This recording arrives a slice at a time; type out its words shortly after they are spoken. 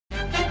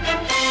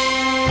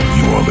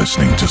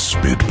listening to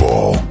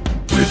Spitball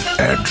with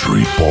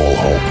Adri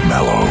Ballhawk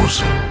Mellows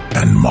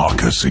and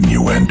Marcus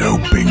Innuendo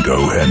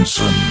Bingo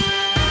Henson.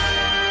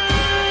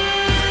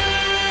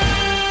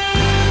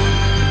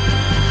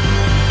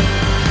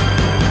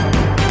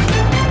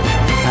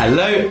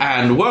 Hello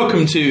and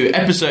welcome to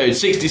episode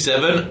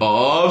 67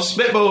 of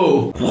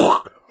Spitball.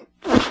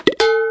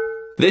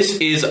 This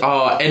is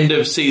our end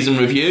of season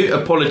review.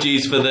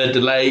 Apologies for the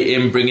delay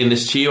in bringing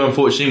this to you.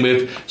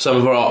 Unfortunately, with some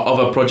of our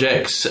other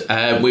projects,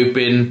 we've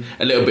been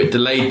a little bit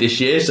delayed this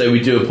year, so we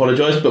do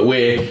apologise, but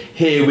we're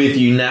here with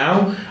you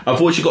now.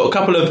 Unfortunately, got a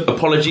couple of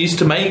apologies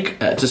to make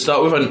to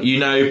start with. And you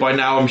know by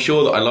now, I'm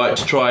sure that I like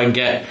to try and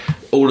get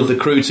all of the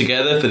crew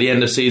together for the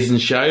end of season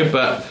show,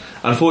 but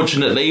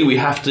unfortunately, we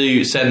have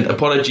to send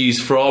apologies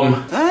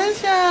from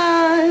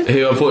Sunshine,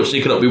 who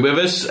unfortunately cannot be with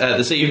us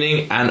this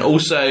evening, and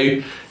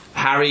also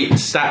Harry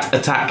Stat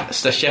Attack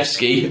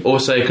Stashevsky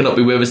also cannot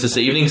be with us this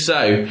evening.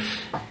 So,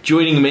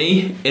 joining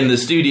me in the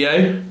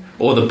studio,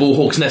 or the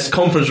Bullhawk's Nest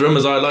conference room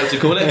as I like to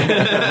call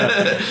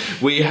it,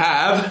 we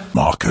have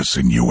Marcus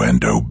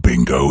Innuendo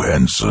Bingo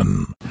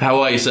Henson.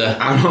 How are you, sir?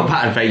 I'm not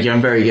bad, thank you. I'm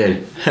very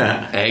good.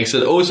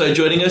 Excellent. Also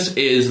joining us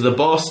is the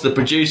boss, the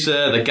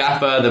producer, the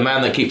gaffer, the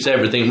man that keeps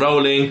everything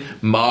rolling,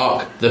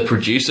 Mark, the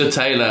producer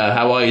Taylor.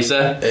 How are you,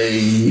 sir?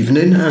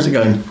 Evening, how's it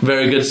going?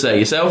 Very good, sir.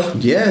 Yourself?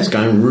 Yeah, it's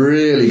going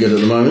really good at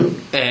the moment.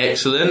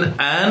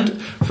 Excellent.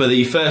 And for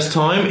the first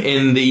time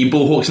in the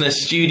Bullhawk's Nest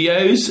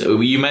studios,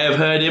 you may have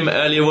heard him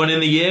earlier on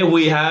in the year,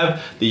 we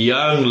have the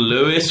young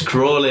Lewis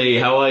Crawley.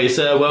 How are you,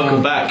 sir?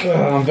 Welcome back.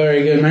 Oh, I'm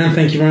very good, man.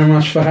 Thank you very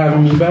much for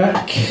having me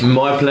back.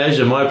 My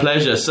pleasure, my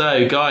pleasure.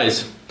 So,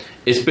 guys,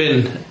 it's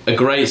been a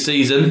great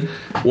season.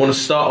 I want to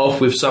start off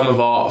with some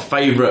of our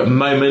favourite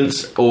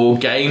moments or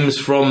games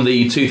from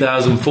the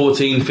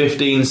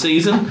 2014-15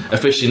 season,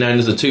 officially known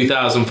as the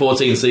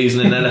 2014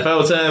 season in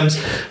NFL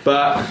terms.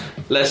 But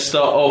let's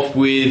start off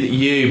with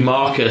you,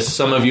 Marcus.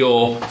 Some of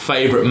your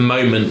favourite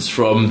moments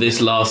from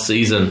this last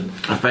season.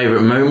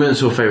 Favourite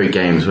moments or favourite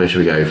games? Where should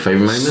we go?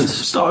 Favourite moments?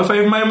 Start with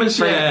favourite moments,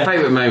 yeah.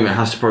 Favourite moment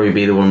has to probably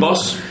be the one...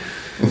 Boss?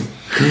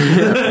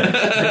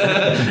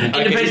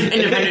 Independent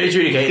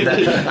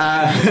adjudicator.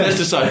 Let's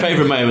decide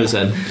favourite moments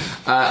then.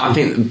 I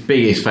think the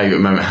biggest favourite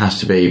moment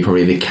has to be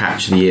probably the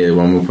catch of the year, the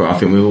one we'll put. I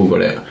think we've all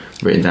got it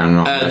written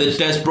down. The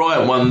Des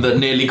Bryant one that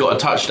nearly got a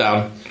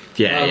touchdown.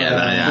 Yeah.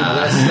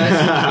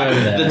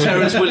 The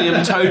Terrence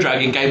Williams toe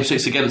drag in Game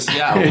 6 against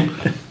Seattle.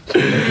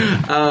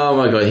 Oh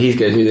my god, he's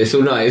going to do this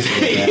all night.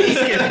 He's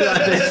going to do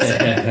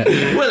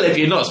this. Well, if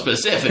you're not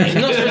specific.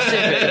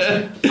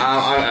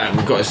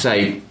 I've got to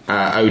say,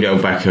 Odell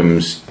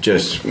Beckham's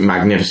just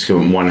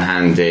magnificent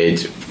one-handed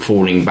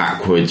falling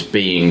backwards,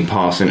 being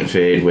pass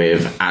interfered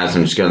with as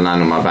I'm just going to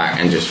land on my back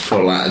and just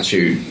full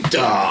attitude.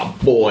 Oh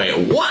boy,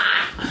 wow!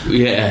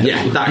 Yeah,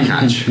 that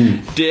catch.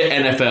 Dear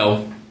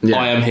NFL,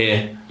 I am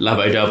here. Love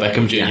Odell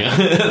Beckham Jr. Yeah.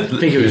 I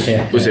think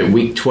it was it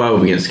week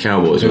 12 against the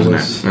Cowboys, wasn't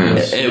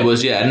it? It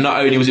was, yeah. Not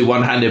only was it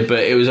one-handed, but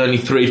it was only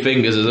 3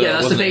 fingers as well. Yeah,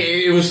 that's the thing.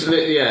 It was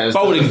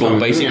bowling ball,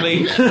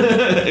 basically.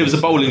 Yeah. It was a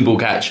bowling ball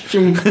catch.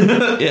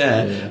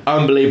 Yeah,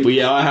 unbelievable.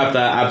 Yeah, I have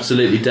that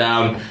absolutely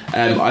down.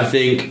 I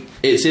think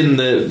it's in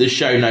the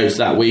show notes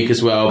that week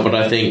as well, but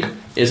I think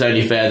it's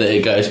only fair that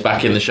it goes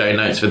back in the show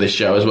notes for this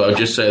show as well,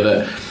 just so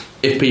that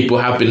if people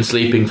have been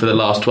sleeping for the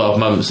last 12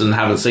 months and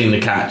haven't seen the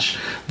catch,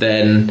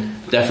 then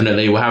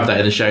definitely we'll have that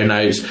in the show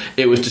notes.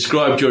 It was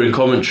described during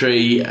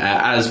commentary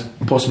as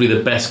possibly the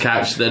best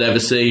catch they'd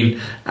ever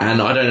seen,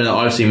 and I don't know that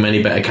I've seen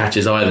many better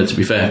catches either, to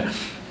be fair.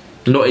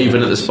 Not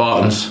even at the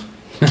Spartans.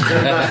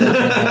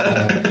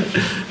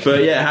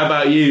 But yeah, how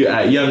about you,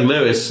 young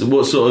Lewis?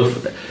 What sort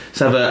of... Let's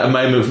have a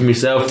moment from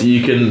yourself that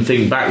you can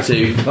think back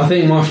to. I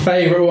think my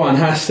favourite one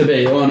has to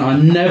be one I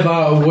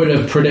never would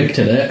have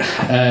predicted it,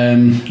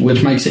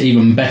 which makes it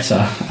even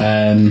better.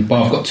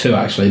 Well, I've got 2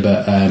 actually,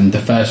 but the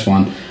first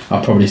one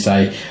I'll probably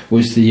say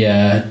was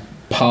the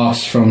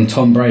pass from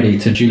Tom Brady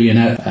to Julian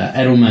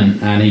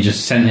Edelman, and he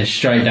just sent it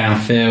straight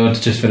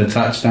downfield just for the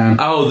touchdown.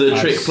 Oh, the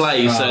trick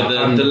play,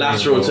 so the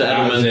lateral to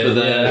Edelman for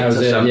the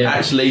touchdown.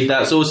 Actually,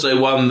 that's also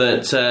one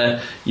that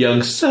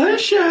young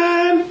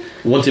Sunshine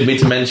wanted me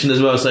to mention as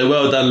well, so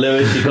well done,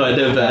 Lewis. You kind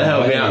of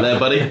helped me out there,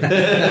 buddy.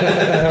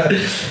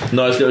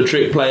 Nice little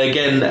trick play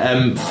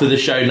again. For the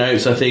show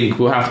notes, I think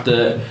we'll have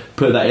to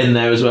put that in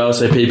there as well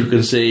so people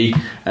can see.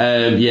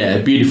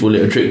 Beautiful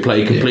little trick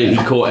play, completely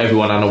caught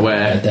everyone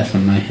unaware. Yeah,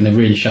 definitely, and it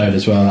really showed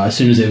as well. As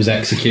soon as it was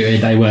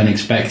executed, they weren't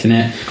expecting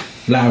it.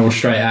 Lateral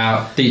straight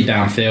out, deep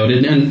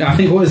downfield, and I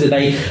think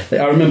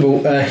I remember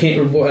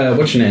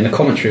watching it in the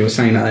commentary was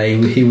saying that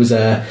he was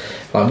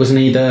wasn't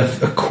he the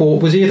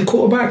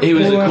quarterback? He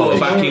was the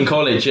quarterback in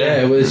college.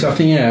 Yeah, it was. I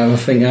think,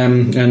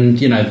 and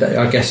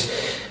I guess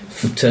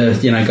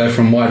to go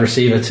from wide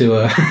receiver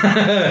to a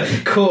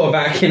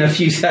quarterback in a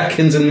few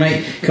seconds and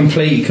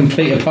complete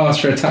a pass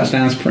for a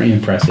touchdown is pretty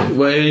impressive.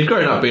 Well, he's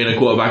grown up being a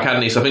quarterback,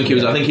 hadn't he? So I think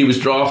he was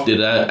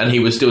drafted, and he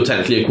was still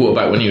technically a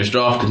quarterback when he was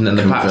drafted, and then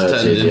the Pats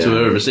turned it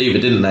into a receiver,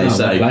 didn't they?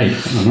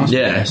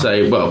 Nice.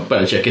 So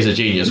Belichick is a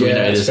genius. We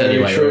know this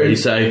anyway already.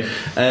 So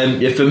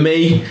for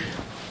me,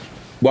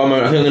 one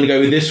moment, I think I'm going to go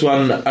with this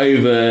one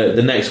over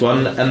the next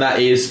one, and that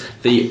is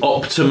the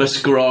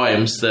Optimus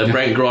Grimes, the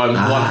Brent Grimes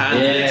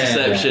one-handed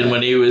interception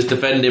when he was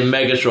defending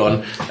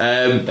Megatron.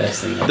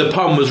 Best thing. The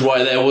pun was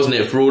right there, wasn't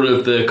it, for all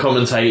of the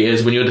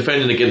commentators? When you're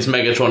defending against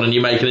Megatron and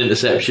you make an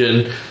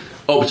interception,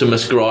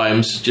 Optimus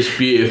Grimes, just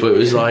beautiful. It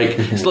was like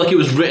it's like it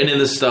was written in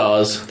the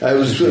stars. It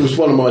was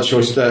one of my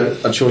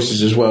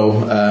choices as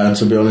well.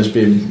 To be honest,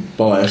 being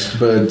biased,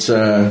 but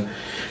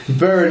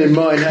bearing in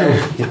mind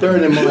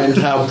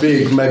how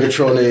big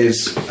Megatron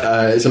is,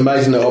 it's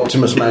amazing that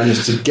Optimus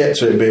managed to get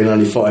to it being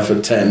only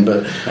 5'10".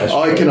 But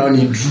I can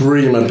only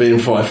dream of being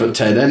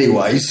 5'10"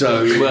 anyway.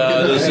 So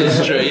well, this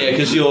is true, yeah,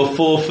 because you're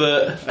 4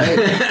 foot.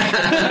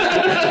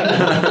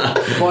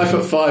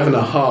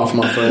 5'5.5",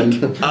 my friend.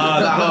 That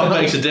half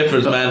makes a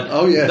difference, man.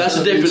 Oh yeah, that's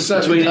the difference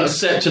between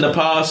intercepting a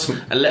pass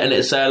and letting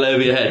it sail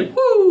over your head.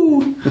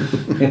 Woo!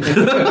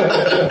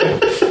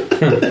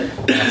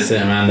 That's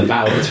it, man. The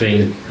battle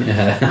between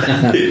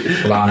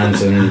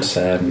Lions and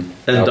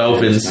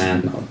Dolphins,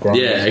 man.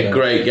 A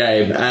great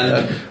game.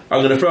 And I'm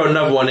going to throw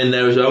another one in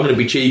there as well. I'm going to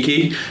be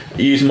cheeky,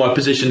 using my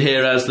position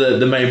here as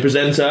the main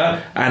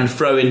presenter, and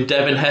throw in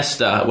Devin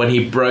Hester when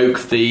he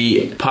broke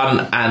the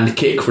punt and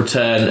kick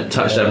return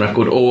touchdown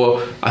record,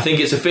 or I think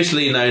it's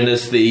officially known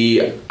as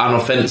the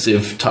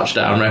unoffensive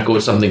touchdown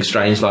record, something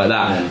strange like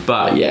that.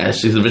 But yeah,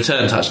 it's the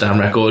return touchdown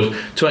record,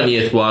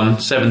 20th one,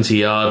 70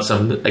 yards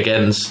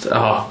against.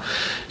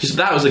 Just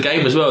that was a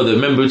game as well. That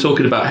remember we were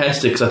talking about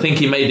Hester, because I think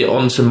he made it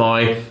onto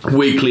my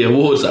weekly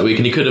awards that week,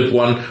 and he could have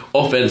won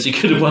offense, he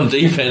could have won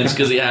defense,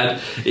 because he had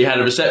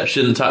a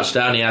reception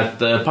touchdown, he had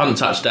the punt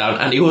touchdown,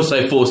 and he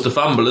also forced a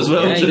fumble as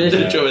well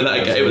during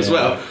that game as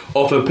well,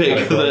 off a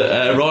pick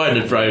that Ryan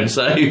had thrown.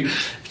 So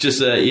just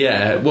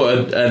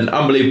what an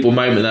unbelievable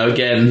moment though.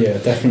 Again,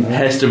 definitely.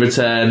 Hester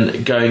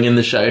return going in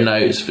the show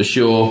notes for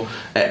sure.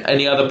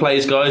 Any other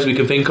plays, guys, we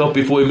can think of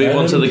before we move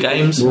on to the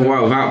games?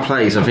 Well, without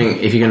plays, I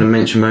think if you're going to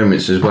mention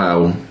moments as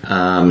well,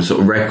 sort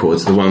of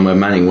records, the one where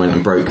Manning went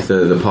and broke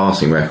the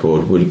passing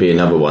record would be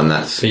another one.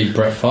 That's beat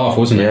Brett Favre,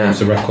 wasn't it? It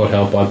was a record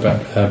held by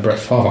Brett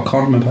Favre. I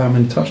can't remember how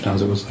many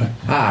touchdowns it was though.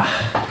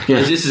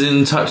 This is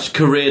in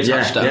career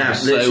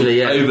touchdowns. Yeah,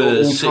 literally,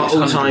 over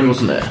 600, all-time,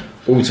 wasn't it?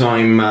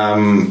 All-time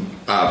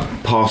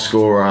pass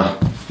scorer.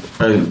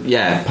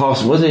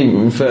 Pass. What did he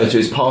refer to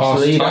as pass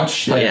leader?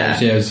 Touch,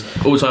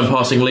 all-time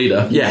passing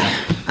leader. Yeah,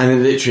 and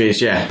it literally is.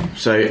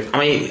 So I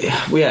mean,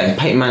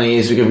 Peyton Manning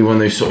is going to be one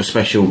of those sort of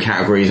special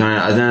categories.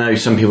 I don't know.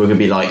 Some people are going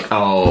to be like,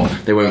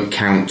 they won't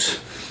count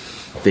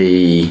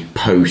the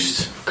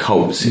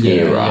post-Colts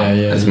era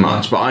as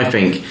much, but I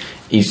think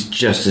he's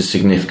just as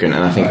significant.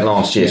 And I think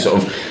last year,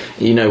 sort of,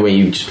 where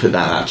you just put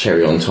that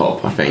cherry on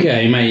top. I think. Yeah,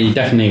 he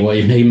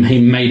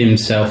made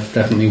himself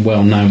definitely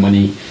well known when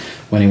he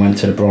went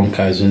to the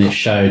Broncos, and it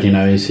showed.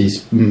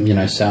 He's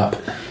set up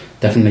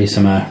definitely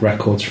some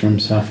records for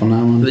himself on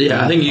that one.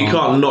 Yeah, I think you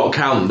can't not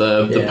count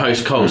the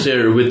post-Colts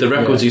era with the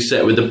records he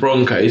set with the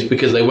Broncos,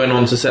 because they went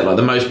on to set like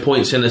the most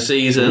points in a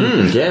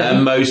season, he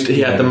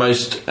had the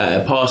most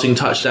passing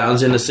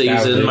touchdowns in a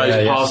season,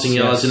 most passing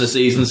yards in a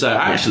season. So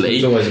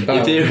actually,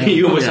 in theory,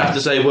 you almost have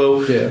to say,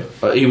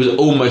 he was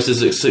almost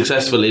as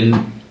successful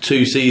in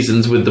 2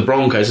 seasons with the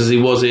Broncos as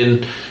he was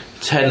in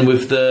 10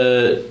 with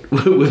the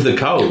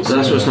Colts. So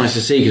that's what's nice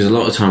to see, because a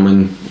lot of time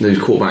when those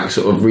quarterbacks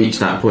sort of reach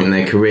that point in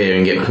their career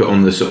and get put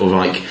on the sort of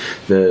like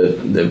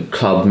the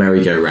club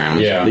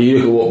merry-go-round, you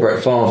look at what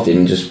Brett Favre did,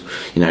 and just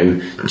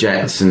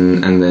Jets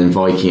and then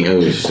Viking. It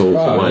was just awful.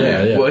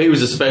 Well, he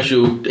was a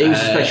special. He was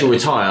a special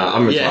retire.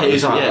 I'm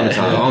retired. I'm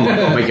retired. Oh my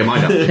god, make your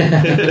mind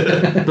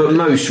up. But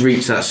most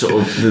reach that sort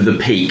of the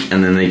peak,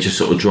 and then they just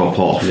sort of drop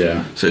off.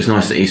 So it's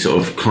nice that he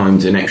sort of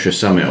climbed an extra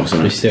summit or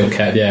something. He still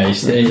kept. I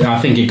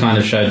think he kind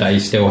of showed that he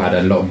still had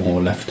a lot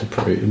more left to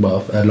prove.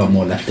 Well, a lot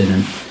more left in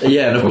him.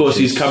 Yeah, and of course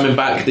he's coming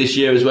back this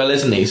year as well,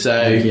 isn't he?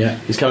 So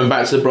he's coming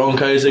back to the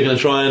Broncos. They're going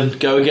to try and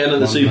go again at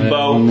the Super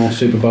Bowl. One more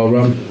Super Bowl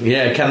run.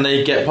 Yeah, can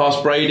they get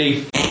past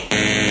Brady?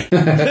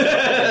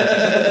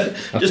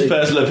 Just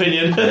personal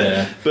opinion.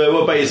 But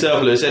what about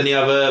yourself, Lewis? Any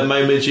other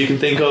moments you can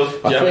think of?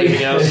 Do you have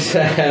anything else?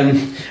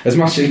 As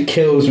much as it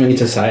kills me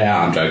to say,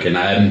 I'm joking.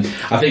 I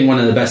think one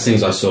of the best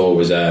things I saw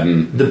was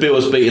the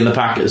Bills beating the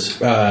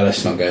Packers.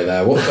 Let's not go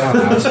there.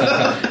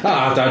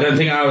 I don't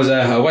think I was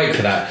awake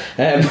for that.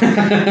 It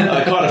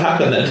kind of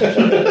happened then.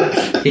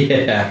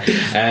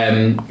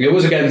 It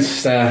was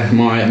against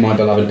my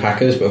beloved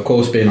Packers, but of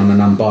course, being on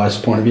an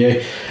unbiased point of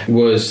view,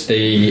 was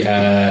the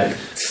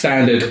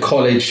standard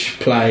college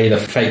play, the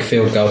fake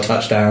field goal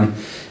touchdown.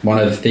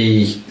 I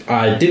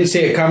didn't see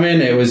it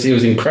coming. It was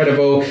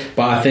incredible,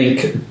 but I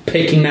think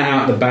picking that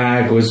out of the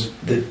bag was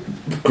the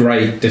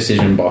great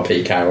decision by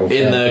Pete Carroll.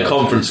 In the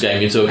conference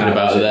game you're talking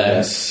about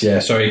there.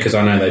 Yes, sorry, because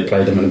I know they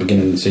played them at the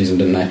beginning of the season,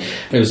 didn't they?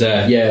 It was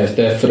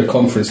for the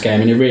conference game,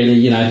 and it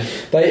really,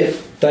 they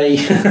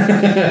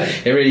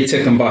it really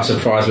took them by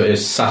surprise. But it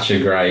was such a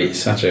great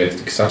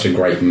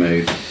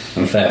move,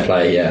 and fair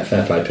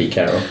play Pete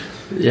Carroll.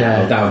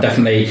 That'll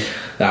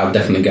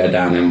definitely go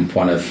down in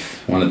one of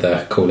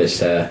the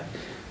coolest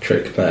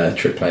trick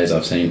players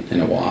I've seen in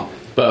a while.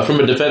 But from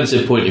a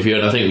defensive point of view,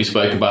 and I think we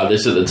spoke about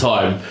this at the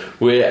time,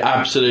 we're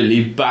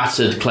absolutely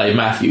battered Clay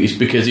Matthews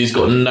because he's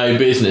got no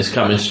business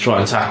coming to try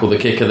and tackle the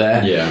kicker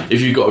there. Yeah.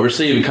 If you've got a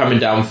receiver coming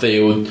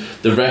downfield,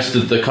 the rest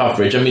of the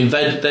coverage, I mean,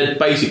 they'd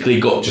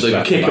basically got Just the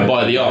left kicker alone.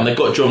 by the arm. They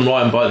got John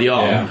Ryan by the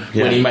arm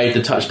Yeah. when he made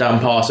the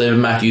touchdown pass over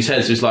Matthews'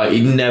 head. So it's like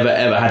he never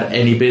ever had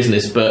any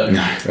business. But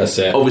That's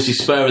it. obviously,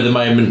 spur of the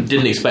moment,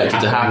 didn't expect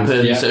it to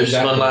happen. Yeah, So it's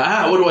just exactly. kind of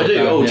like, what do I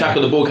do? Oh, Yeah.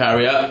 tackle the ball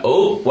carrier.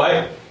 Oh,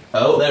 wait.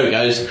 Oh, there it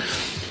goes.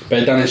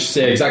 But done it,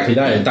 yeah, exactly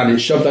that. It done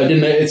its job though,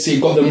 didn't it? It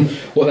got them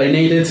what they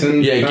needed,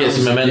 and Yeah, it gets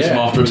some momentum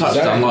after a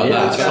touchdown like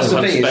that. That's the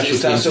Sometimes thing, special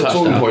it's that teams sort of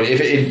talking touchdown. point. If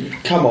it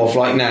had come off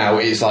like now,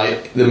 it's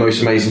like the most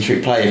amazing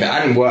trick play. If it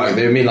hadn't worked,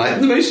 they would be like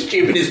the most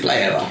stupidest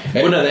play ever.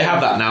 Well, no, they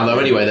have that now, though,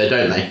 anyway,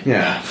 don't they?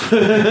 Yeah.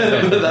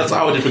 But that's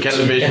our different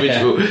kettle of fish, which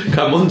we'll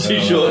come on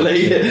to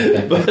shortly.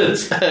 But,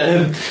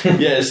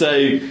 yeah,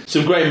 so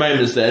some great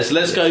moments there. So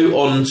let's go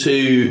on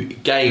to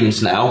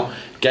games now.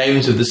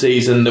 Games of the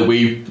season that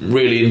we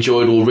really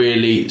enjoyed or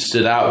really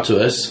stood out to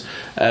us.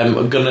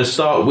 I'm going to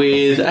start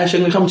with... Actually,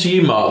 I'm going to come to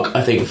you, Mark,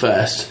 I think,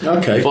 first.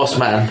 Okay. Boss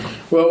man.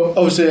 Well,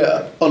 obviously,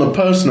 on a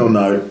personal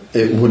note,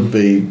 it would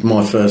be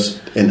my first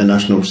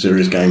international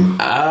series game.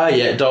 Ah,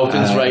 yeah,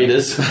 Dolphins,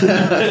 Raiders.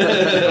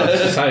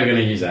 That's how you're going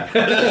to use that.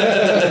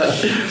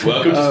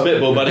 Welcome to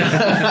Spitball, buddy.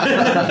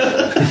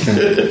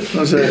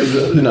 So,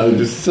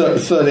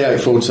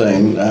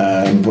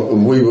 38-14, but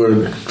we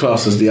were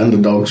classed as the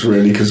underdogs,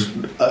 really, because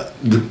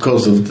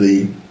of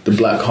the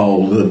black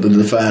hole,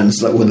 the fans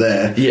that were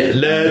there. Yeah,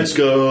 let's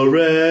go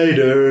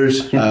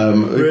Raiders.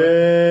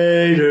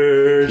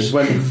 Raiders.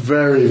 Went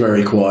very,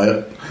 very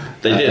quiet.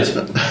 They did.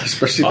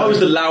 Especially I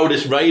was the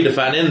loudest Raider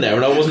fan in there,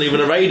 and I wasn't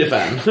even a Raider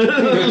fan. especially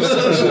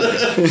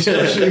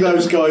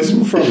those guys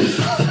in front.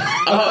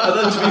 And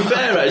then, to be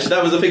fair, actually,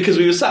 that was the thing, because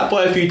we were sat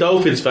by a few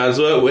Dolphins fans,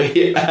 weren't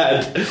we?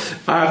 And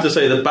I have to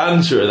say, the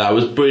banter of that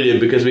was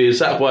brilliant, because we were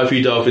sat by a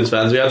few Dolphins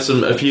fans. We had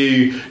a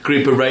few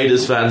group of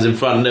Raiders fans in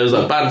front, and there was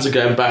like banter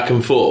going back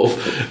and forth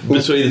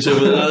between the two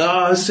of them. Like,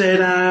 oh,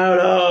 sit out.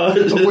 Oh.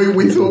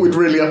 We thought we'd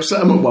really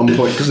upset them at one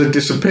point because they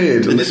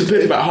disappeared. They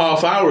disappeared for about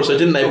half hour or so,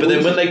 didn't they? But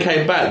then when they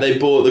came back, they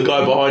bought the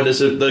guy behind us,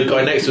 the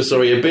guy next to us, a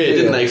beer,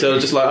 didn't they? So I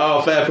was just like,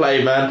 oh, fair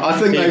play, man. I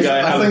think they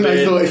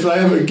thought if they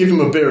ever give him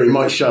a beer, he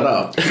might shut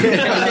up. But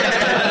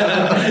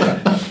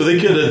they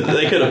could have.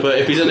 But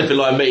if he's anything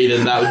like me,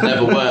 then that would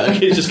never work.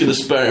 He's just going to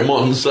spur him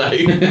on. So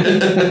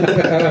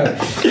yeah,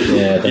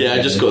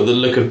 I just got the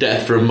look of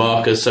death from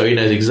Marcus, so he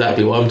knows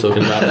exactly what I'm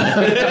talking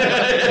about.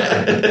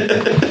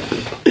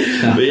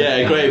 But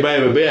yeah, great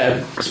moment. But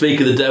yeah,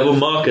 speak of the devil,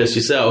 Marcus,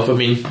 yourself. I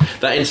mean,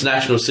 that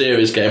international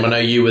series game, I know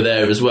you were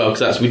there as well,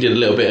 because we did a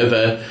little bit of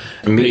a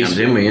meet-up,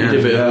 didn't we? Yeah. We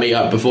did a bit of a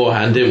meet-up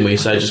beforehand, didn't we?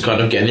 So just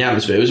kind of getting the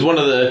atmosphere. It was one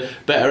of the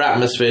better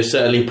atmospheres,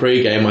 certainly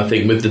pre-game, I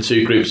think, with the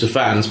two groups of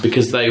fans,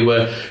 because they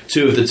were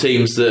two of the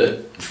teams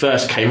that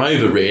first came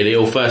over, really,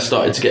 or first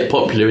started to get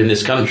popular in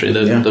this country,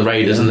 the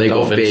Raiders and the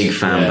Dolphins. Big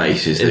fan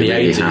bases in the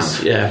really 80s.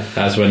 have. Yeah,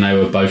 that's when they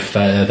were both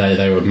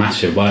they were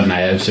massive, weren't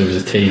they? It was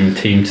a team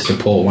to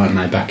support, weren't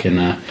they, back in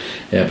the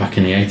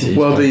 80s.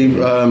 Well,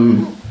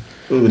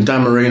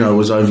 Dan Marino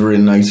was over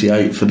in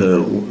 '88 for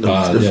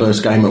the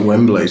first game at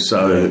Wembley,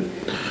 so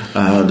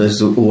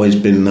there's always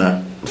been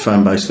that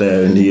fan base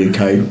there in the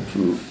UK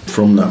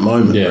from that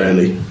moment,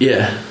 really.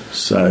 Yeah.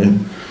 So,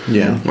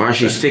 yeah. Well,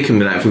 actually, sticking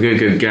with that, if we're going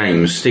to go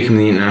games, sticking with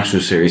the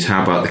international series,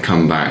 how about the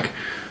comeback?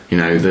 You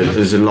know,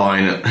 there's a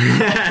line at...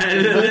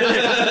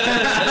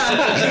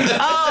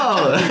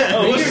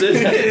 what's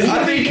this?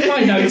 I think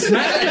my notes,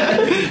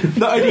 Matt.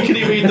 Not only can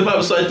he read them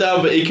upside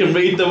down, but he can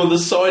read them on the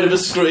side of a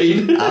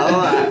screen. The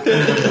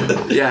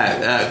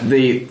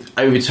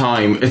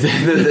overtime.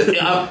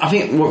 I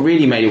think what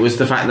really made it was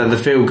the fact that the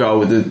field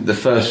goal, the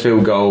first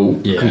field goal,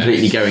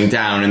 completely going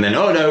down, and then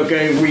go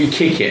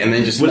re-kick it, and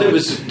then just. Well, it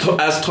was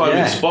as time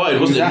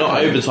expired, wasn't it?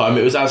 Not overtime.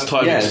 It was as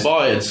time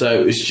expired.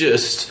 So it was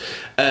just.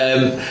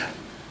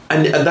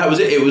 And that was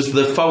it. It was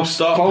the false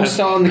start on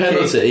the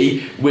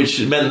penalty,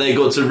 which meant they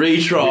got to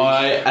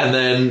retry and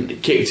then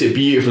kicked it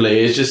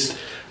beautifully. It's just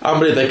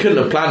unbelievable. They couldn't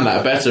have planned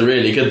that better,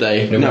 really, could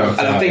they? No, and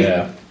I think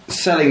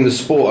selling the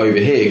sport over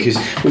here, because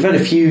we've had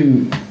a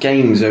few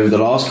games over the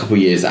last couple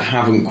of years that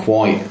haven't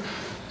quite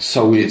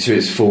sold it to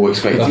its full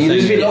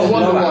expectation. I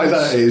wonder why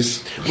that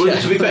is. Well,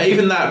 to be fair,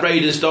 even that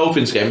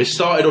Raiders-Dolphins game, it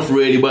started off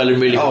really well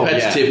and really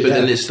competitive, but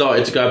then it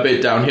started to go a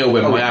bit downhill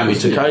when Miami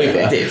took over.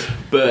 It did.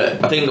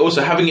 But I think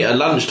also having it at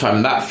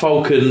lunchtime, that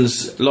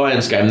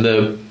Falcons-Lions game,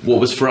 what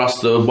was for us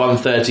the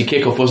 1:30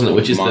 kickoff, wasn't it?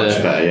 Which is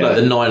like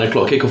the 9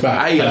 o'clock kickoff.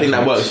 I think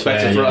that works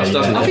better for us,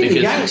 doesn't it? I think the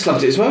Yanks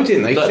loved it as well,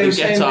 didn't they? Like, they were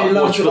get up,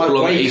 watch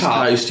football on the East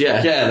Coast,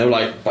 Yeah, they were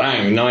like,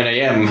 bang, 9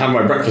 a.m, have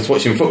my breakfast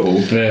watching football.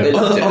 Yeah. They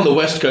loved it. On the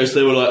West Coast,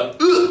 they were like,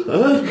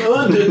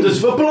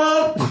 there's football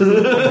on?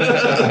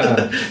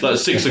 Like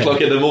 6 o'clock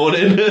in the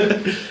morning.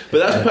 But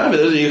that's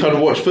perfect. You kind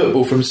of watch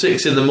football from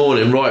 6 in the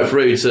morning right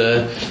through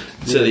to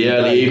to the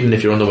early evening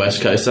if you're on the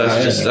West Coast.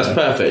 That's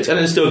perfect. And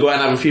then still go out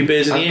and have a few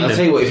beers in the evening. I'll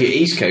tell you what, if you're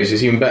East Coast,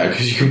 it's even better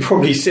because you can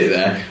probably sit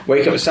there,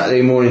 wake up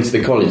Saturday morning to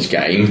the college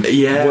game,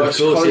 watch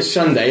college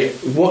Sunday,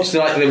 watch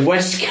the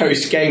West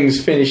Coast games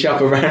finish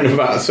up around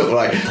about sort of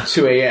like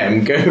 2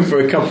 a.m, go for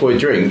a couple of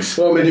drinks.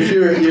 Well, I mean, if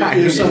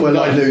you're somewhere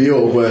like New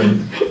York where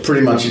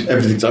pretty much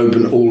everything's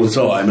open all the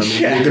time, I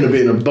mean, you're going to be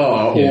in a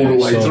bar all the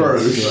way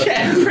through.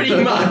 Yeah,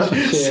 pretty much.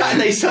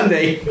 Saturday,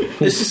 Sunday.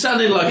 This is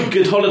sounding like a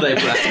good holiday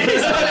plan.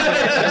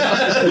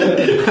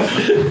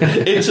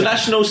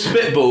 International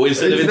spitball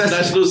instead of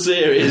international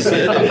series.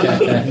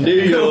 New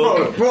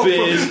York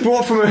beers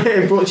brought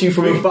to you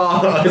from a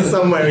bar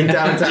somewhere in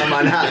downtown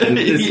Manhattan.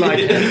 It's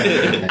like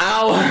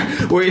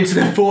we're into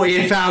the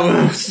 40th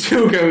hour,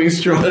 still going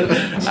strong.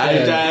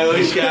 Hey Dave,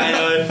 what's going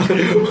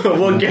on?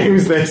 What game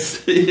is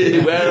this?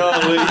 Where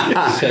are we?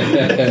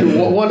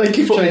 Why do they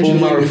keep changing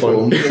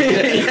uniform?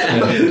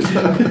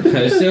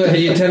 So are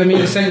you telling me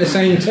this ain't the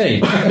same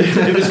team?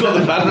 If it's got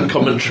the Madden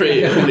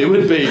commentary, it probably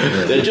would be.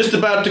 They're just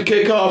about to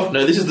kick off.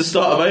 No, this is the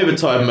start of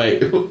overtime,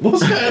 mate.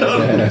 What's going on?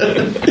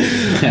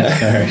 That's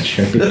very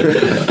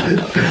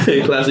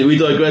true. Classic. We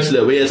digress a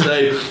little bit.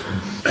 So,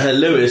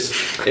 Lewis,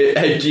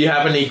 do you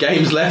have any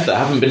games left that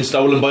haven't been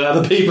stolen by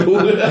other people?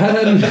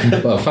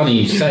 Well,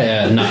 funny you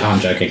say. No, I'm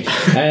joking.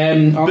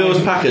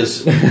 Bills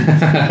Packers.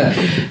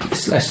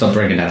 Let's stop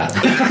bringing that up.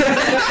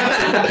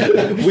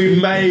 We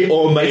may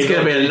or may. It's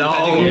going to be a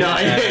long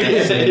night.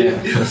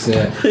 That's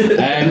it.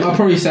 I'll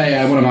probably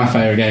say one of my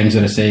favourite games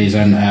of the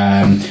season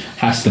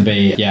has to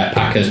be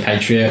Packers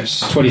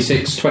Patriots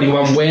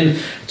 26-21 win.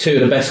 Two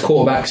of the best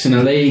quarterbacks in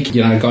the league.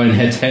 You know, going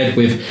head to head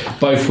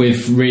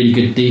with really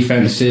good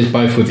defenses,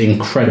 both with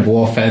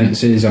incredible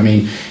offenses. I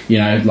mean, you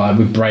know, like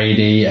with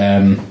Brady,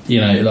 and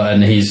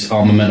his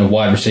armament of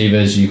wide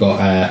receivers. You got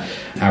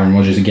Aaron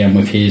Rodgers again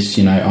with his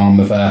arm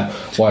of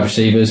wide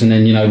receivers, and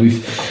then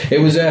it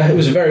was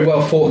a very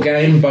well fought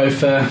game,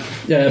 both to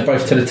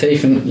the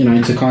teeth,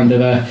 and to kind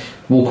of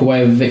walk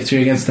away with a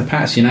victory against the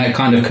Pats. It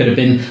kind of could have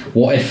been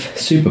what if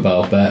Super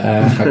Bowl, but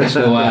I guess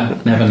we'll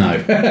never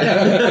know.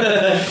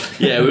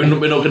 Yeah, we're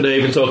not going to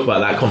even talk about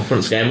that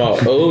conference game.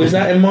 Oh, is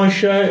that in my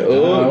show?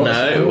 Oh,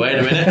 no, wait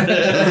a minute.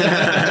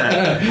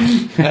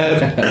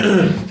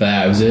 But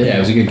it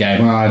was a good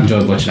game. I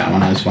enjoyed watching that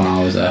one. I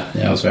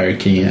was very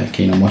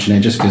keen on watching it,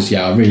 just because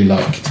I really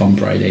like Tom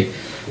Brady,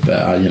 but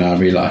I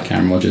really like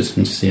Aaron Rodgers,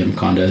 and to see him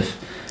kind of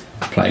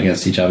play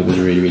against each other was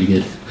really, really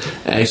good.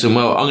 Excellent.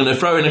 Well, I'm going to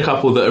throw in a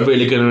couple that are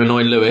really going to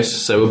annoy Lewis,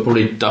 so we'll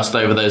probably dust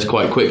over those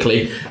quite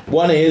quickly.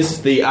 One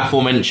is the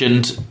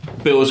aforementioned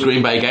Bills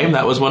Green Bay game.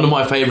 That was one of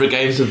my favourite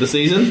games of the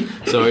season.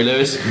 Sorry,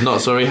 Lewis.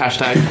 Not sorry.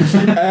 Hashtag.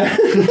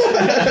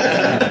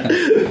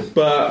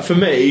 But for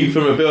me,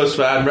 from a Bills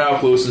fan,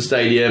 Ralph Wilson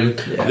Stadium,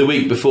 the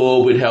week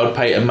before we'd held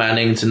Peyton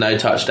Manning to no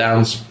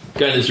touchdowns.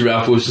 Going into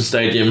Ralph Wilson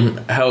Stadium,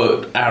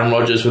 held Aaron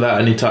Rodgers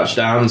without any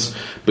touchdowns.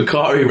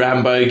 Bakari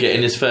Rambo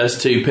getting his first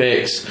 2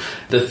 picks.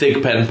 The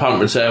Thigpen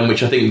punt return,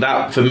 which I think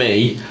that, for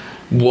me,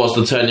 was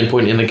the turning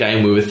point in the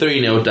game. We were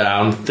 3-0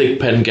 down.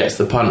 Thigpen gets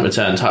the punt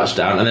return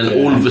touchdown, and then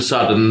all of a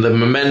sudden the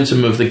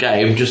momentum of the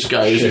game just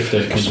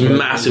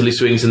massively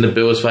swings in the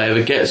Bills'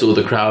 favour, gets all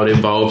the crowd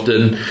involved,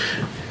 and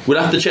we'll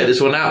have to check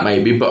this one out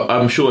maybe, but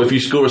I'm sure if you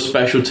score a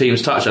special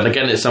teams touchdown,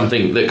 again it's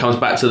something that comes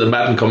back to the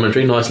Madden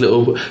commentary, nice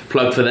little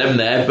plug for them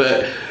there,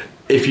 but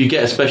if you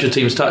get a special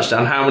teams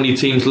touchdown, how many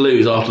teams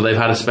lose after they've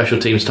had a special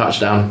teams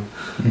touchdown?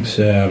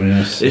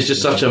 It's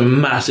just such a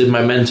massive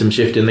momentum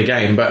shift in the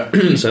game. But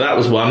so that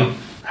was one.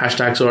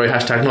 Hashtag sorry,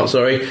 hashtag not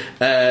sorry.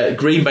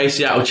 Green Bay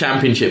Seattle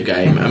championship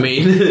game. I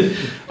mean,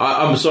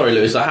 I'm sorry,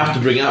 Lewis, I have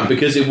to bring it up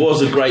because it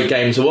was a great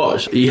game to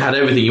watch. You had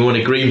everything. You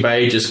wanted Green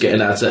Bay just getting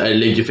out to a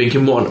lead. You're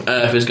thinking, what on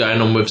earth is going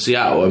on with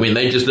Seattle? I mean,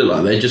 they just looked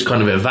like they just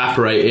kind of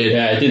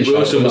evaporated.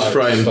 Wilson was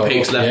throwing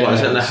picks left, right,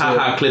 and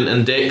centre.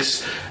 Clinton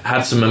Dix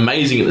had some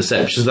amazing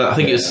interceptions. I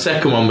think his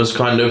second one was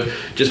kind of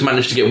just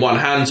managed to get one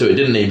hand to it,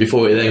 didn't he?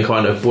 Before he then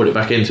kind of brought it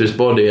back into his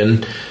body,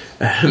 and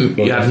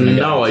you had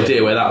no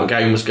idea where that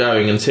game was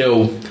going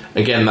until,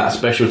 again, that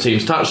special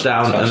teams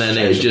touchdown, and then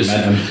it just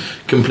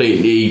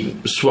completely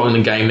swung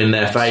the game in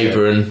their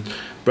favour. And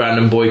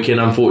Brandon Boykin,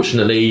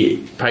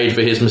 unfortunately, paid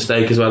for his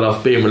mistake as well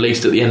after being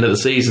released at the end of the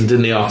season,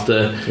 didn't he?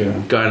 After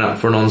going up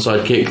for an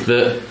onside kick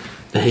that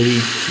he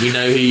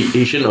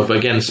shouldn't have. But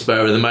again,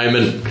 spur of the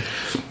moment.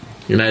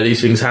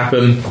 These things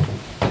happen.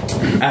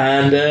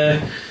 And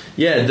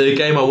the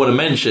game I want to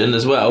mention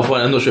as well,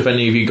 I'm not sure if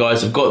any of you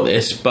guys have got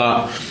this,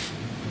 but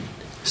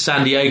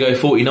San Diego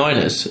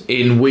 49ers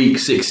in week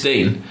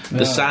 16.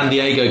 The San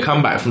Diego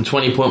comeback from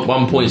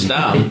 20.1 points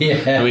down.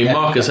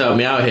 Marcus helped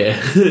me out here.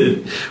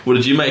 What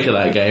did you make of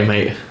that game,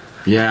 mate?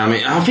 Yeah, I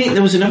mean, I think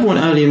there was another one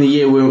earlier in the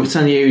year where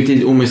San Diego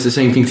did almost the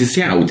same thing to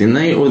Seattle, didn't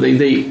they? Or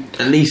they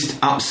at least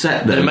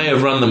upset them. They may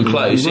have run them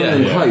close,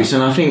 close,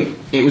 and I think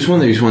it was one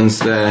of those ones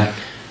there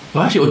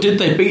Well, actually, or did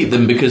they beat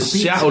them? Because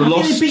Seattle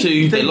lost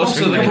to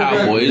the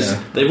Cowboys.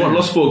 They've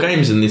lost 4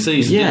 games in the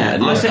season. Yeah,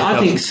 I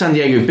think San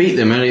Diego beat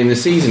them early in the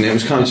season. It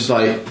was kind of just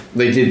like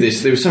they did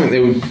this. There was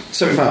something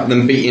about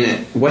them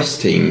beating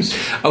West teams.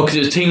 Oh, because it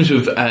was teams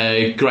with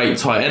great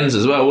tight ends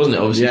as well, wasn't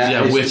it? Obviously,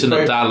 Witten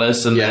at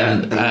Dallas and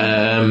then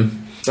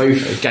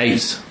both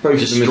Gates.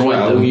 Both of them as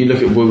well. Them. You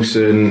look at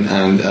Wilson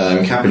and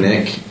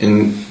Kaepernick,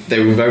 and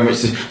they were very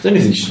much. I don't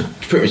think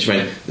pretty much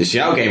went, the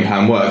Seattle game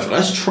plan worked.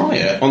 Let's try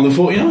it on the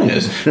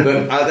 49ers.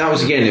 But that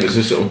was again, it was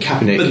a sort of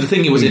Kaepernick. But the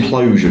thing it was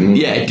implosion.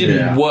 It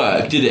didn't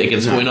work, did it,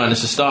 against the 49ers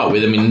to start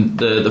with? I mean,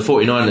 the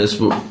 49ers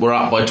were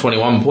up by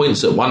 21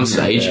 points at one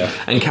stage,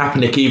 and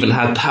Kaepernick even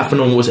had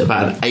was it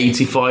about an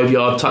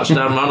 85-yard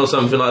touchdown run or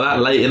something like that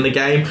late in the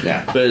game?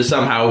 Yeah. But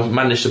somehow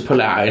managed to pull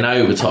it out in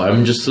overtime.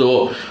 And I just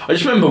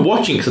remember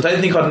watching, because I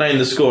don't think I'd known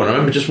the score, and I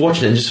remember just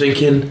watching it and just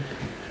thinking,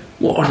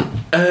 what on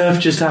earth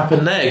just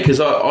happened there? Because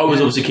I was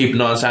obviously keeping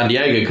an eye on San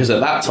Diego, because at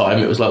that time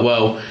it was like,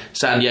 well,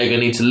 San Diego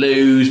need to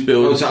lose,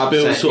 building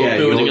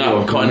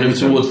up kind of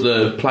towards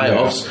the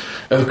playoffs. Yeah.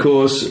 Of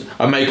course,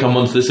 I may come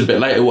on to this a bit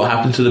later, what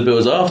happened to the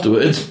Bills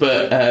afterwards,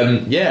 but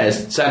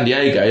San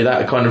Diego,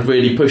 that kind of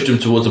really pushed them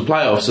towards the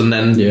playoffs, and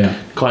then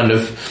kind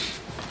of,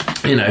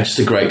 just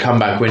a great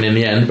comeback win in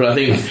the end. But I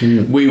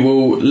think we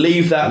will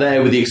leave that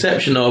there, with the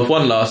exception of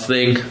one last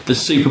thing, the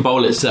Super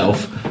Bowl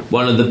itself.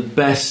 One of the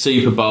best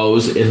Super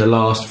Bowls in the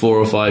last 4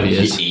 or 5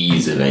 years.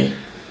 Easily.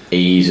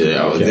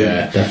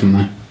 Yeah,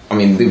 definitely. I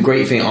mean, the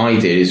great thing I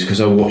did is because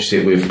I watched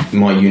it with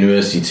my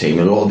university team.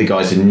 A lot of the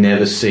guys had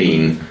never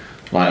seen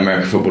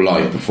American football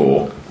live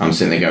before. I'm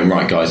sitting there going,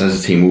 right guys, as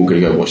a team we're all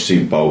going to go watch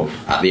Super Bowl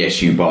at the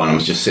SU bar, and I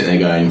was just sitting there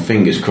going,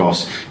 fingers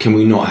crossed, can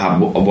we not have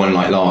one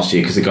like last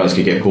year, because the guys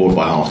could get bored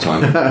by half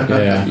time.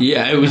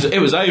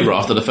 It was over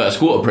after the first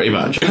quarter pretty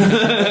much. But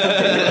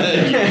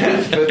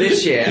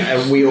this year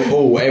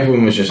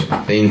everyone was just,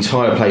 the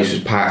entire place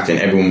was packed and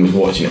everyone was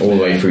watching it all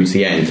the way through to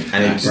the end,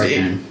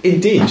 and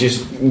it did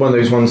just one of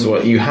those ones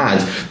where you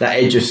had that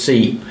edge of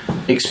seat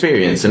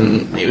experience,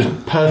 and it was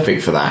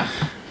perfect for that.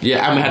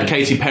 Yeah, and we had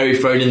Katy Perry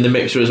thrown in the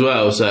mixer as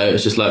well, so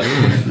it's just like,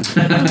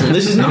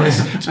 this is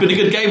nice. It's been a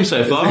good game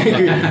so far.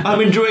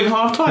 I'm enjoying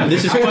half time.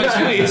 This is quite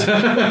sweet.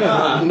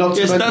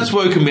 That's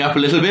woken me up a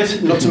little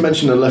bit. Not to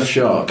mention the left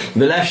shark.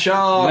 The left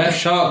shark. Left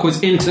shark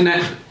was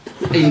internet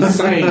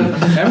insane.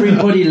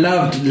 Everybody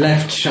loved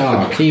Left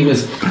Shark. He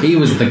was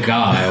the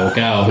guy or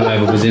girl,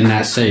 whoever was in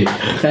that suit.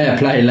 Fair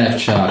play, Left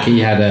Shark. He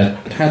had the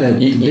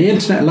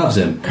internet loves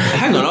him.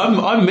 Hang on,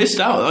 I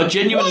missed out. I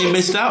genuinely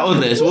missed out on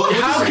this.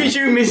 How could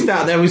you miss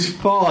out? There was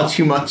far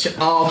too much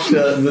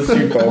after the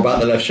Super Bowl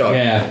about the Left Shark.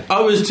 Yeah, I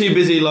was too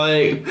busy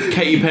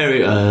Katy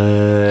Perry.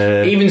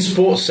 Even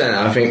SportsCenter,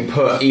 I think,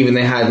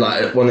 they had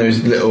one of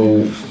those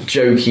little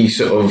jokey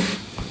sort of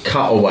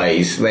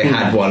cutaways. They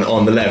had one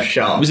on the Left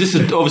Shark. Was this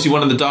obviously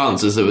one of the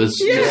dancers that was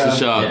the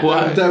shark?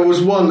 Yeah. There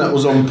was one that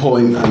was on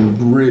point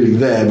and really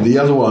there. The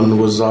other one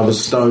was either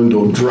stoned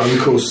or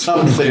drunk or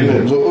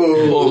something.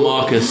 Or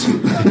Marcus.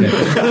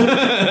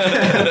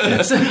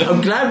 So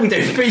I'm glad we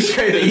don't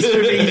feature these for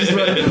me just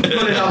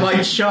running out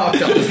my shark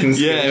dancing.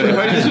 Yeah,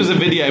 if this was a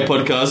video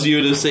podcast, you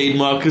would have seen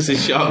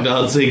Marcus's shark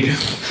dancing.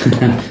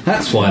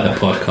 That's why the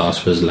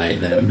podcast was late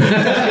then.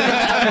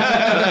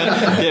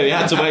 Yeah, we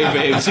had to wait for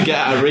him to get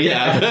out of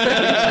rehab.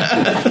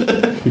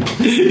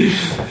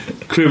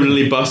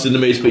 Criminally busted the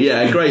moose. But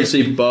yeah, a great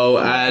Super Bowl,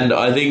 and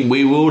I think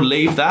we will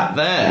leave that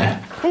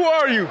there. Who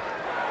are you?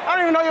 I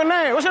don't even know your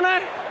name. What's your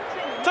name?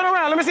 Turn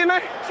around, let me see your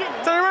name.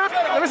 Turn around,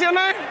 let me see your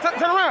name.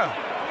 Turn around.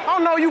 I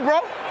don't know you, bro.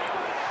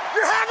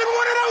 You're having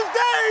one of those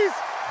days.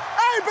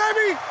 Hey,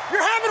 baby,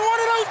 you're having one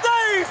of those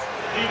days.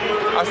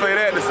 I say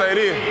that to say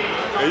this.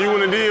 If you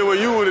wouldn't have did what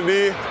you would have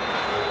did,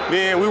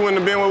 then we wouldn't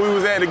have been where we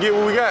was at to get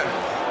what we got.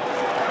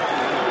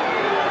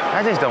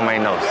 That just don't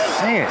make no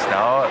sense,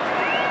 dog.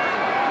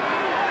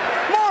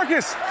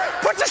 Marcus,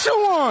 put your shoe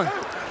on.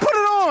 Put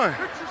it on.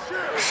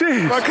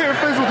 Jeez. I can't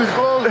face with these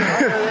gloves.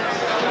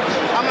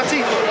 I'm my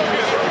teeth.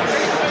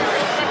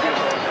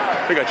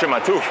 I think I chipped my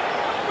tooth.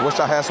 Wish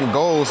I had some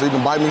gold so you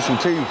can buy me some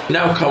teeth.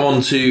 Now come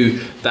on to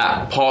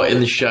that part in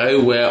the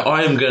show where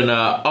I am going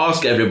to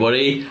ask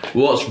everybody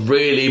what's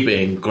really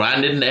been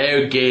grinding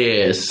their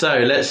gears. So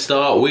let's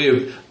start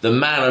with the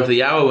man of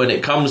the hour when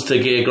it comes to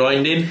gear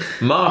grinding.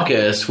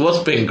 Marcus, what's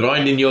been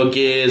grinding your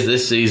gears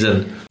this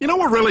season? You know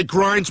what really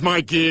grinds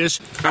my gears?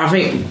 I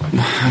think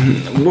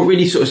what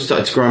really sort of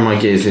started to grind my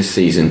gears this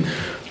season.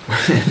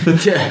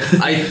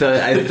 I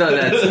thought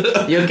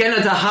that you're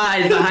gonna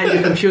hide behind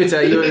the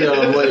computer. You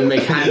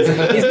make hands.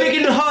 He's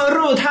making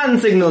rude hand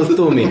signals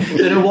to me.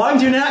 Don't know why I'm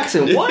doing an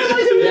accent. Why am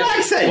I doing an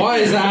accent? Why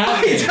is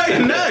that?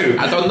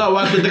 I don't know.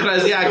 What's with the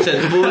crazy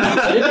accent?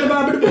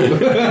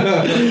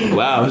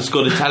 Wow, it's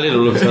got Italian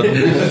all of a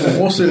sudden.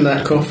 What's in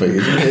that coffee?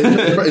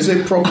 Is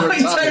it proper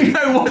Italian? I don't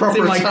know what's proper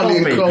in my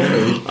Italian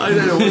coffee. I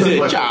don't know what's in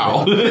my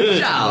Ciao.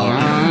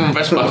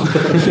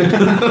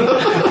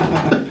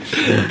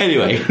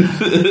 Anyway,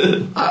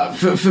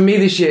 for me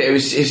this year,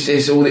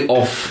 it's all the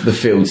off the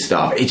field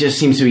stuff. It just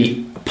seems to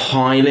be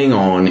piling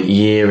on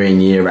year in,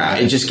 year out.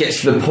 It just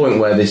gets to the point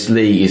where this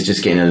league is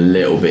just getting a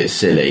little bit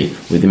silly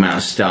with the amount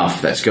of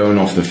stuff that's going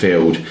off the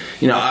field.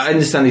 You know, I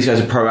understand these guys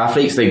are pro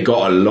athletes. They've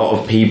got a lot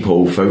of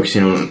people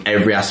focusing on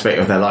every aspect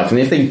of their life, and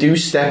if they do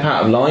step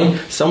out of line,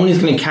 someone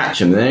is going to catch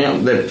them.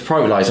 Their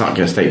private lives aren't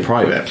going to stay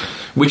private.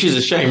 Which is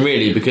a shame,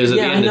 really, because at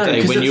the end of the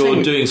day, when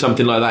you're doing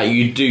something like that,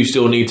 you do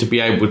still need to be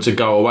able to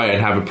go away and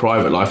have a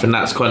private life, and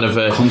that's kind of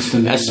a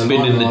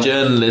spin in the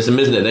journalism,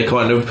 isn't it? They're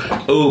kind of,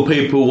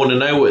 people want to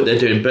know what they're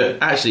doing, but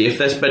actually, if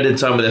they're spending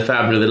time with their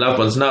family or their loved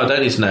ones, no, I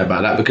don't need to know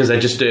about that, because they're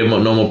just doing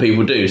what normal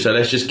people do. So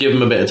let's just give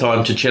them a bit of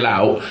time to chill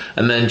out,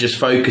 and then just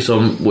focus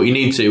on what you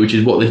need to, which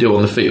is what they do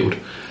on the field.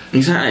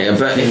 Exactly,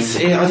 but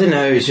I don't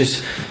know,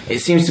 it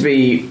seems to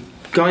be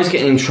guys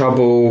getting in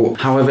trouble.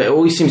 However, it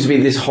always seems to be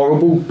this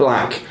horrible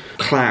black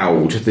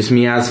cloud, this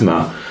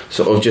miasma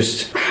sort of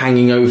just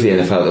hanging over the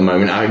NFL at the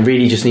moment. I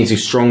really just need a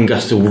strong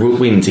gust of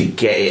wind to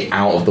get it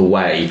out of the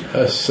way.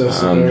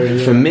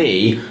 For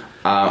me,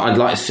 I'd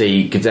like to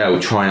see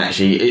Goodell try and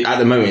actually, at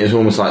the moment it's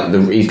almost like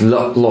he's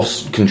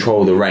lost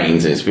control of the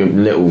reins. It's been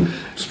a little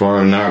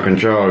spiraling out of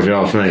control, if you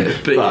ask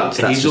me. But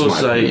he's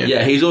also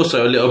he's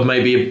also a little,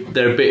 maybe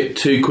they're a bit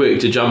too quick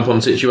to jump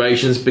on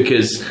situations,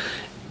 because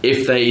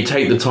if they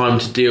take the time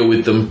to deal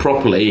with them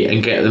properly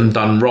and get them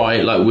done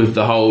right, like with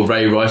the whole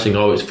Ray writing,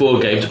 it's 4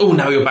 games,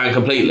 now you're banned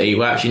completely.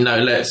 Well, actually, no,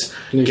 let's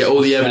get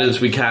all the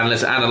evidence we can,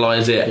 let's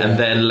analyse it, and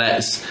then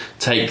let's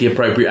take the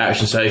appropriate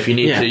action. So if you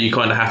need to, you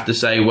kind of have to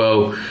say,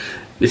 well,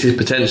 this is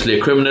potentially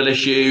a criminal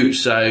issue,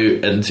 so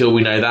until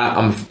we know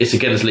that, it's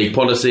against league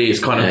policy, it's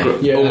kind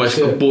of almost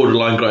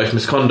borderline gross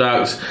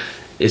misconduct,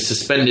 it's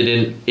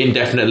suspended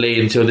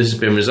indefinitely until this has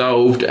been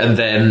resolved, and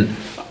then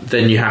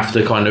you have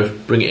to kind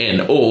of bring it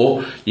in.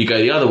 Or you go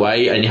the other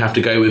way and you have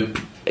to go with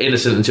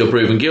innocent until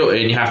proven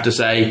guilty, and you have to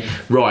say,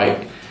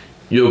 right,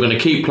 you're going to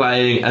keep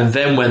playing, and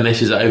then when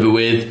this is over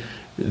with,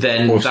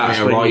 then that's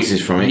when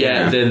arises from it.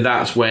 Then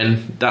that's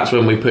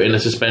when we put in a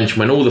suspension,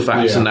 when all the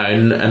facts are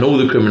known and all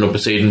the criminal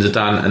proceedings are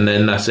done, and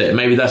then that's it.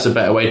 Maybe that's a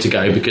better way to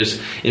go, because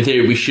in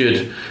theory we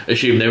should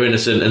assume they're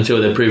innocent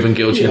until they're proven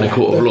guilty in a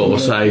court of law.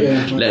 So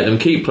let them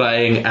keep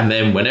playing, and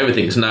then when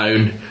everything's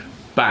known,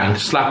 bang,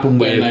 slap them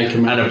with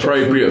an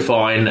appropriate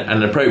fine,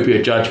 an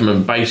appropriate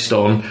judgment based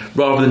on,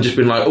 rather than just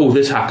being like,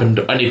 this happened,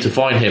 I need to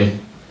fine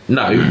him.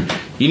 No,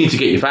 you need to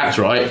get your facts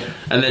right,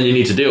 and then you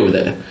need to deal with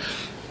it.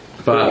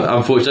 But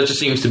unfortunately, that just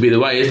seems to be the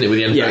way, isn't it, with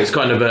the NFL? It's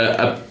kind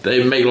of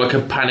they make like a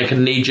panic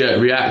and knee-jerk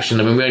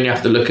reaction. I mean, we only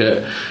have to look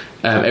at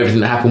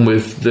everything that happened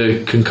with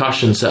the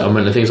concussion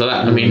settlement and things like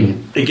that. I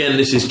mean, again,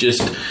 this is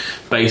just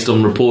based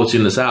on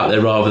reporting that's out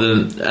there, rather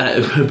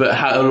than but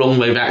how long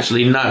they've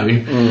actually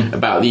known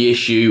about the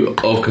issue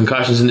of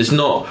concussions. And it's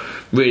not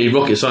really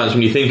rocket science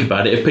when you think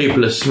about it. If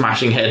people are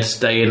smashing heads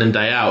day in and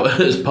day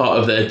out as part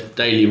of their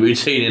daily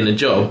routine in the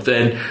job,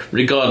 then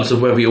regardless of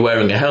whether you're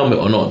wearing a helmet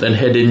or not, then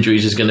head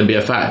injuries is going to be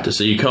a factor.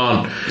 So you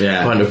can't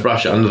kind of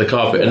brush it under the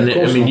carpet. And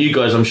I mean, you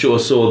guys, I'm sure,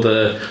 saw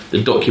the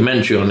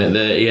documentary on it, the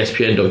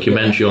ESPN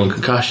documentary on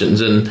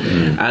concussions, and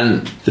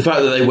the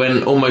fact that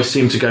they almost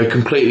seemed to go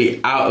completely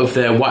out of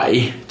their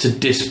way to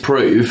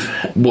disprove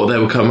what they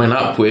were coming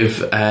up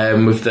with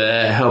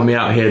their, help me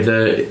out here,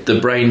 the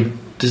brain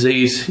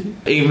disease,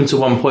 even to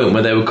one point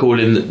where they were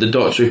calling the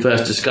doctor who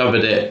first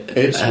discovered it.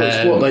 It's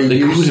what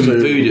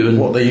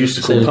they used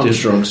to call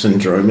Armstrong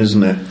syndrome,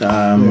 isn't it?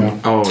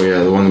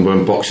 The one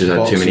when boxers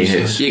had too many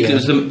hits.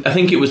 I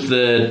think it was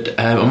the.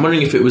 I'm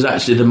wondering if it was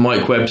actually the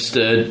Mike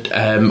Webster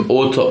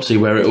autopsy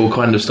where it all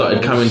kind of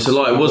started coming to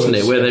light, wasn't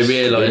it? Where they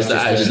realised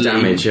that actually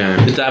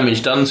the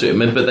damage done to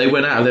him, but they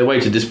went out of their way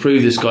to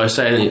disprove this guy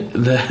saying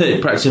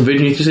that practicing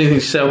voodoo. You just think to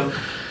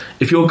yourself,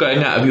 if you're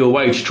going out of your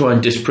way to try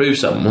and disprove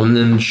someone,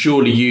 then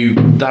surely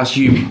that's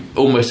you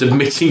almost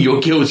admitting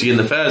you're guilty in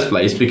the first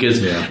place,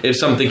 because if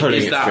something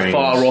is that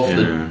far off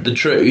the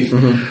truth,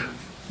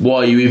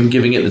 why are you even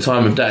giving it the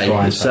time of day?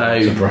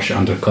 To brush it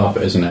under the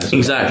carpet, isn't it?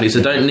 Exactly.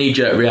 So don't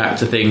knee-jerk react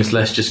to things.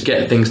 Let's just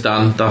get things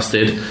done,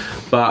 dusted.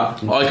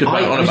 But I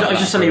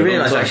just suddenly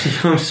realised,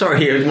 actually, I'm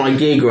sorry, my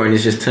gear grind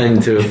has just turned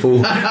into a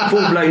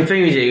full-blown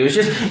thingy. It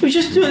was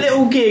just a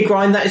little gear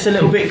grind that is a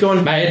little bit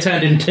gone. Mate, it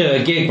turned into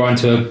a gear grind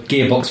to a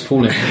gearbox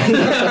falling.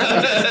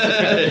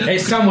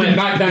 It's somewhere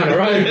back down the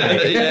road,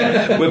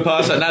 mate. We're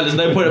past that now. There's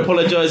no point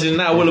apologising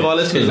now. All of our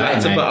listeners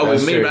have to put up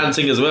with me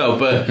ranting as well.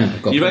 But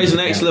you raise an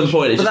excellent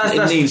point.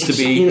 It needs to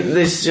be.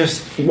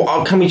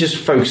 Can we just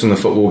focus on the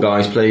football,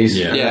 guys, please?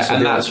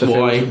 And that's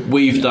why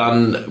we've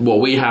done what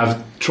we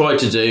have tried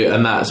to do,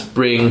 and that's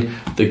bring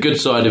the good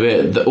side of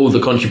it, all the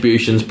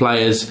contributions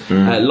players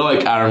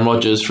like Aaron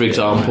Rodgers, for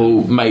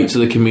example, make to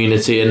the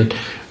community. And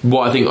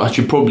what I think I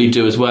should probably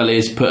do as well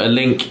is put a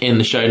link in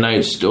the show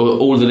notes, or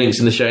all the links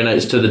in the show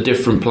notes, to the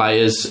different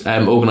players,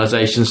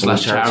 organisations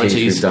 /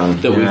 charities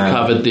that we've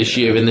covered this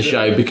year in the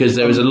show, because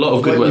there is a lot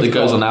of good work that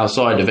goes on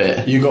outside of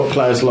it. You've got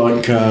players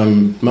like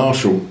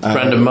Marshall,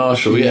 Brandon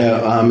Marshall.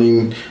 I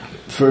mean,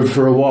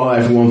 For a while,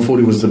 everyone thought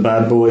he was the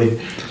bad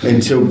boy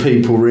until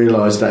people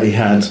realised that he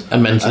had a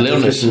mental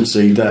illness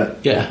deficiency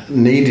that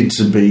needed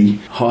to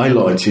be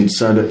highlighted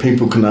so that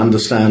people can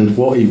understand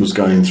what he was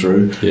going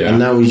through. And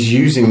now he's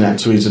using that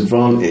to his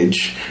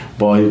advantage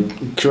by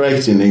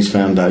creating these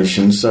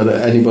foundations so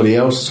that anybody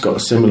else has got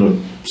a similar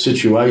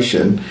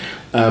situation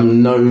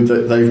know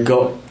that they've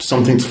got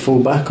something to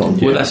fall back on.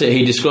 Well, that's it.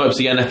 He describes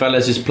the NFL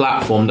as his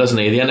platform, doesn't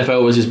he? The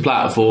NFL was his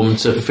platform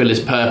to fulfil his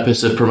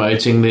purpose of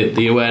promoting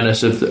the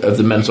awareness of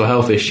the mental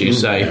health issues.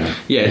 So,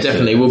 yeah,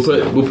 definitely.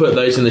 We'll put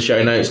those in the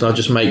show notes, and I'll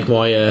just make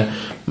my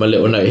my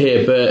little note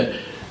here. But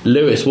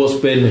Lewis, what's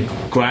been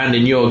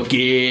grinding your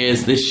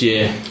gears this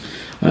year?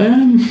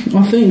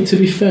 I think, to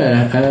be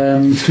fair,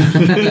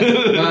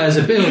 as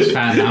a Bills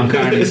fan that I'm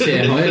currently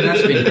sitting with,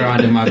 that's been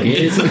grinding my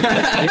gears. But,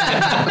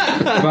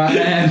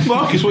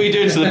 Marcus, what are you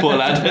doing to the poor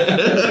lad?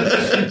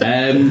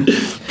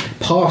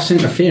 Pass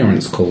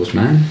interference calls,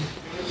 man.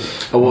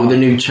 Oh, what, the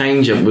new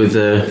change-up with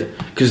the...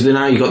 Because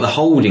now you've got the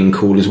holding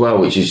call as well,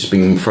 which has just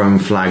been thrown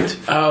flagged.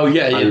 Oh,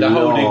 yeah, the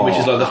holding, which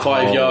is like the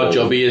 5-yard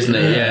jobby, isn't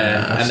it?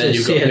 Yeah. And then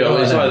you've got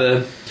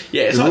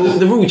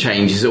the rule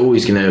change is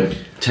always going to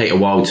take a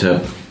while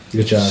to...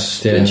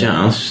 Adjust.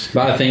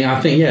 But I think,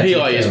 yeah.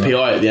 PI is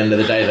PI at the end of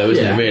the day, though,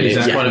 isn't it? Really,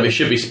 exactly. It's kind of, it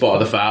should be spot of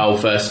the foul,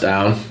 first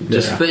down. But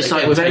it's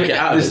like take it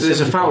out.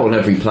 There's a foul on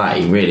every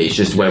play. Really, it's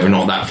just whether or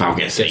not that foul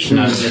gets seen.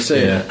 Well, that's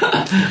it.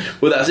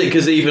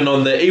 Because even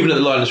at the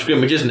line of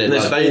scrimmage, isn't it?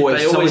 Like they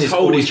always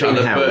hold each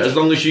other. But as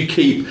long as you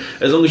keep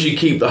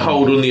the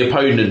hold on the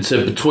opponent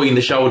to between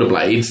the shoulder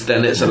blades,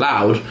 then it's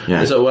allowed.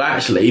 Yeah. So well,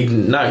 actually,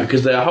 no,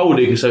 because they're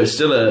holding, so it's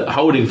still a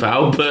holding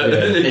foul. But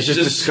it's just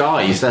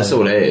disguised. That's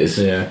all it is.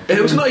 Yeah.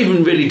 It was not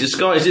even really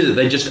disguised, is it?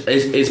 They just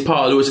it's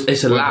part of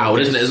it's allowed,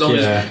 isn't it? As long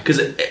as because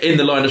in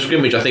the line of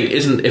scrimmage, I think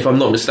if I'm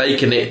not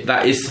mistaken,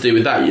 that is to do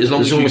with that. As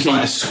long as you keep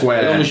like a square,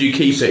 as long as you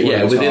keep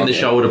it, within the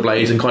shoulder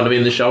blades and kind of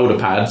in the shoulder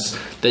pads,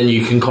 then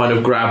you can kind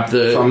of grab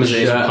the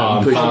shirt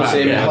and push palms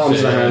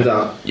the hand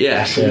up.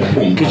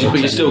 Because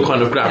you're still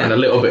kind of grabbing a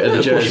little bit of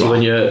the jersey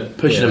when you're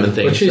pushing them and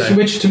things.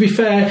 Which, to be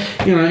fair,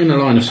 in the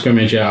line of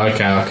scrimmage, I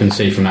can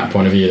see from that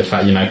point of view the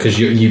fact, because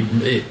you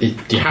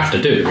have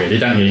to do it, really,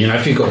 don't you?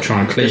 If you've got to try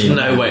and clear. There's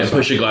no way to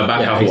push a guy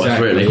back otherwise,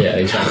 really. Yeah,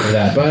 exactly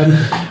that. But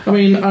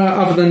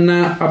other than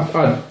that,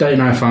 I don't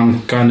know if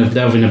I'm kind of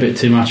delving a bit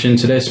too much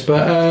into this,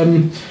 but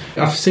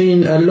I've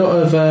seen a lot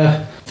of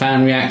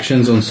fan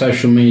reactions on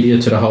social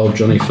media to the whole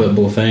Johnny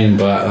Football thing,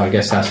 but I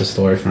guess that's a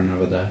story for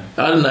another day.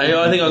 I don't know.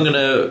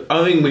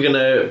 I think we're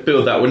gonna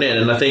build that one in,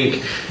 and I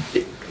think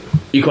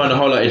you kind of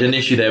highlighted an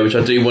issue there, which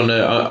I do want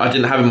to. I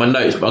didn't have in my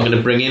notes, but I'm going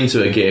to bring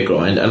into a gear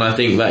grind, and I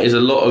think that is a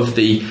lot of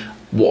the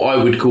what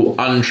I would call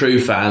untrue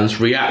fans'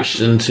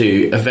 reaction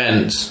to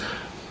events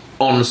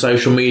on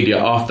social media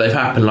after they've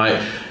happened.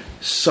 Like,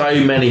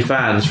 so many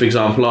fans, for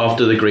example,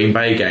 after the Green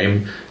Bay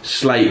game,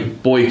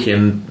 slate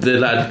Boykin, the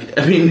lad.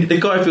 I mean, the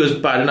guy feels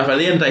bad enough. At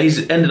the end of the day,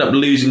 he's ended up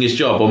losing his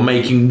job on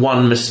making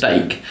one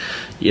mistake.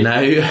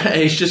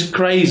 It's just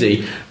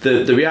crazy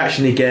the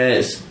reaction he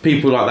gets.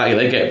 People like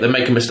that, they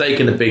make a mistake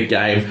in a big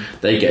game,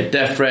 they get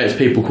death threats.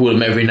 People call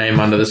them every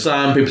name under the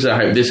sun. People say, I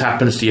hope this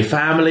happens to your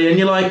family, and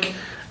you're like,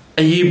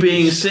 are you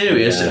being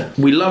serious? Yeah.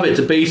 We love it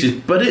to pieces,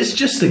 but it's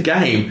just a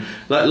game.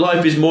 Like,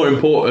 life is more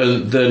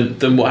important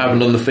than what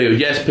happened on the field.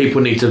 Yes,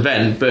 people need to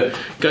vent, but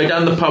go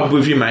down the pub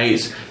with your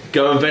mates,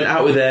 go and vent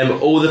out with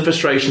them all the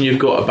frustration you've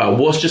got about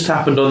what's just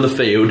happened on the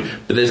field.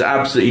 But there's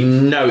absolutely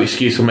no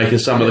excuse for making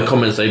some of the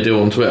comments they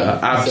do on Twitter.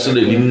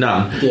 Absolutely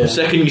none. The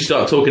second you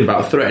start talking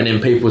about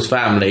threatening people's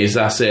families,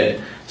 that's it.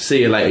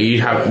 See you later.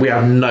 We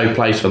have no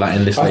place for that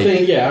in this league. I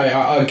think,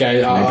 I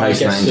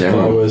guess if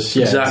I was,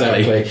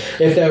 exactly.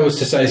 If there was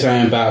to say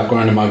something about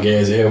grinding my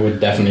gears, it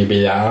would definitely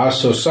be that. I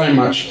saw so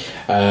much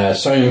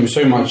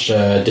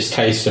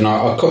distaste, and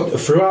I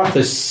throughout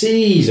the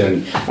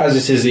season, as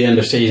this is the end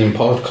of season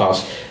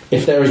podcast.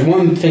 If there is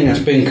one thing that's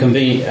been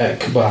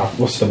convenient,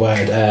 what's the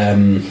word?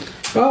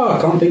 I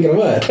can't think of the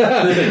word.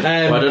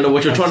 I don't know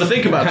what you're trying to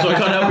think about, so I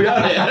can't help you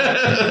out here.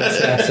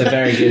 That's a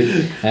very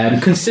good.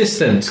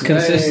 Consistent.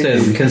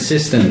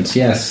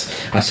 Yes,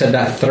 I said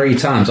that 3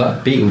 times,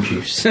 like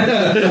Beetlejuice. Did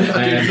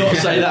not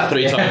say that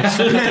 3 times.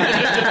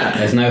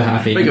 There's no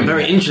happy. Make a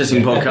very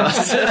interesting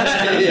podcast.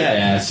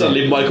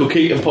 Suddenly Michael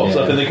Keaton pops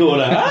up in the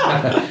corner.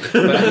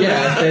 But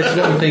there's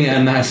one thing,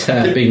 and that's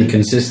being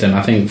consistent.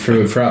 I think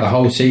throughout the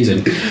whole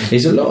season,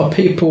 is a lot of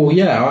people.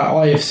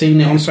 I have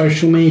seen it on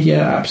social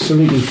media.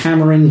 Absolutely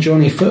hammering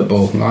Johnny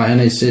Football, and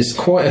it's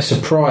quite a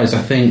surprise,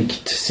 I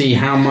think, to see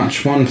how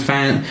much one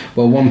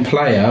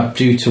player,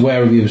 due to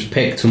where he was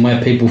picked and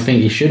where people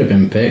think he should have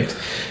been picked,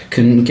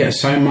 can get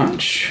so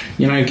much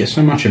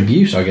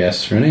abuse, I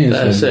guess. Really,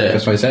 that's it.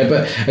 That's what I say.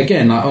 But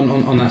again, like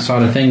on that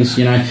side of things,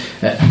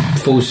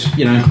 falls,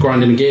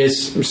 grinding the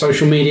gears,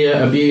 social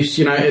media abuse.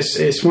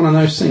 It's one of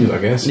those things, I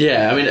guess.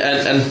 Yeah, I mean,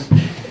 and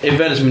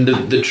events,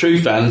 the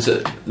true fans,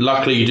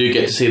 luckily you do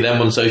get to see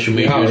them on social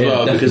media as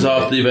well, definitely. Because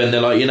after the event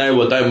they're like,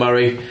 don't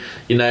worry,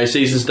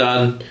 season's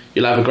done,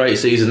 you'll have a great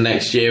season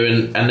next year,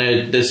 and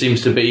there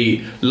seems to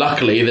be,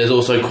 luckily, there's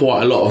also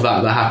quite a lot of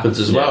that happens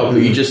as well.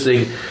 But you just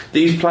think,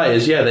 these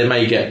players, they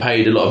may get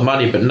paid a lot of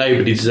money, but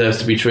nobody deserves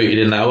to be treated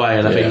in that way,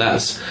 and I think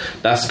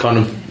that's kind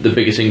of the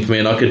biggest thing for me,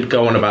 and I could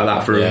go on about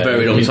that for a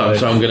very long time,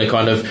 so I'm going to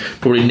kind of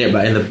probably nip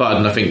that in the bud,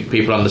 and I think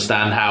people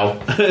understand how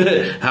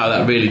how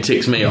that really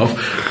ticks me off.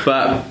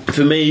 But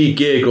for me,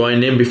 gear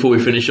grinding, before we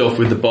finish off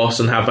with the boss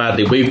and how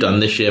badly we've done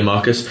this year,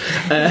 Marcus,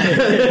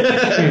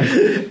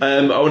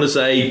 I want to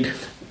say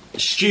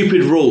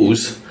stupid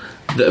rules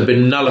that have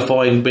been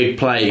nullifying big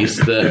plays,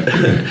 that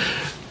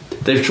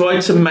they've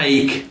tried to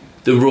make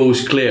the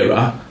rules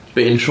clearer,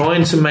 but in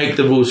trying to make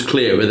the rules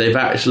clearer, they've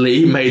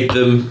actually made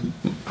them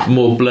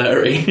more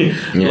blurry.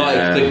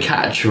 Like the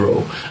catch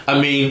rule. I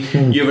mean,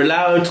 you're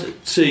allowed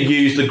to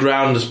use the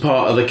ground as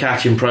part of the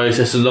catching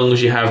process as long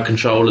as you have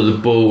control of the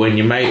ball when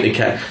you make the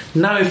catch.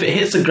 Now, if it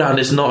hits the ground,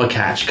 it's not a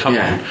catch. Come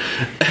on.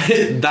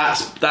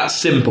 That's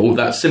simple.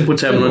 That's simple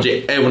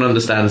terminology. Everyone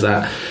understands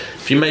that.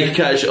 If you make a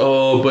catch,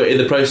 but in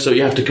the process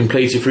you have to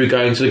complete it through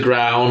going to the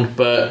ground.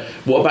 But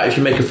what about if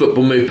you make a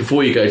football move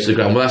before you go to the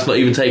ground? Well, that's not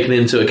even taken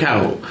into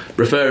account.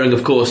 Referring,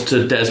 of course,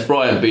 to Des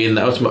Bryant being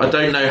the ultimate. I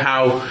don't know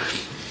how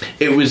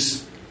it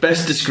was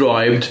best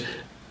described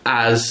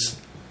as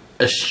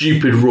a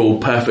stupid rule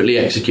perfectly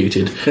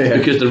executed,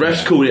 because the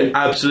refs called it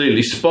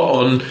absolutely spot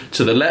on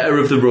to the letter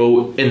of the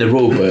rule in the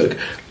rule book.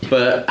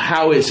 But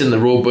how it's in the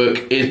rule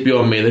book is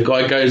beyond me. The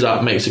guy goes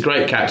up, makes a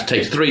great catch,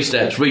 takes 3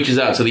 steps, reaches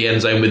out to the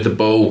end zone with the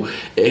ball,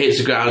 it hits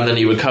the ground, and then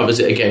he recovers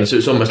it again. So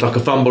it's almost like a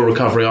fumble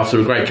recovery after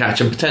a great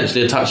catch and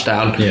potentially a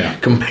touchdown.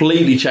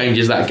 Completely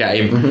changes that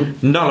game.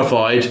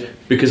 Nullified,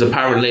 because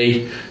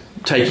apparently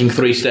taking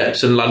 3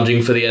 steps and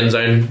lunging for the end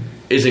zone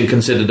isn't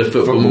considered a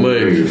football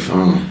move.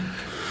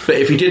 But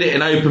if he did it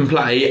in open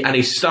play and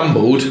he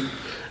stumbled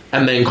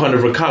and then kind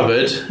of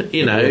recovered, would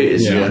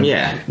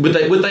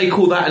they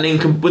call that an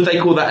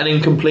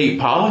incomplete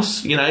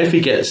pass? If he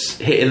gets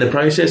hit in the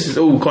process, it's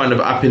all kind of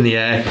up in the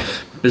air,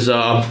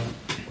 bizarre.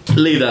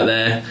 Leave that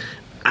there,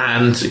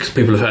 and because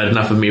people have heard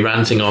enough of me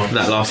ranting after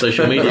that last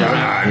social media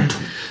rant.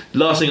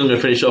 Last thing I'm going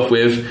to finish off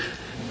with: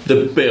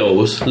 the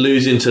Bills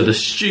losing to the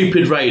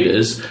stupid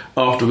Raiders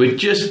after we'd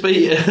just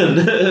beaten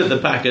the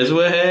Packers.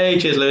 Well, hey,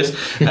 cheers, Lewis.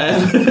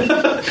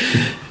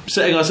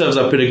 Setting ourselves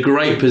up in a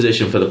great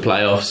position for the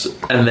playoffs,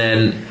 and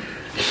then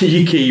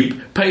you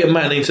keep Peyton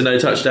Manning to no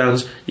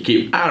touchdowns, you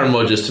keep Aaron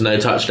Rodgers to no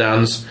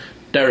touchdowns,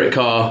 Derek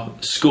Carr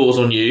scores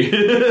on you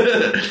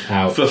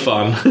for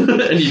fun,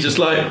 and you're just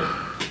like,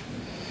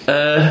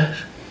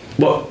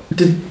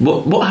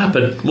 what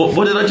happened?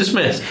 What did I just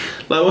miss?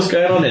 Like, what's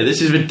going on here?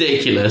 This is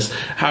ridiculous.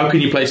 How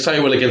can you play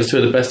so well against 2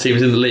 of the best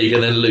teams in the league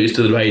and then lose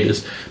to the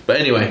Raiders?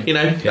 But anyway,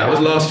 that was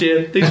last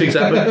year. These things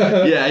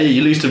happen.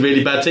 You lose to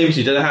really bad teams.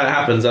 You don't know how it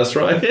happens. That's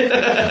right.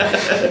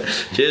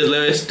 Cheers,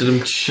 Lewis.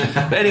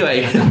 But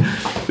anyway,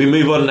 we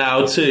move on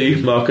now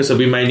to Marcus. So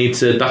we may need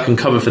to duck and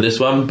cover for this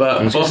one.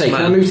 But can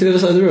I move to the other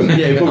side of the room?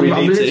 Yeah, we probably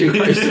need to.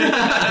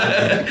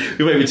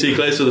 We may be too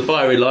close to the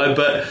firing line,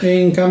 but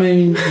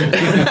incoming.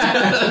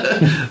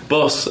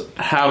 Boss,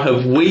 how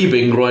have we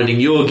been grinding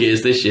your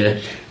gears this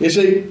year? You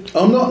see,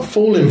 I'm not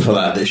falling for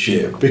that this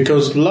year,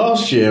 because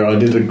last year I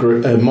did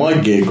my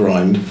gear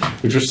grind,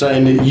 which was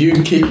saying that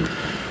you keep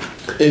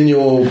in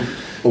your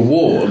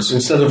awards,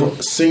 instead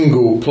of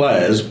single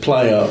players,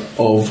 player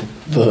of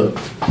the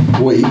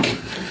week,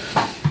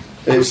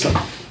 it's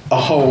a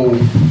whole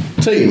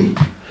team.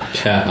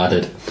 Yeah, I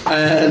did.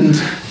 And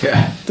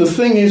the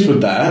thing is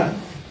with that,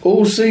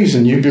 all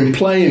season you've been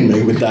playing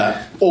me with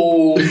that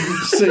all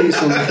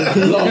season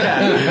long.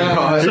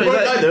 I don't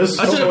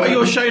know about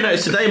your show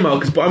notes today,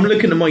 Marcus, but I'm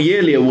looking at my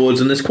yearly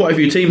awards and there's quite a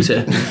few teams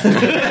here.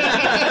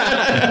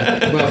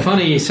 Well,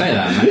 funny you say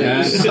that,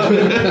 mate.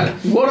 So,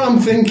 what I'm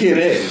thinking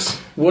is,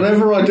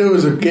 whatever I do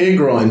as a gear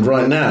grind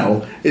right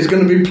now is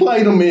going to be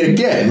played on me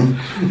again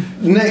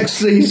next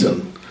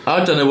season.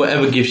 I don't know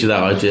whatever gives you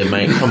that idea,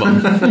 mate. Come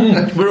on.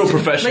 We're all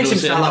professionals.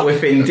 Makes it sound like we're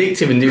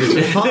vindictive and do this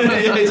with fun.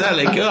 Yeah,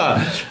 exactly.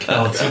 God.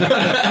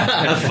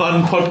 A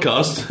fun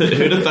podcast.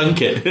 Who'd have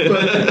thunk it?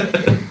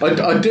 But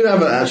I do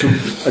have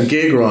a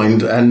gear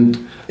grind, and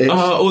it's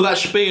all that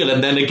spiel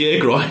and then a gear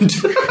grind.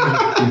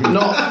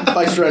 Not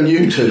based around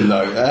you two,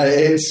 though.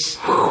 It's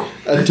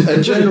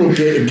a general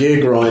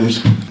gear grind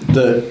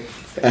that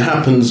it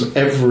happens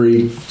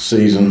every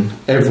season,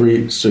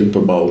 every Super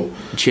Bowl.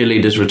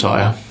 Cheerleaders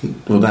retire.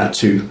 Well, that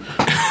too.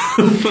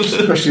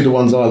 Especially the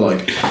ones I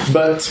like.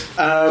 But,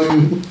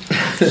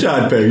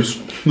 sad face.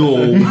 No.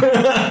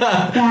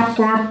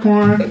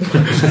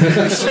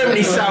 So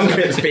many sound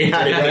clips being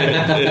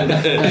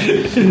added.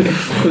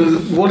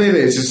 What it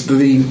is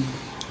the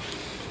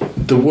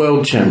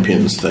World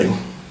Champions thing.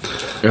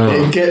 Oh.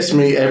 It gets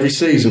me every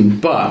season,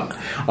 but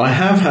I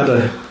have had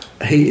a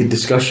heated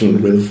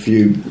discussion with a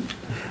few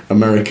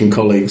American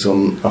colleagues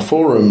on a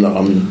forum that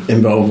I'm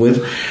involved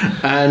with,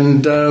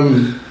 and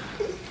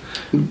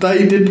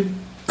they did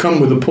come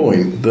with a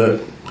point that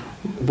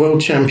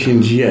World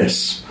Champions,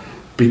 yes,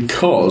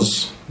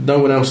 because no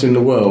one else in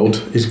the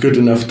world is good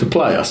enough to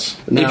play us.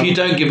 Now, if you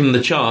don't give them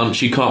the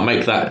chance, you can't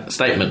make that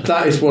statement.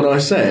 That is what I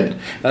said.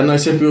 And they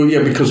said, well,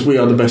 yeah, because we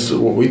are the best at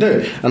what we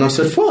do. And I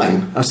said,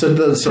 fine. I said,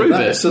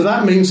 so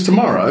that means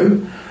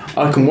tomorrow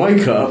I can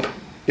wake up,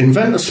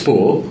 invent a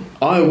sport,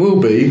 I will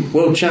be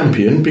world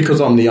champion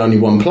because I'm the only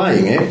one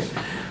playing it,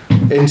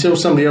 until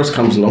somebody else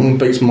comes along and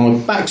beats my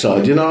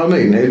backside. You know what I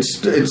mean?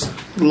 It's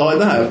like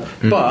that.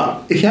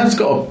 But he has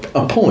got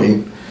a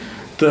point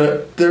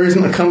that there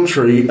isn't a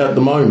country at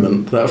the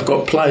moment that have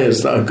got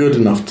players that are good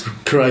enough to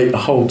create a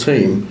whole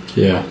team.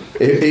 Yeah.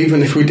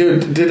 Even if we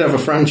did have a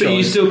franchise. But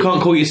you still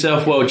can't call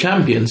yourself world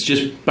champions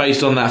just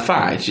based on that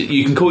fact.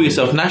 You can call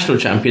yourself national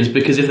champions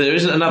because if there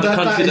isn't another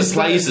country that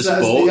plays the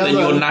sport, then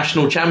you're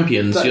national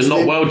champions. You're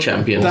not world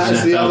champions. That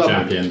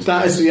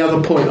is the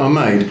other point I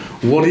made.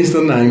 What is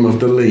the name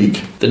of the league?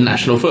 The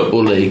National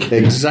Football League.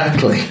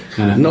 Exactly.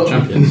 Not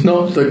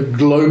the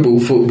Global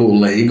Football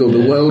League or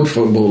the World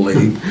Football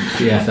League.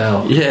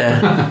 EFL.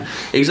 Yeah,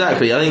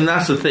 exactly. I think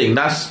that's the thing.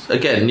 That's,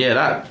 again,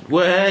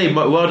 hey,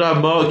 well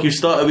done, Mark. You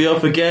started me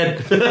off again.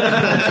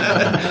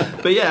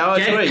 But yeah, I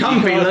agree. Get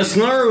comfy,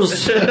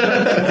 listeners.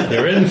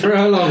 You're in for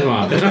a long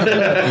one.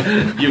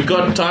 You've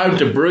got time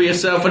to brew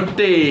yourself a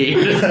tea.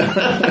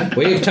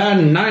 We've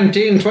turned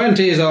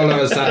 1920s all of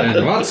a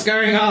sudden. What's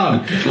going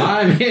on?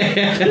 I'm here.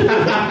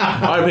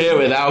 I'm here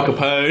with Al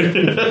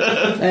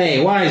Capone. Hey,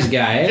 wise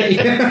guy,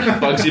 eh?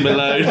 Bugsy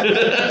Malone.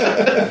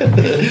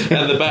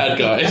 And the bad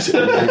guys.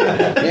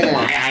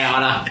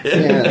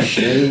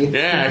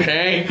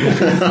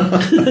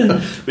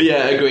 But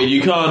yeah, agreed.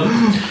 You can't.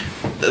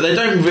 They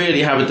don't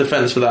really have a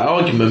defence for that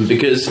argument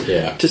because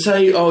to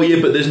say, oh yeah,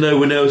 but there's no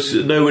one else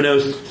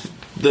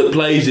that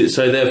plays it,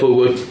 so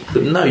therefore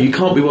but no, you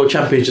can't be world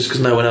champions just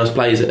because no one else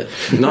plays it.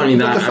 Not only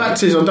that, but the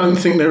fact is, I don't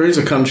think there is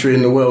a country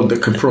in the world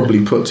that could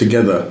probably put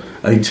together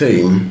a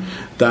team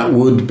that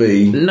would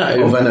be of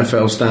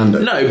NFL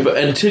standard. No, but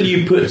until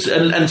you put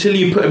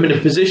them in a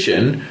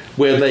position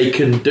where they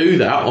can do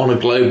that on a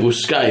global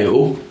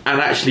scale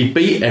and actually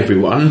beat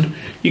everyone,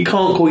 you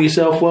can't call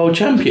yourself world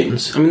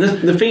champions. I mean,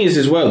 the thing is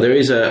as well, there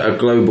is a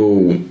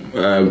global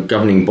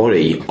governing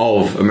body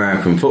of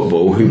American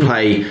football who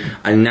play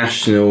a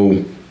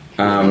national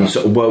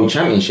sort of world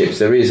championships.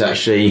 There is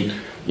actually,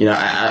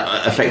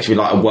 effectively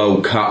like a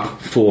World Cup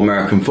for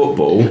American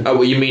football. Oh,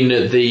 well, you mean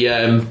at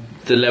the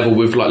level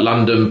with like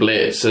London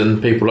Blitz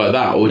and people like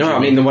that? Or no, I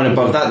mean the one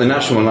above that, the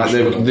national one, like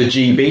the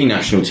GB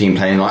national team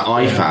playing like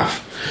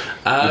IFAF.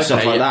 And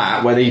stuff like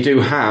that, where they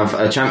do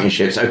have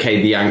championships.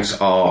 Okay, the Yanks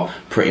are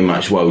pretty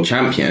much world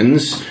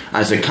champions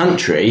as a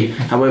country.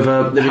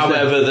 However,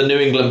 the New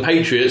England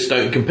Patriots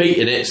don't compete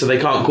in it, so they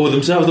can't call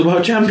themselves the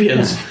world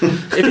champions.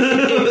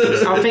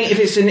 I think if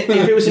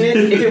it was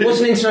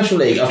an international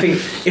league, I think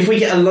if we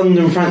get a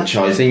London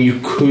franchise, then you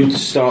could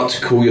start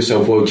to call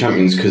yourself world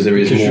champions because there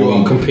is more.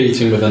 You're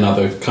competing with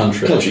another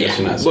country.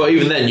 Well,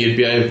 even then, you'd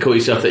be able to call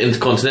yourself the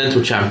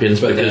intercontinental champions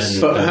because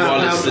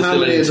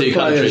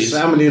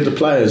how many of the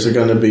players are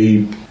going to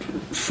be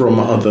from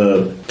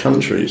other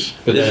countries?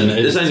 But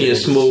there's only a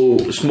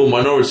small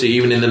minority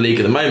even in the league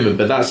at the moment.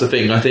 But that's the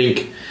thing. I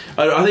think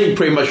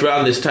pretty much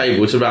around this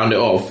table, to round it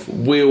off,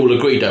 we all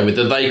agree, don't we,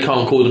 that they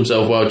can't call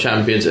themselves world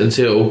champions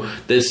until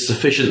there's a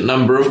sufficient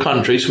number of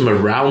countries from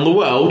around the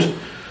world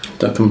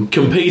that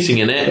competing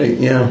in it.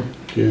 Yeah.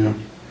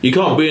 You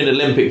can't be an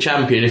Olympic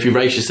champion if you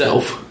race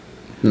yourself.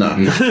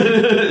 No.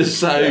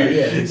 So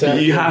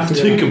exactly. You have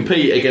to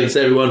compete against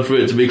everyone for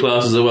it to be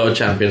classed as a world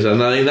champion.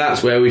 And I think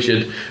that's where we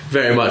should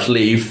very much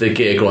leave the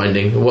gear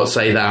grinding. What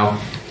say thou?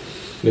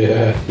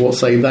 Yeah. What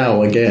say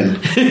thou again?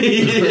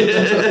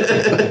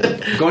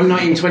 Gone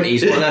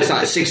 1920s. What, that's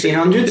like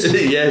 1600s?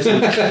 Yes.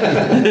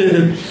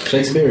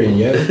 Shakespearean,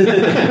 yeah.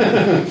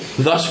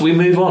 Thus we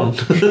move on.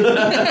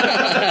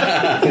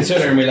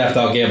 Considering we left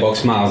our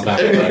gearbox miles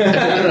back,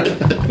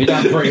 we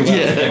done pretty well.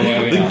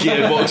 Yeah, the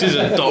gearbox is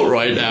a dot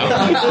right now.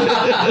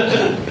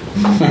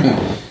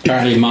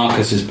 Apparently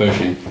Marcus is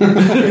pushing.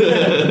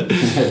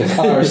 The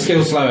car is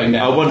still slowing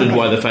down. I wondered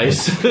why the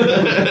face.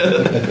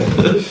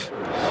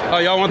 Oh,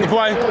 y'all want to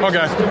play?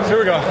 Okay, here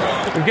we go.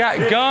 We got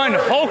Gunn,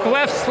 Hulk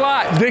left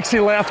slot, Dixie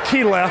left,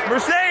 Key left,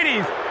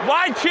 Mercedes,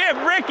 wide chip,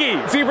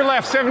 Ricky, Zebra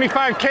left,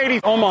 75,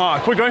 Katie, Omaha.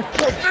 Quick going.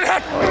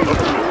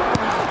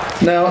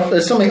 Now,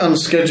 there's something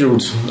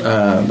unscheduled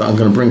that I'm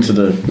going to bring to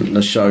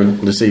the show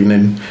this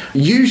evening.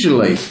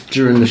 Usually,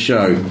 during the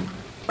show,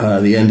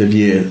 the end of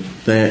year,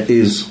 there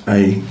is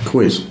a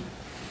quiz.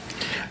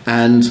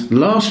 And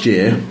last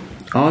year,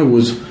 I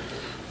was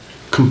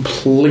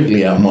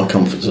completely out of my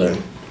comfort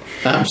zone.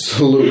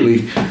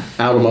 Absolutely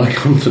out of my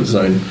comfort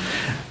zone.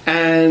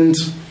 And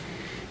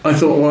I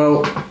thought,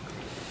 well,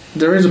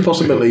 there is a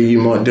possibility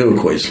you might do a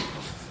quiz.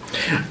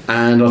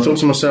 And I thought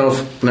to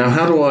myself, now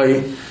how do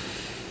I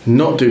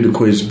not do the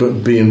quiz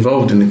but be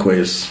involved in the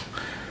quiz?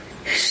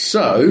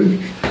 So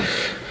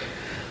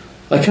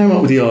I came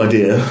up with the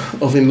idea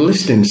of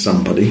enlisting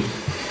somebody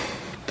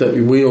that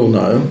we all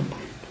know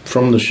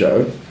from the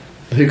show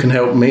who can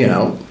help me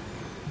out.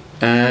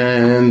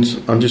 And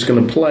I'm just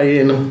going to play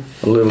in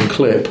a little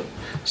clip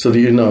so that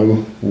you know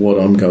what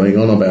I'm going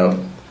on about.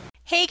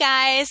 Hey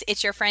guys,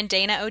 it's your friend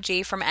Dana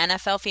OG from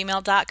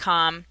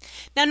NFLfemale.com.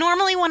 Now,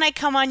 normally when I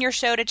come on your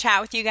show to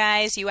chat with you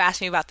guys, you ask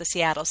me about the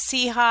Seattle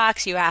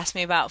Seahawks, you ask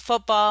me about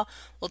football.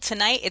 Well,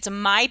 tonight it's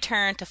my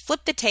turn to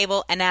flip the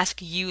table and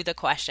ask you the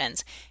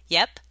questions.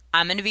 Yep,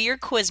 I'm going to be your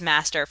quiz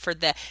master for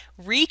the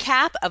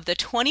recap of the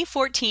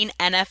 2014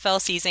 NFL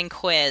season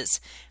quiz.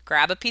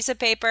 Grab a piece of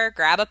paper,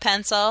 grab a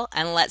pencil,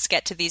 and let's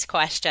get to these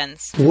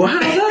questions. Wow,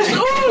 that's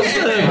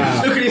awesome!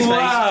 Wow. Look at his face.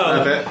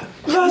 Wow,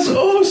 that's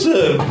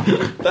awesome!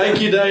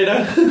 Thank you,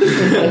 Dana.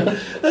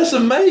 That's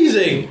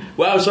amazing.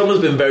 Wow,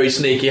 someone's been very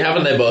sneaky,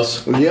 haven't they,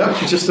 boss? Yeah,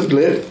 just a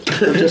blip.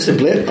 Just a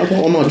blip. I've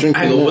got all my drinking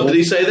Hang on, water. what did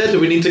he say there? Do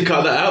we need to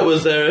cut that out?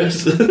 Was there a...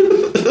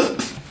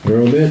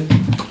 We're all good.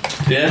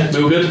 Yeah,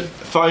 we're all good?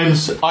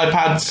 Phones,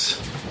 iPads...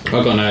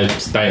 I got no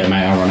data,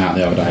 mate. I run out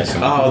the other day. So.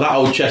 Oh, that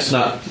old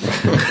chestnut.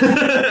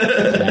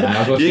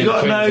 Yeah, You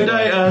got no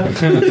data.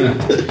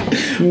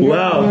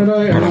 Wow.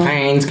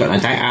 Phones, got no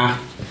data.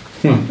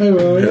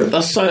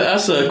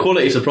 That's a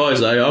quality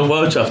surprise though. I'm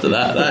well chuffed at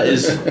that. That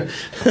is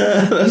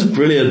that's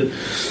brilliant.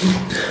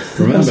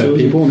 Remember,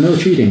 people, no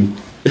cheating.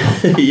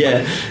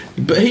 Yeah,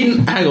 but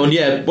hang on.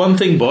 Yeah, one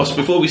thing, boss.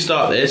 Before we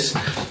start this,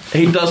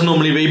 he does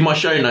normally read my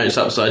show notes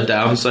upside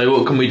down. So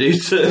what can we do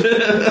to?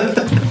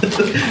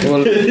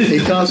 Well, he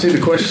can't see the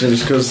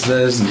questions because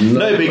there's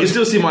No, but you can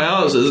still see my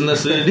answers, and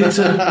that's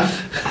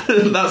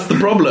the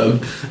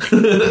problem.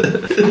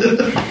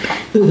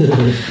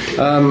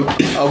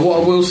 What I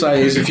will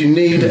say is, if you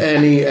need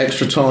any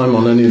extra time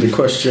on any of the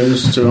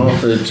questions to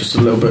answer, just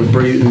a little bit of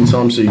breathing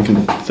time so you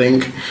can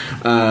think,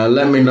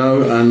 let me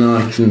know and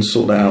I can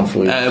sort that out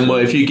for you. Well,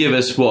 if you give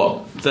us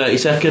 30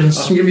 seconds.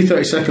 I can give you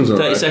 30 seconds.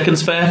 30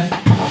 seconds, fair.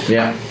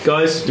 Yeah,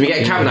 guys. Do we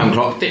get a countdown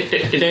clock?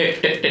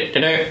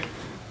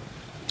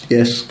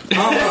 Yes.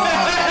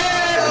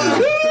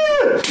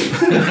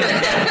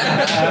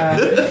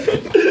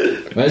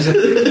 Where's the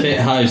fit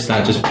host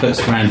that just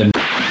puts random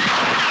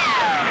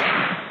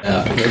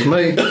That's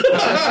me.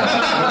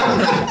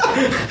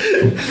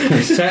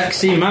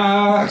 Sexy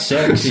Mark.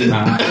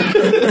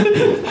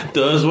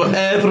 Does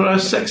whatever a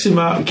sexy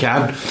Mark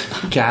can.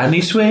 Can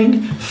he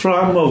swing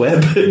from a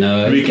web?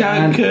 No, he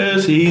can't,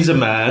 cause he's a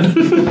man.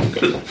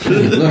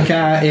 Look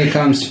out, here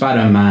comes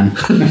Spider-Man.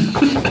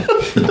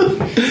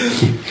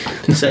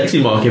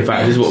 Sexy Mark, in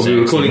fact, is what we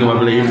were calling him, I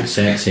believe.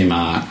 Sexy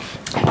Mark.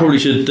 Probably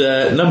should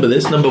number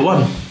this, number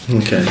 1.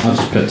 Okay. I'll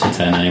just put to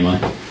 10 anyway.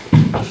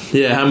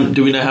 Yeah,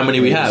 do we know how many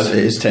we have?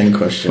 It is 10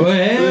 questions.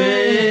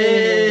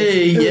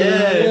 Hey,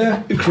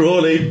 yeah.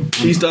 Crawley,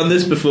 he's done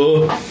this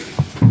before.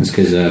 That's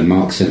because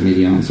Mark sent me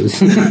the answers.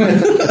 Just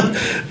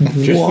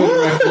for the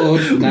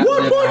record.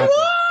 What?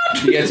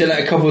 You get to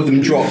let a couple of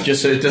them drop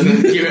just so it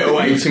doesn't give it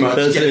away too much.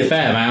 That's it.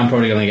 Fair, man. I'm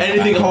probably going to get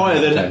anything higher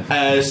than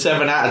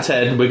 7 out of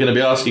 10. We're going to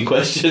be asking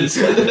questions.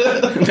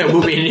 There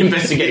will be an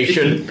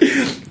investigation.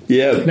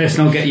 Yeah. Let's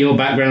not get your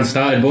background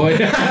started, boy.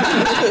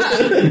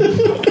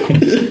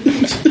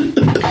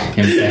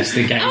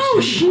 Investigation.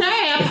 Oh,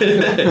 snap!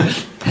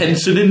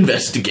 Henson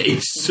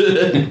investigates.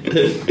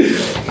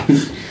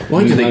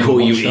 Why do they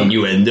call you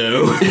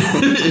innuendo?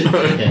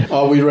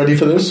 Are we ready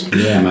for this?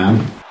 Yeah,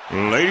 man.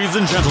 Ladies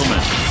and gentlemen,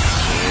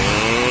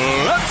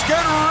 let's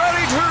get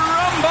ready to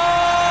rumble!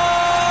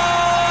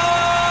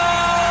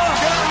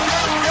 Get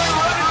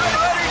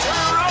ready to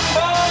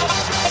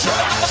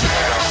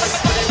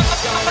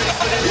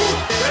rumble!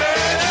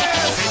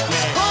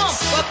 Pump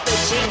up the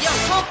jam, yo,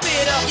 pump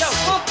it up, yo,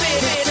 pump it.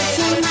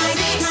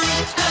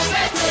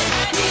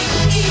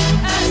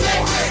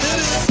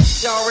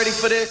 Y'all ready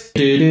for this?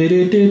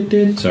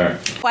 Sorry.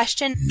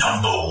 Question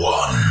Number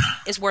 1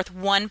 is worth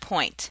 1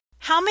 point.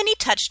 How many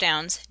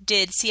touchdowns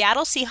did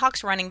Seattle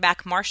Seahawks running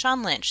back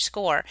Marshawn Lynch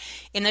score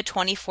in the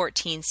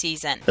 2014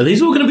 season? Are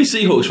these all going to be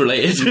Seahawks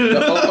related?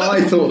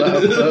 I thought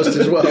that at first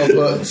as well,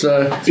 but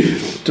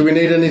do we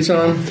need any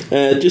time?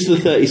 Just the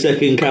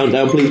 30-second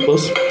countdown, please,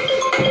 boss.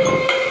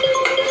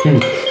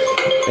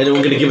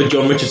 Anyone going to give a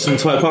John Richardson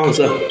type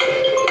answer?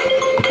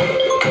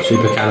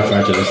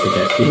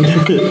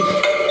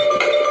 Supercalifragilisticexpialidocious.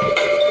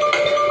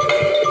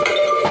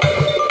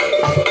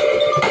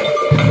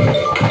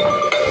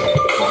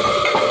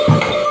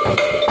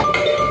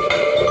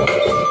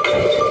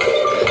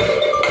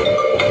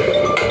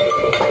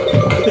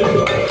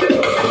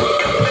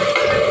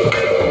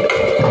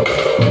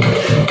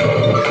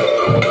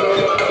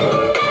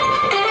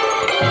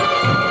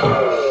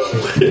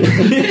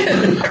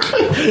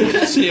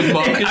 See,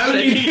 Marcus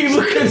Only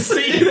people can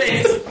see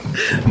this.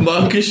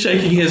 Marcus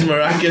shaking his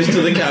maracas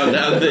to the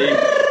countdown thing.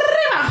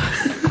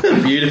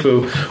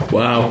 Beautiful.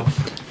 Wow.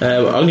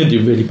 I'm going to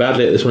do really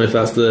badly at this one if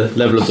that's the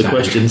level of the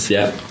questions.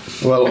 Yeah.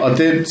 Well, I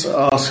did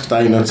ask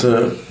Dana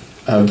to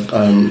have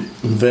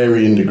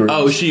varying degrees.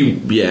 Oh, she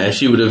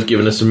would have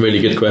given us some really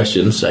good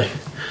questions, so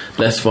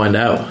let's find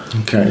out.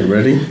 Okay,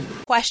 ready?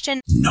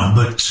 Question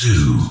Number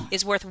 2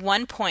 is worth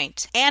 1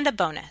 point and a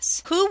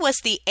bonus. Who was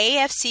the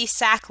AFC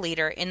sack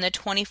leader in the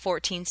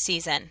 2014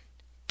 season?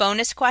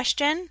 Bonus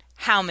question,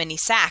 how many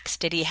sacks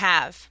did he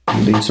have?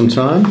 Need some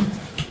time?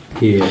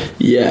 Yeah.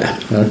 Yeah.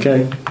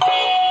 Okay.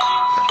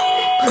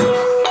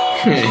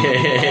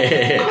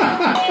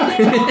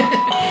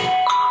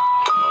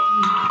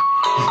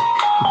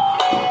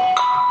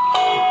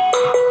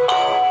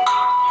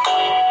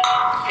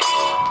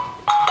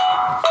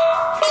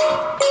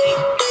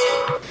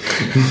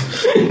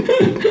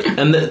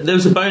 And there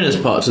was a bonus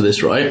part to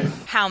this, right?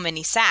 How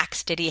many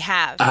sacks did he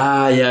have?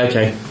 Ah, yeah,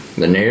 okay.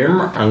 The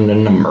name and the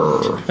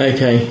number.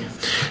 Okay.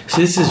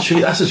 So this is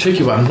that's a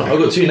tricky one. I've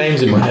got two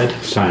names in my head.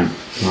 Same.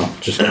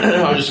 I've just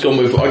gone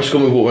with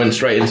what went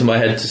straight into my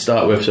head to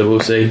start with, so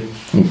we'll see.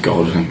 Oh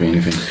God, it can't be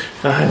anything.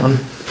 Hang on.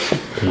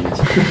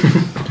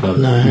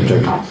 No, I'm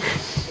joking.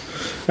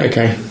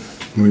 Okay.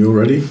 Are we all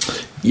ready?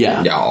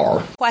 Yeah.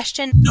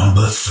 Question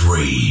Number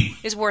 3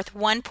 is worth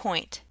 1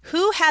 point.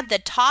 Who had the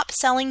top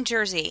selling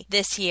jersey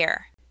this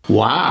year?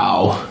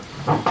 Wow.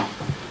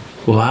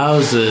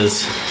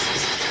 Wowzers.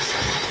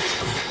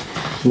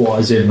 what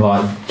is in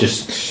like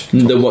just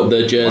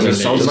the jersey?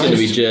 It's going to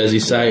be jersey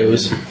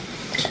sales.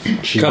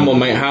 Come on,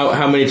 mate.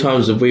 How many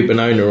times have we been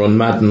owner on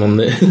Madden on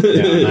this?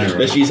 right?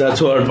 Let's use that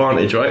to our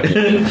advantage, right?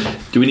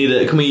 Do we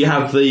need Can we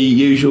have the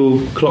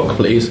usual clock,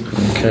 please?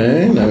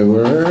 Okay, no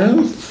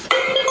worries.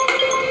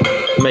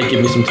 May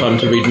give me some time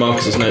to read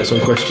Marcus's notes on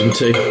question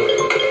 2.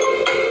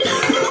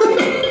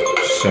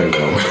 So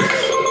wrong.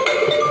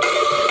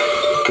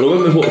 Well, I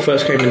went with what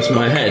first came into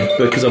my head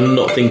because I'm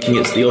not thinking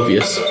it's the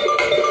obvious.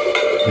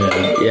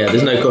 Yeah,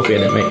 there's no coffee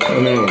in it, mate. Oh,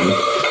 no.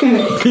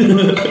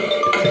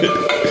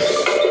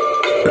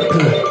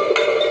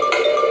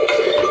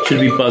 Should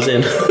we buzz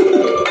in?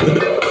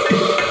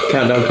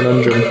 Countdown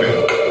conundrum.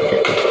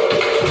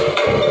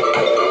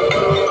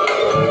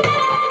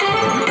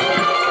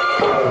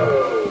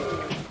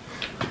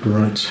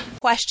 Right.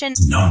 Question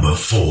Number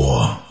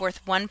 4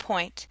 worth 1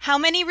 point. How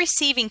many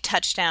receiving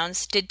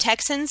touchdowns did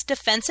Texans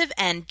defensive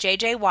end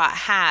J.J. Watt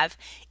have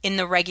in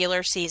the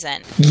regular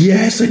season?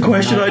 Yes, a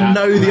question I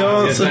know the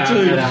answer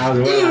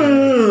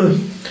to.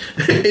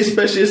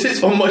 Especially as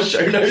it's on my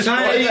show notes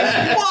right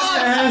there.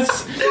 What?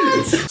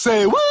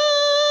 Say what?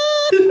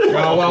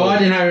 well, I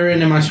didn't have it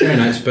written in my show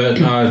notes, but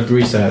I've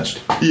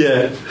researched.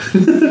 Yeah.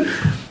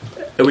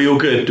 Are we all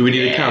good? Do we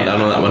need a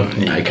countdown on that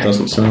one? Yeah, okay.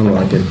 Doesn't sound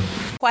like it.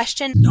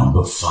 Question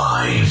Number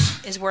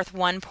 5 is worth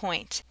 1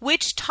 point.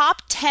 Which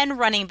top 10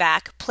 running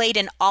back played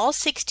in all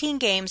 16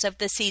 games of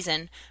the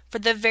season for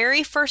the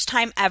very first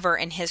time ever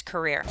in his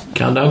career?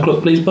 Countdown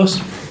clock, please, boss.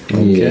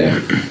 Okay.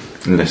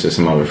 Unless there's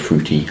some other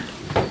fruity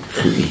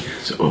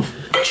sort of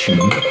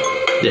tune.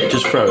 Yeah,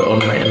 just throw it on,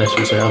 mate, unless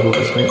we say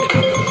otherwise, I think.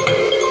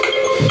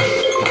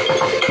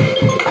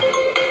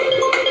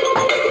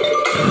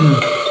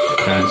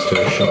 Hands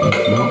to a shot of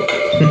Mark.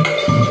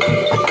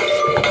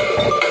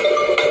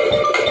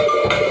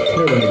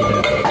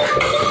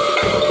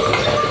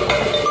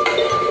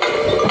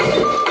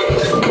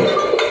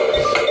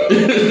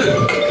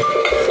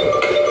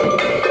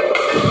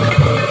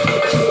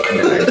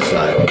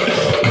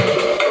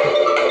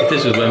 If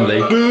this was Wembley,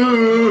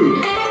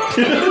 boo!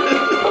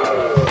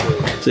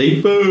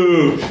 See,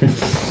 boo!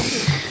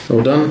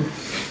 All done?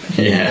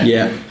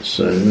 Yeah.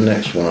 So the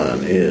next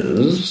one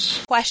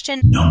is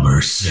Question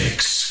Number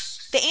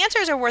 6 The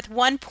answers are worth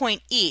 1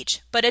 point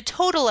each, but a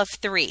total of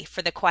 3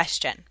 for the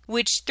question.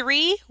 Which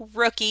 3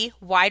 rookie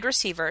wide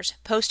receivers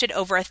posted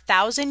over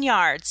 1,000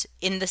 yards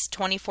in this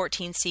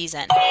 2014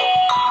 season?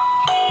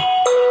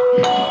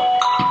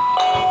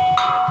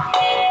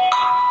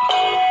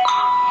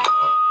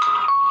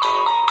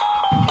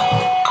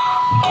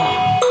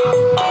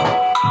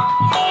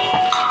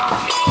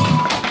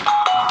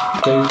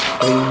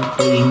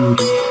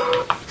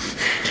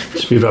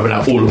 Just be rubbing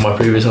out all of my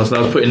previous answers.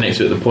 I was putting next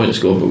to it the point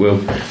score, but we'll.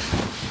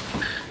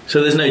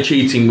 So there's no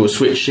cheating. We'll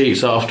switch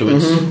sheets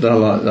afterwards. They're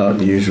like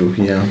the usual.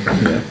 Yeah.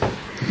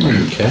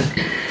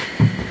 Okay.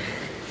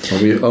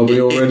 Are we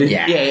all ready?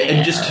 Yeah,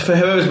 and just for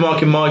whoever's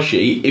marking my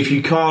sheet, if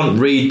you can't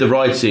read the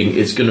writing,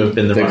 it's going to have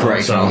been the right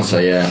correct answer,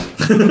 yeah.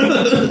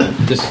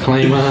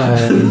 Disclaimer.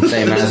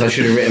 Same as I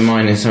should have written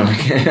mine in some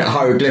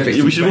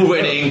hieroglyphics. We should have all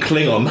written it in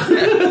Klingon.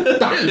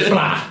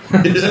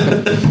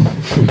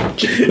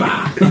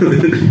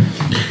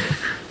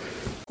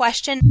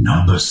 Question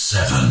Number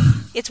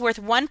 7 It's worth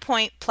 1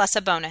 point plus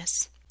a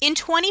bonus. In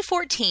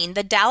 2014,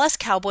 the Dallas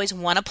Cowboys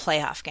won a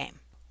playoff game.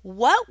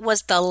 What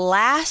was the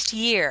last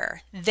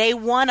year they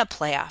won a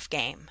playoff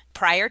game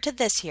prior to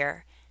this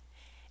year?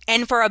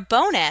 And for a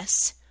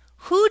bonus,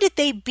 who did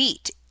they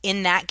beat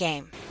in that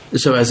game?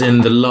 So as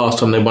in the last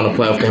time they won a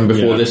playoff game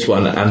before this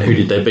one, and who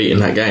did they beat in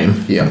that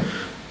game? Yeah.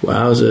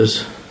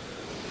 Wowzers.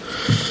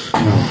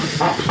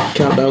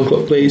 Countdown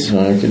clock, please.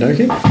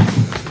 Okay.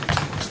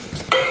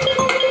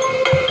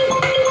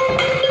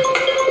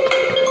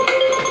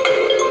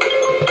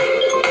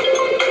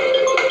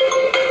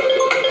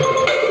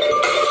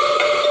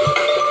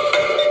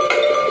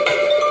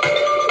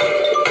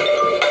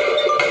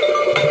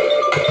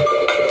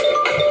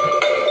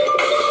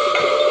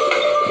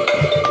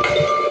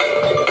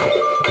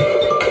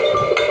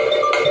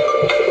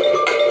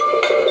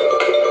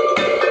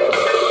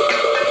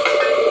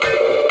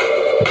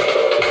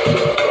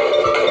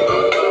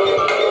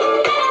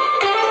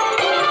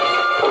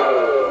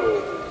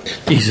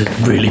 These are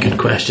really good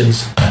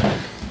questions.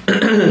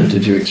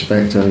 Did you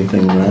expect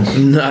anything less?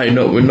 No,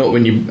 not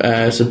when you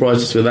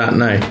surprised us with that.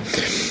 No.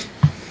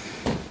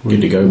 Good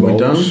to go. We're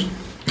done. So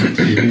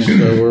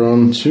we're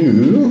on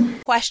to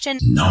Question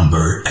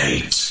number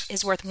 8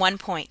 is worth 1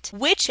 point.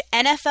 Which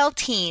NFL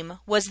team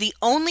was the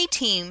only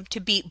team to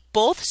beat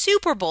both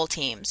Super Bowl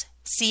teams,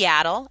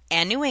 Seattle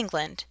and New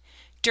England,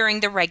 during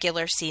the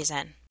regular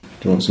season? Do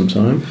you want some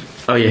time?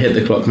 Oh, yeah, hit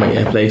the clock, mate.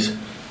 Yeah, please.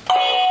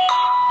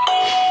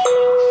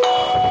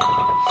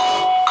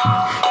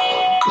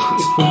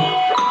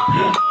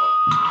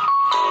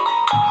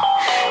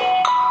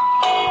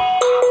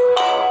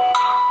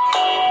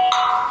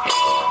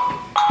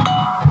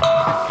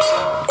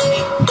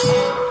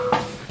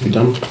 You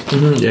done?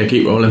 Yeah,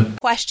 keep rolling.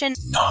 Question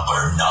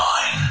number 9.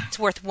 It's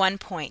worth 1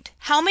 point.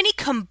 How many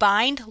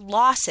combined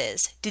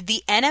losses did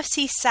the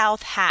NFC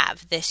South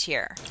have this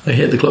year? I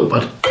hit the clock,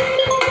 bud.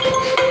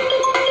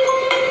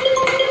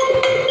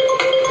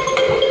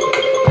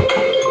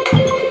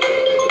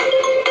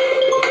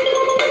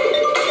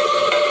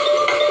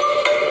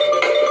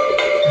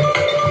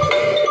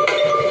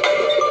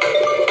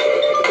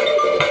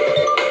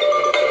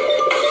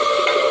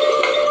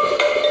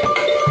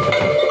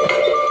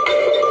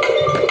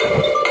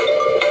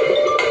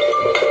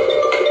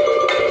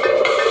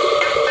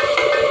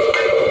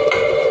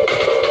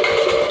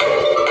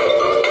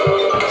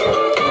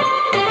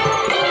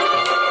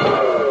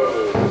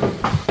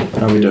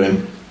 How are we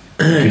doing?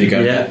 Good to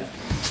go. Yeah.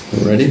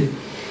 All ready?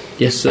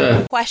 Yes,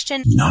 sir.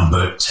 Question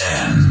number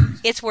 10.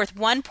 It's worth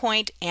 1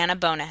 point and a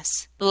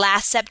bonus.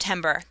 Last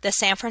September, the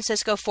San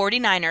Francisco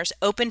 49ers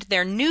opened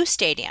their new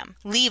stadium,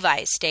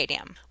 Levi's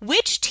Stadium.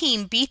 Which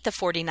team beat the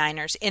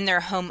 49ers in their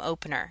home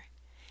opener?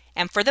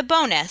 And for the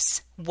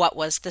bonus, what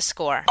was the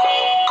score?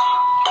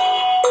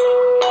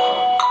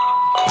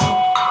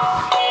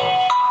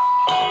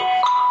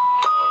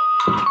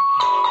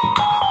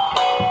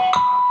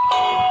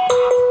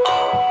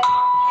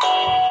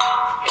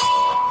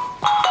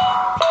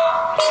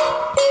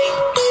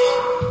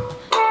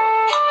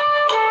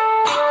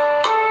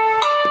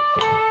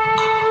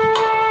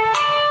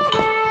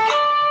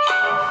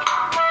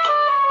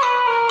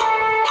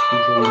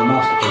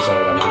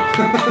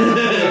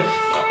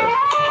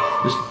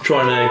 Just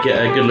trying to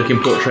get a good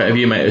looking portrait of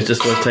you, mate. It was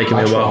just worth taking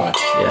me a while.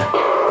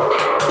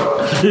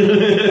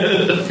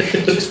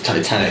 Just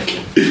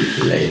Titanic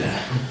later.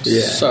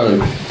 Yeah. So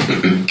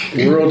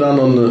we're all done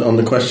on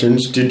the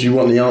questions. Did you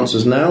want the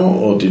answers now,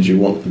 or did you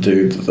want to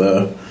do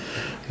the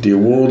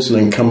awards and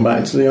then come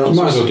back to the answers?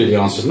 Might as well do the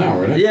answers now,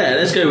 really. Yeah,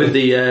 let's go with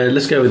the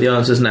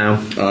answers now.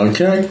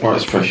 Okay. Right,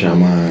 it's fresh out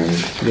my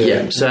mind.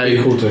 Yeah. So it'd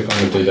be cool to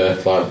kind of do the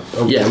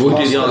we'll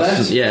do the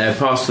answers. Yeah,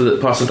 pass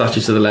the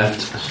duchy to the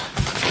left.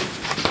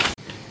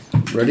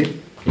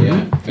 Ready?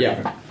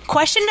 Yeah.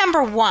 Question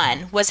number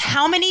 1 was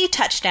how many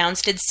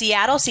touchdowns did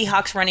Seattle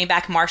Seahawks running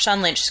back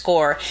Marshawn Lynch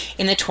score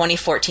in the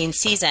 2014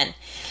 season?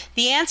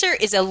 The answer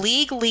is a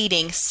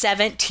league-leading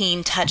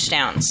 17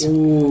 touchdowns.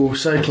 Ooh,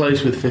 so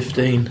close with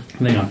 15. I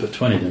think I put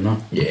 20, didn't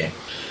I? Yeah.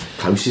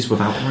 Closest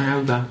without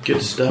Ronaldo.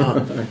 Good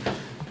start.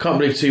 Can't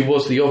believe 2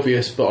 was the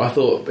obvious, but I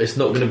thought it's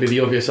not going to be the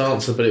obvious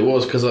answer, but it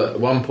was because at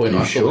one point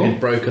I thought he'd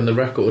broken the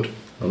record.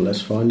 Well,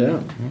 let's find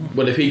out.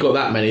 Well, if he got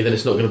that many, then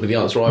it's not going to be the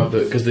answer I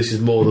put, because this is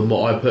more than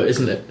what I put,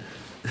 isn't it?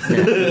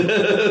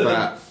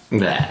 But,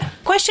 nah.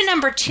 Question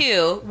number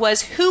 2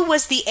 was who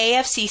was the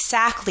AFC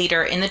sack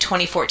leader in the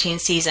 2014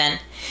 season?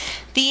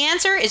 The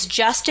answer is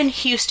Justin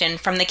Houston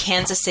from the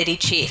Kansas City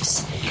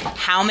Chiefs.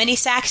 How many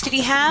sacks did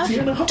he have?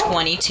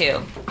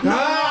 22.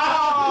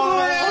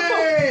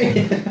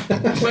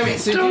 Wait a minute,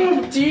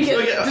 so do you get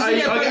a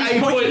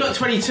bonus point? You got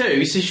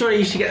 22, so surely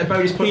you should get a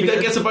bonus point. He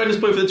gets a bonus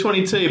point for the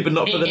 22, but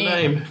not for the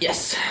name.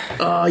 Yes.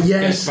 Oh,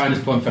 yes.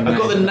 Bonus point for the I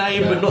got the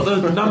name, but not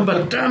the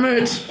number. Damn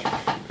it.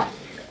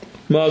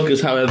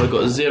 Marcus, however,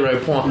 got 0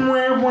 points.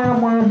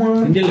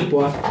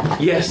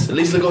 Yes, at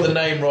least I got the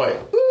name right.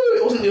 Ooh,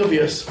 it wasn't the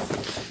obvious.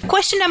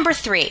 Question number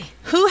 3.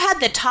 Who had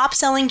the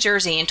top-selling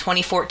jersey in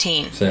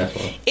 2014?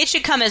 It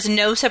should come as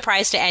no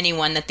surprise to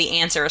anyone that the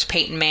answer is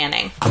Peyton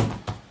Manning.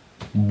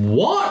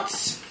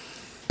 What?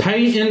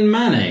 Peyton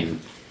Manning?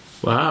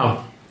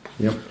 Wow.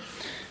 Yep.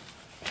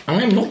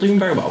 I'm not doing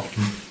very well.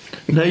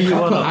 No, you I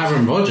are put not.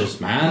 Aaron Rodgers,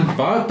 man.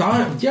 But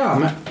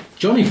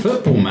Johnny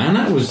Football, man.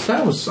 That was.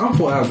 I thought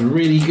that was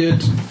really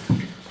good.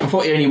 I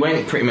thought he only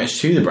went pretty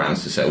much to the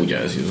Browns to sell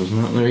jerseys,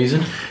 wasn't that the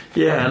reason?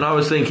 Yeah, and I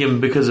was thinking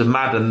because of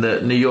Madden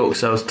that New York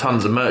sells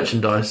tons of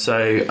merchandise,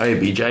 so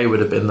OBJ would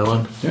have been the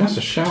one. Yeah, that's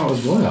a shout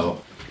as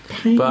well.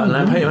 But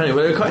no, Peyton Manning,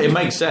 well, it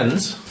makes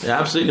sense. It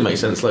absolutely makes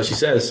sense, like she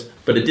says.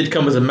 But it did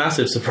come as a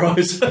massive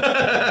surprise.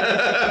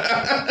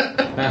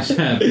 That's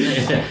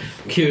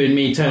Q and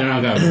me turning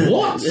around going,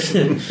 what?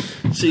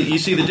 See, you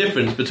see the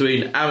difference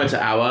between Amateur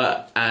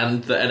Hour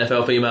and the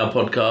NFL Female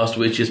Podcast,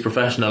 which is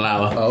Professional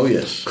Hour. Oh,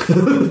 yes.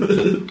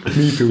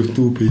 Me feel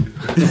stupid.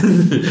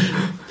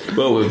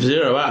 Well, with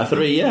 0 out of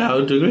 3, yeah, I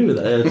would agree with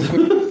that.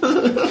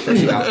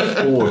 Actually, out of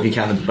 4 if you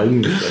count the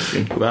bonus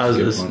question.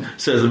 Wowzers.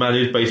 Says the man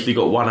who's basically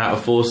got 1 out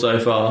of 4 so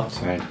far.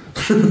 Better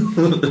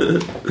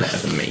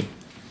than me.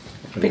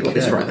 I think I got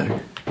this right, though.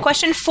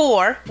 Question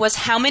 4 was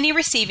how many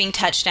receiving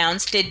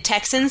touchdowns did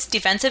Texans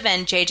defensive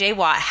end J.J.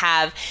 Watt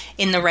have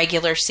in the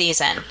regular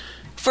season?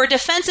 For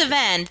defensive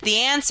end, the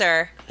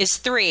answer is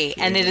 3,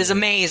 and it is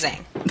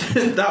amazing.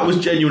 That was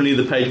genuinely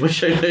the page my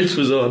show notes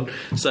was on.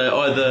 So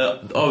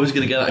either I was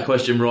going to get that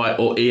question right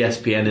or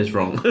ESPN is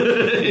wrong.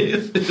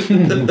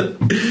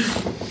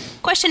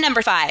 Question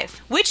number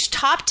 5. Which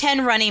top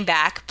 10 running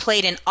back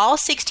played in all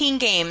 16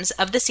 games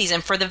of the season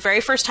for the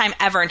very first time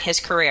ever in his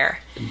career?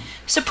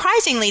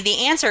 Surprisingly,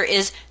 the answer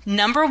is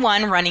number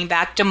 1 running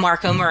back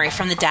DeMarco Murray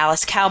from the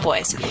Dallas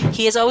Cowboys.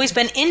 He has always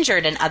been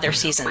injured in other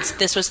seasons.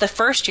 This was the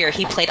first year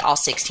he played all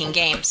 16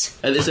 games.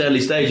 At this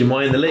early stage, am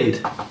I in the lead?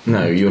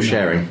 No, you're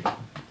sharing.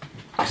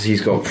 Because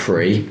he's got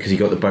 3, because he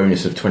got the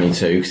bonus of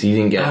 22, because he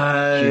didn't get...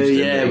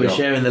 yeah, we're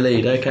sharing the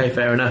lead. Okay,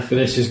 fair enough. But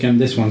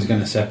this one's going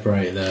to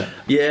separate the...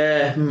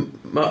 Yeah.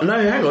 No,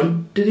 hang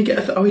on. Did he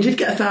get he did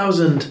get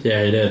 1,000.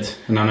 Yeah, he did.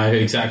 And I know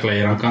exactly,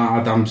 and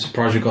I'm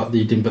surprised you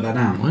didn't put that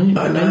down. Why didn't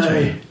you I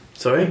know.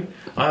 Sorry?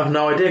 I have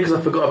no idea, because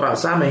I forgot about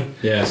Sammy.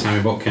 Yeah,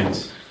 Sammy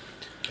Watkins.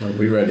 Are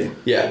we ready?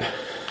 Yeah.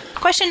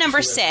 Question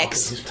number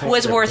 6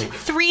 was worth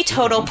 3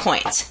 total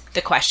points.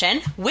 The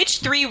question, which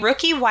 3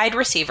 rookie wide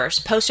receivers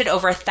posted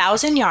over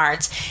 1,000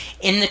 yards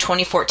in the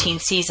 2014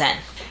 season?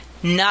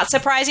 Not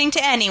surprising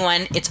to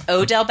anyone, it's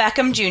Odell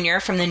Beckham Jr.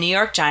 from the New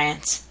York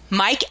Giants,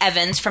 Mike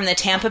Evans from the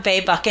Tampa Bay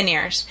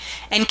Buccaneers,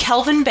 and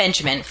Kelvin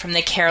Benjamin from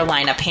the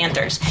Carolina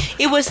Panthers.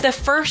 It was the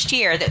first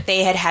year that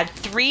they had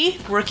 3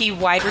 rookie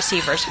wide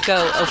receivers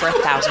go over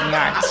 1,000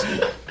 yards.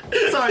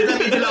 Sorry, don't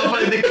need to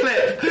laugh at the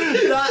clip.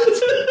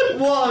 That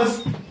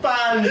was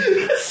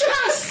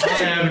fantastic. I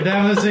have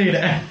never seen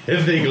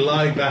anything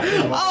like that.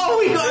 Oh,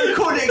 we got to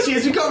record next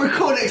year. We got to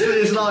record next year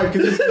this live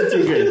because it's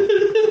too good.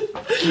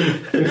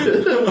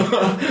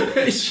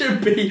 It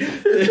should be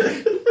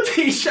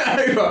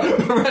T-shirt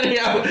over, running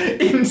out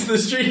into the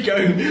street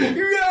going,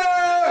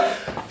 yeah!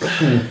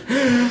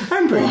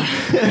 I'm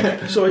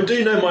pretty. So I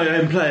do know my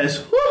own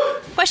players.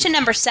 Question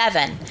number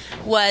 7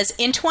 was,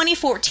 in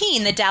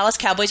 2014, the Dallas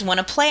Cowboys won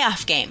a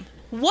playoff game.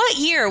 What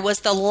year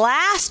was the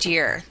last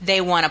year they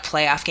won a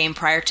playoff game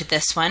prior to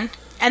this one?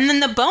 And then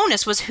the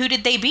bonus was, who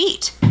did they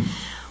beat?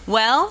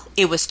 Well,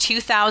 it was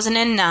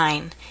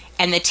 2009,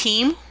 and the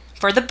team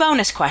for the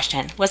bonus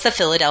question was the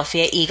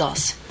Philadelphia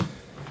Eagles.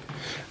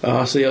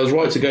 See, I was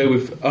right to go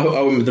with... I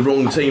went with the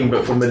wrong team,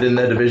 but from within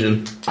their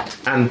division.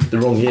 And the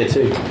wrong year,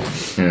 too.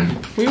 Yeah.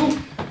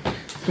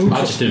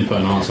 I just didn't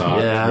put an answer.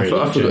 Yeah, I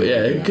forgot,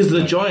 because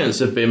the Giants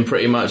have been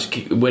pretty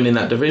much winning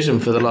that division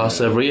for the last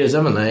several years,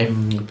 haven't they?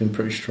 They've been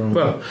pretty strong.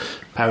 Well,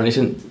 apparently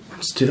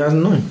since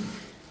 2009.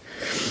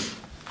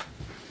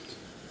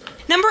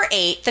 Number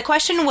 8, the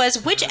question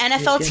was, which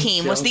NFL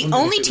team was the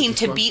only team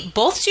to beat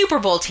both Super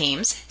Bowl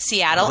teams,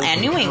 Seattle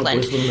and New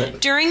England,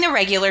 during the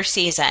regular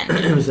season?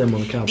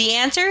 The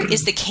answer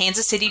is the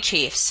Kansas City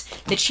Chiefs.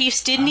 The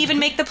Chiefs didn't even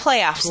make the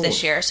playoffs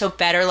this year, so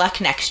better luck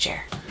next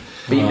year.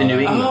 Beat the New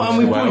England. Oh, and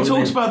we probably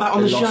talked about that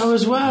on the show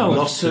as well.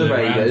 Lost to the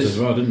Raiders as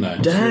well, didn't they?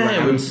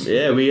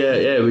 Damn.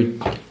 we.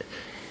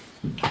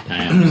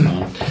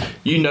 Damn.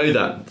 You know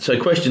that.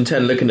 So question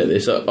 10, looking at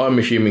this, I'm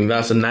assuming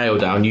that's a nail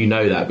down. You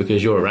know that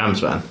because you're a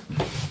Rams fan.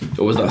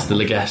 Or was that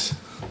still a guess?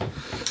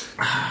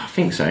 I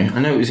think so. I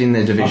know it was in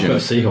their division. I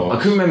put Seahawks. I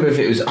couldn't remember if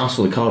it was us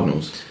or the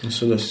Cardinals.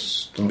 So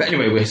let's... But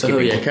anyway, we're skipping. Oh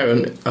yeah,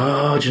 Karen.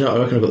 Oh, do you know, I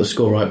reckon I got the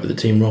score right but the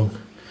team wrong.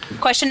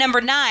 Question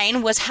number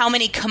 9 was, how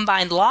many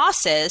combined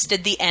losses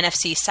did the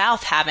NFC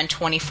South have in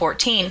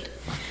 2014?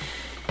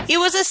 It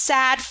was a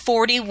sad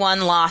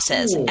 41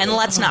 losses, and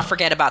let's not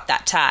forget about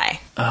that tie.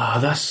 Ah,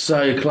 that's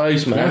so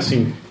close, man.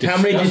 How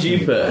many did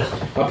you put?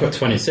 I put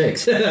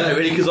 26.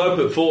 Really? Because I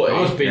put 40.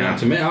 I was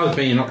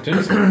being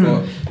optimistic.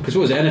 Because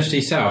what was it?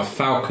 NFC South,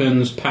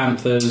 Falcons,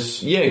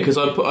 Panthers. Yeah, because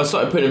I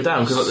started putting them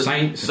down because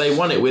Saints. They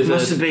won it with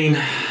Must have been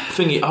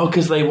thingy. Oh,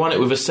 because they won it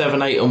with a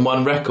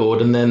 7-8-1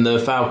 record, and then the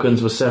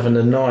Falcons were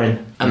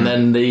 7-9, and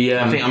then the.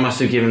 I think I must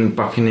have given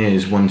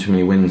Buccaneers one too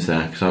many wins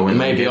there because I went.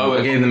 Maybe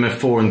I gave them a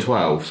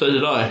 4-12. So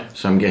did I.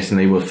 So I'm guessing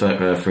they were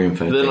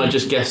 3-13. Then I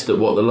just guessed at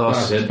what the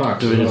last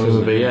division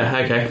would be. Yeah,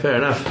 okay, fair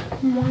enough.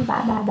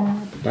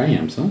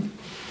 Damn, son.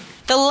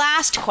 The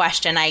last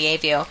question I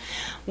gave you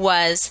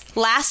was,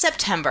 last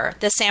September,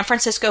 the San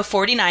Francisco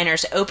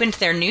 49ers opened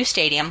their new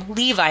stadium,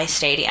 Levi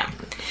Stadium.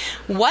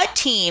 What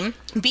team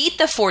beat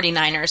the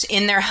 49ers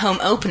in their home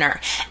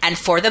opener? And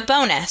for the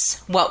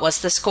bonus, what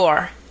was the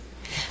score?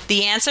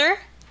 The answer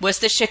was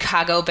the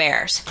Chicago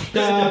Bears.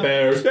 The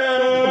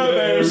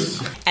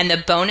Bears. And the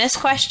bonus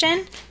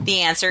question,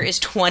 the answer is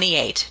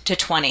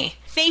 28-20.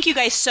 Thank you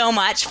guys so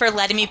much for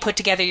letting me put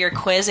together your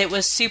quiz. It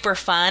was super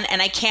fun,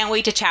 and I can't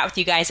wait to chat with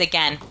you guys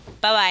again.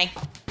 Bye-bye.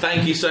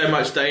 Thank you so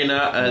much,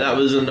 Dana. That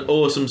was an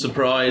awesome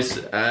surprise.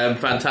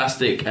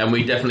 Fantastic, and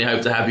we definitely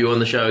hope to have you on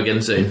the show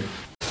again soon.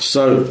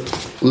 So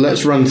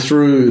let's run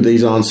through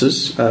these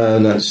answers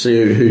and let's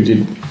see who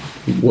did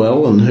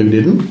well and who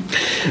didn't.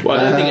 Well,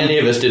 I don't think any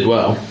of us did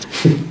well.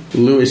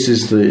 Lewis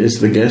is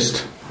the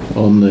guest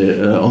on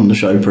the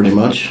show pretty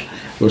much.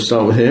 We'll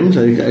start with him.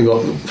 So he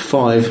got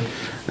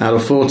 5 out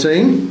of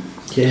 14.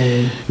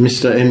 Yeah.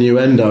 Mr.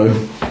 Innuendo,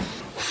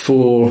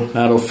 4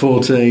 out of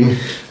 14.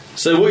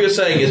 So what you're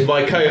saying is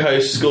my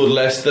co-host scored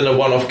less than a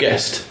one-off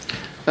guest.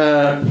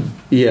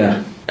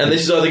 Yeah. And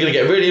this is either going to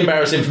get really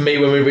embarrassing for me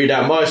when we read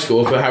out my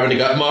score for having to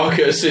go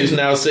Marcus, who's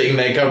now sitting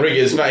there covering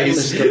his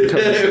face,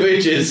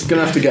 which is going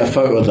to have to get a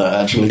photo of that,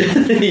 actually.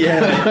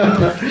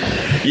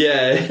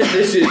 Yeah.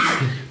 This is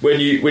when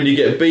you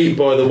get beat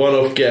by the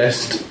one-off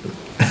guest.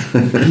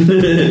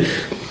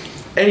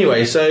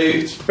 Anyway,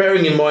 so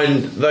bearing in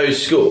mind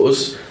those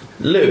scores,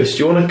 Lewis, do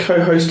you want to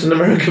co-host an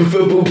American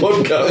football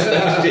podcast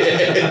next year?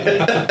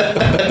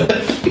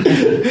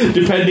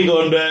 Depending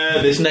on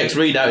this next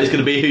readout is going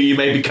to be who you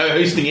may be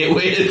co-hosting it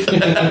with.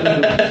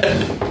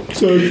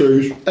 So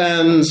true.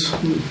 And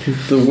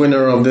the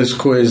winner of this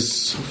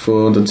quiz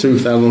for the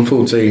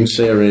 2014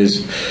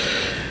 series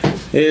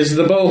is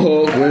the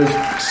Bullhawk with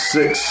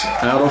 6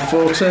 out of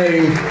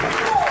 14.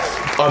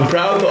 I'm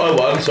proud that I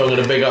won, so I'm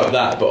going to big up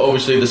that. But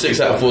obviously the 6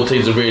 out of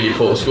 14 is a really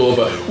poor score.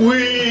 But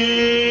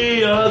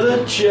we are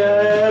the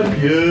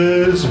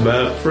champions,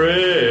 my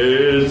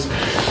friends.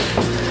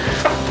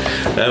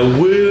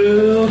 And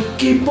we'll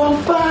keep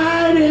on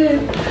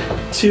fighting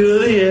to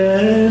the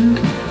end.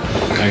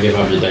 Can't give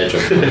up your day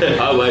job.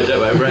 I won't, don't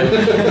worry, Brent.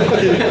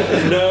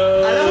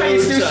 No. I love how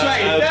you're still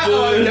sweating.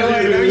 No,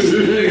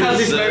 how's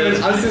this moment?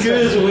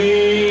 Because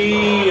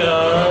we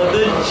are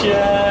the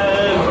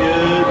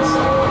champions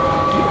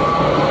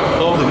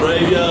of the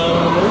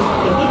graveyard.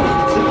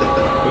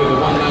 With a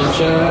one-man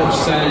church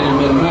standing in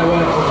the middle of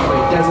nowhere,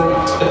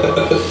 desert.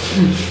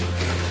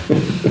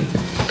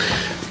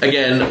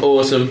 Again,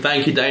 awesome.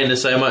 Thank you, Dana,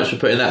 so much for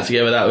putting that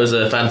together. That was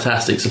a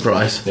fantastic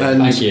surprise. Yeah,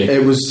 and thank you.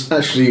 It was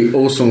actually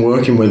awesome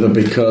working with her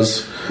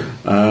because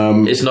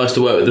it's nice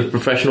to work with a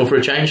professional for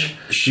a change.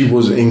 She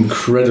was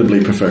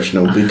incredibly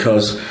professional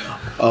because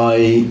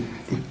I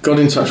got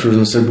in touch with her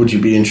and said, would you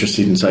be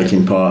interested in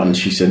taking part? And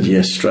she said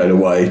yes straight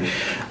away.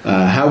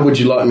 How would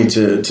you like me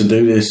to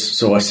do this?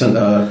 So I sent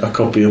her a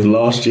copy of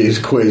last year's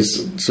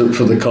quiz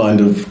for the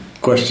kind of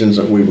questions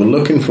that we were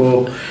looking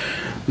for.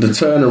 The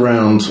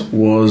turnaround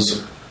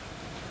was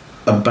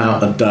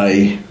about a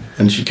day,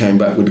 and she came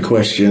back with the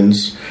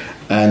questions,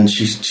 and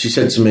she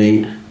said to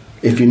me,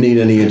 if you need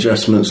any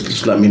adjustments,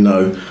 just let me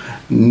know.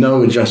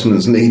 No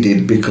adjustments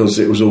needed because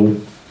it was all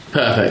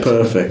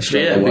perfect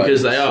straight away.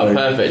 Because they are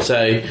perfect.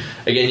 So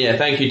again,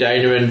 thank you,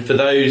 Dana. And for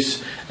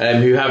those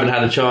who haven't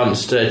had a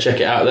chance to check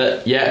it out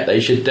they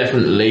should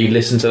definitely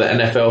listen to the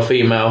NFL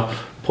Female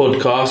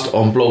podcast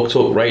on Blog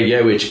Talk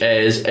Radio, which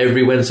airs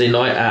every Wednesday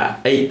night at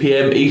 8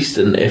 PM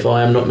Eastern, if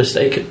I am not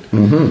mistaken.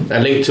 Mm-hmm. A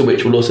link to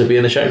which will also be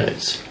in the show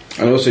notes.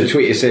 And also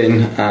tweet us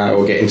in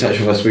or get in touch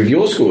with us with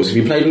your scores if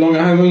you played along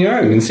at home on your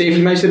own and see if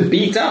you managed to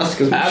beat us,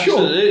 because I'm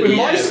sure with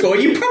my score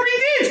you probably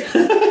did.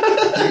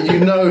 You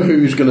know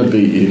who's going to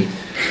beat you.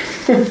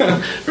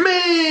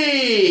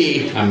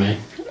 Me! And me.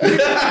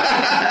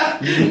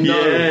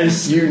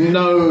 Yes. You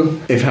know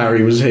if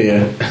Harry was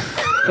here.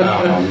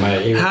 Oh,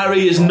 mate.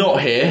 Harry is not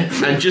here,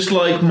 and just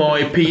like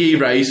my PE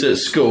race at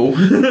school,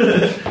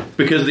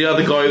 because the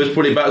other guy who was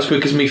probably about as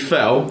quick as me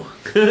fell,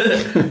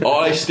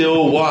 I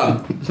still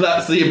won.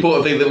 That's the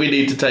important thing that we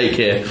need to take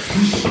here.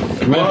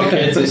 Remember,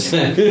 kids,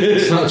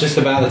 it's not just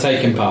about the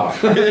taking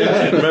part.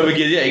 Remember,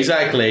 kids, yeah,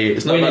 exactly.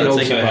 It's not Winning about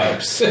the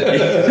also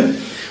taking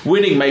part.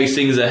 Winning makes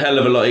things a hell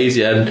of a lot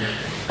easier, and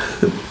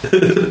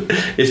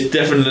it's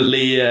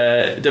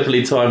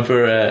definitely time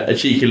for a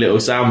cheeky little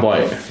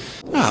soundbite.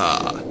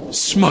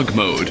 Smug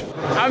mode.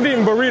 I'm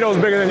eating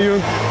burritos bigger than you.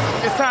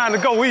 It's time to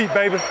go eat,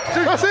 baby.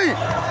 Let's eat.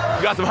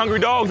 You got some hungry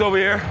dogs over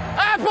here.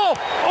 Apple!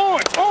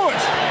 Orange!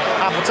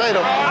 Hot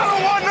potato. I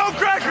don't want no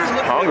crackers!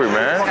 Hungry,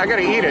 man. I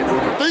gotta eat it.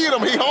 Feed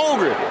him, he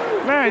hungry.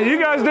 Man, you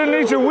guys didn't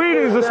eat your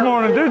Wheaties this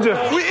morning, did you?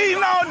 We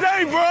eating all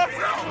day, bro.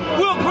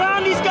 We'll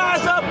grind these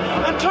guys up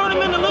and turn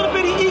them into little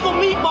bitty eagle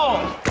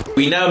meatballs.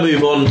 We now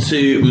move on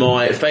to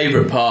my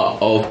favourite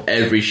part of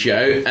every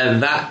show,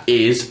 and that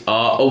is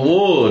our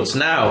awards.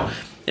 Now,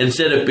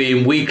 instead of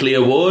being weekly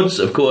awards,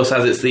 of course,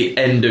 as it's the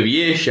end of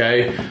year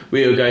show,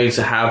 we are going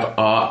to have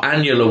our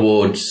annual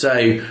awards.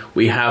 So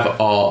we have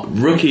our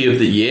Rookie of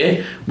the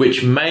Year,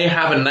 which may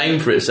have a name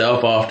for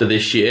itself after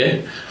this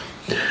year,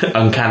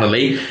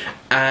 uncannily,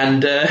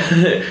 and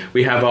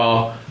we have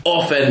our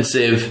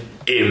Offensive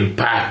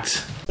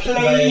Impact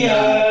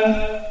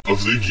Player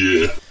of the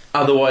Year,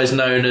 otherwise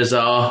known as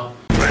our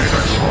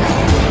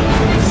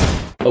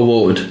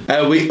award.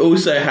 We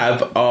also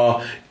have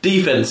our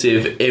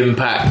Defensive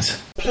Impact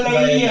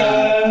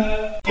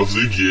Player of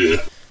the Year,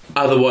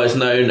 otherwise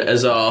known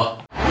as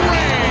our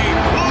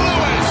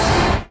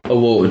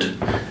award.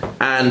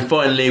 And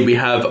finally, we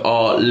have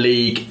our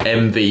League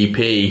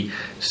MVP.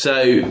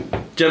 So,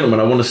 gentlemen,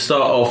 I want to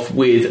start off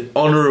with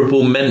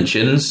honourable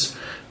mentions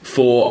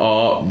for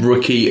our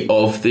Rookie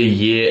of the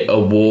Year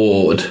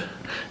award.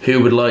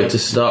 Who would like to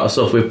start us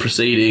off with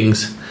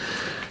proceedings?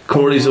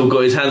 Corey's all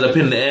got his hands up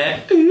in the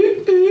air.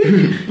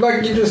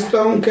 Like you just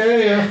don't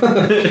care.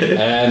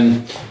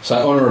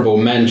 So honourable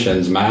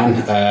mentions,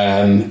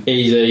 man.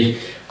 Easy.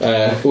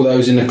 all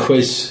those in the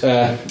quiz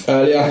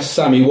earlier.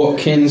 Sammy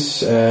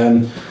Watkins,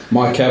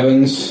 Mike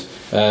Evans,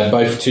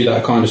 both two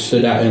that kind of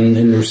stood out in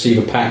the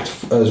receiver pack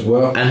as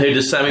well. And who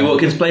does Sammy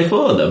Watkins play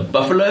for? The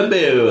Buffalo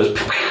Bills.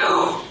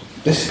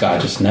 This guy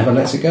just never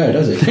lets it go,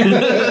 does he?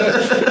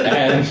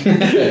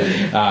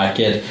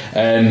 Kid.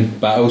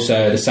 But also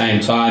at the same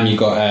time, you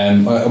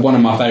got one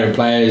of my favourite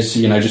players.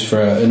 Just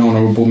for an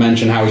honourable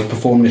mention, how he's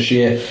performed this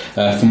year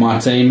for my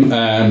team,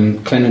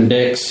 Clinton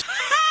Dix.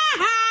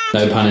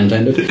 No pun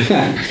intended. He's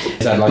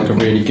had like a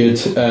really good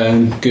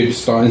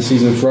starting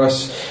season for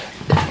us.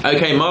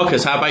 Okay,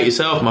 Marcus, how about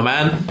yourself, my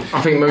man?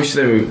 I think most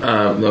of them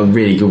are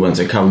really good ones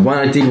to cover. One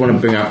I did want to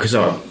bring up because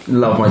I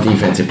love my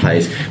defensive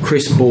players,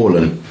 Chris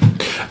Borland.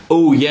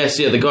 Oh, yes,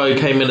 the guy who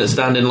came in at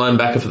standing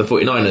linebacker for the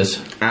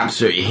 49ers.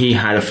 Absolutely, he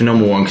had a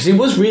phenomenal one because he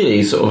was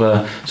really sort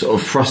of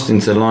thrust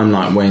into the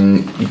limelight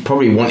when you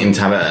probably want him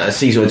to have a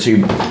season or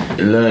two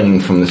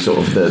learning from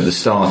the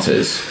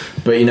starters.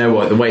 But you know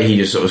what, the way he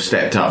just sort of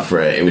stepped up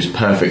for it was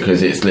perfect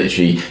because it's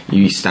literally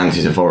you stand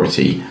his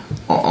authority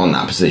on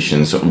that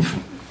position, sort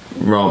of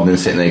rather than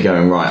sitting there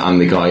going, right, I'm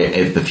the guy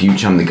of the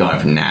future, I'm the guy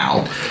for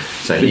now.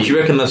 So but do you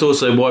reckon that's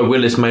also why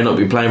Willis may not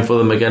be playing for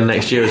them again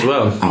next year as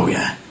well? Oh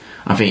yeah,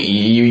 I think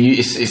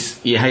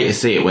you hate to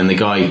see it when the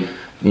guy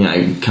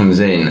comes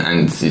in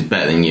and is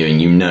better than you,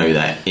 and you know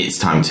that it's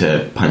time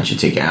to punch your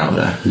ticket out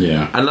there.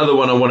 Yeah. Another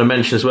one I want to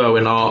mention as well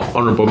in our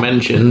honourable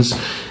mentions,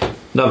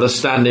 another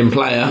stand-in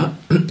player,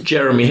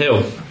 Jeremy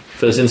Hill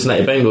for the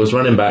Cincinnati Bengals,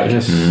 running back.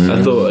 Yes.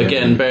 I thought,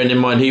 again, bearing in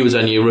mind he was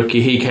only a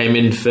rookie, he came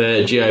in for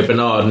Gio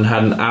Bernard and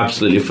had an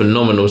absolutely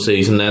phenomenal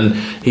season, and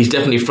he's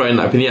definitely thrown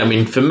that up in the air. I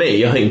mean, for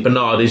me, I think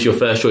Bernard is your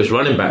first choice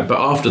running back, but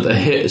after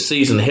the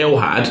season Hill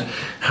had,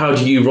 how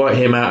do you write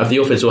him out of the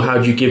offense, or how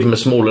do you give him a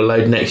smaller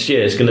load next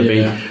year? It's going to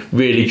be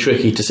really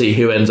tricky to see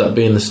who ends up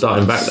being the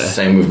starting back there.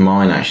 Same with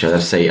mine, actually.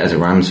 I'd say, as a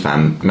Rams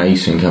fan,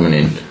 Mason coming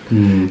in.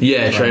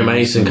 Yeah, Trey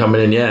Mason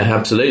coming in,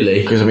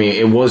 absolutely. Because, I mean,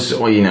 it was,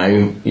 you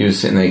were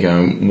sitting there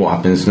going, what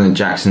happens? And then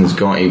Jackson's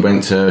he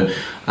went to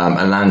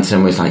Atlanta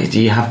and was like,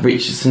 do you have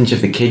Richardson,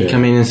 just the kid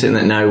come in and sitting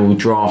there? No, we'll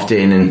draft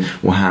in and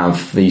we'll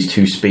have these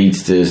two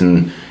speedsters,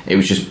 and it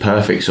was just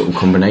perfect sort of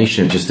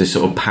combination of just this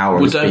sort of power.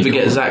 Well, don't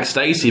forget Zach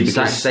Stacey.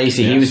 Zach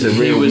Stacey, he was the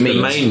real meat.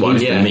 The main one,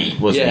 he was the meat,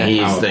 wasn't he? He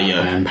is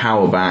the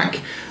power back.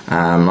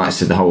 Like I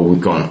said, the whole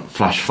we've gone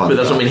flash flood. But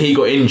that's what I mean. He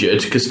got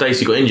injured because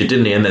Stacey got injured,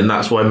 didn't he? And then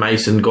that's why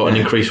Mason got an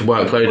increased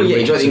workload. Well,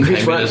 he got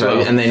increased workload,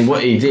 well. And then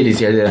what he did is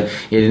he had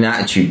an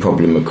attitude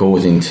problem,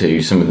 according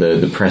to some of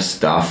the press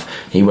stuff.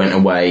 He went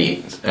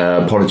away,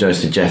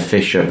 apologised to Jeff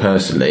Fisher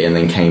personally, and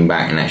then came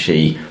back and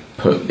actually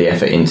put the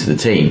effort into the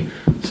team.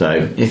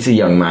 So it's a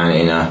young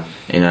man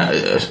in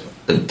a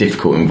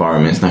difficult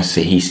environment. It's nice to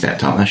see he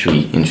stepped up. That should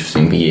be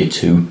interesting for year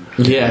 2.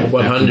 Yeah,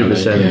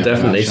 100%,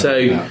 definitely.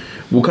 So.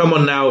 We'll come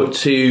on now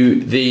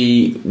to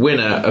the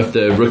winner of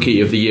the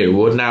Rookie of the Year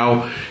award.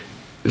 Now,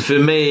 for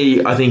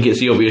me, I think it's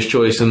the obvious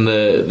choice and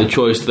the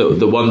choice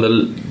that won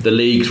the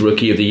league's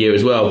Rookie of the Year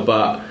as well.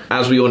 But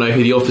as we all know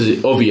who the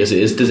obvious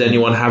is, does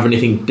anyone have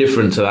anything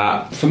different to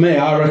that? For me,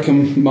 I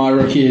reckon my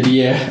Rookie of the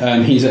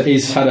Year,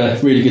 he's had a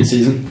really good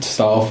season to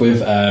start off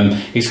with.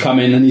 He's come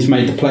in and he's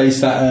made the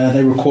plays that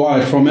they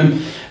required from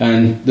him.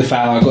 And the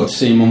fact I got to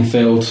see him on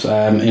field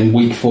in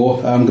week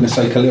 4, I'm going to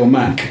say Khalil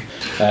Mack.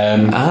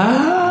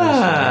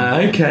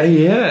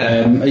 Okay,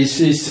 yeah.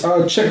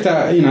 I checked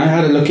out, I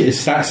had a look at his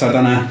stats. I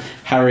done a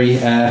Harry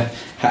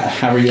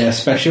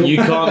special. You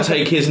can't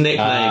take his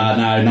nickname.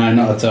 No,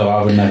 not at all.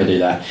 I would never do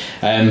that.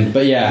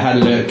 But yeah, I had a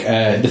look.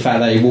 The fact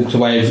that he walked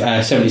away with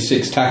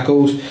 76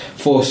 tackles,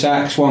 4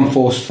 sacks, 1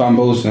 forced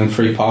fumbles, and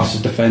 3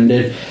 passes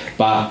defended.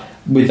 But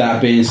with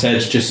that being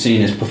said, just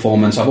seeing his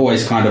performance, I've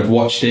always kind of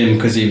watched him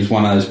because he was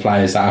one of those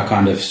players that I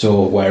kind of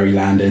saw where he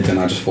landed, and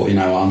I just thought,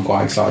 I'm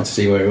quite excited to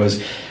see where he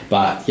was.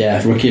 But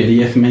yeah, Rookie of the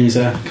Year for me is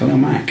Khalil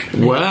Mack.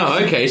 Wow,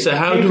 okay, so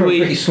how do we...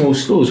 Pretty small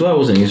school as well,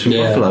 wasn't he? He was from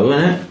Buffalo,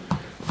 wasn't it?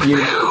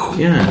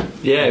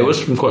 Yeah, it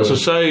was from quite...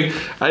 So,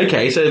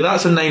 okay, so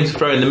that's a name to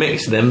throw in the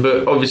mix then,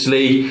 but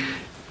obviously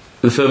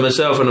for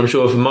myself and I'm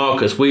sure for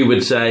Marcus, we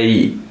would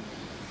say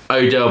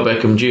Odell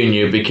Beckham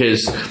Jr.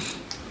 because...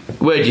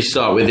 Where'd you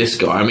start with this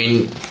guy? I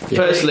mean,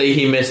 firstly,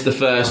 he missed the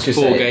first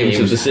 4 games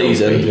of the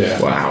season. Yeah.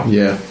 Wow.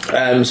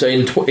 Yeah. So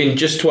in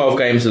just 12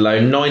 games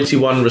alone,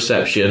 91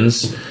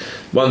 receptions,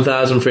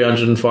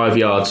 1,305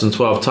 yards and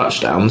 12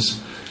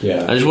 touchdowns.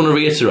 Yeah. I just want to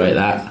reiterate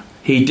that.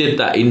 He did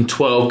that in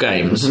 12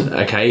 games,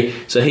 okay?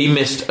 So he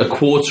missed a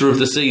quarter of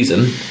the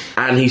season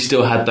and he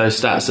still had those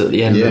stats at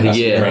the end of the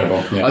year.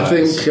 Incredible. Yeah, I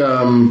think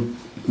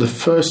the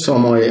first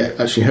time I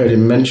actually heard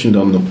him mentioned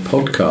on the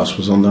podcast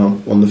was on the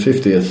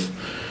 50th.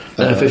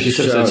 50th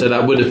episode, so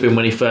that would have been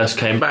when he first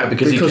came back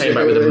because he came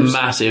back with a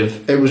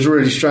massive... It was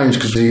really strange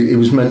because he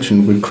was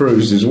mentioned with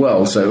Cruz as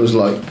well, so it was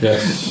like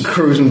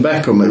Cruz and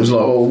Beckham. It was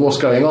like, well, what's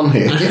going on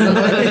here?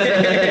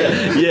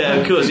 Yeah,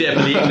 of course, for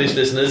the English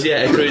listeners,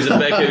 Cruz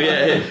and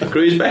Beckham,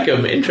 Cruz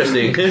Beckham,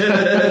 interesting.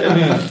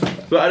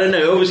 But I don't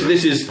know. Obviously,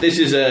 this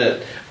is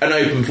an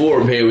open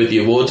forum here with the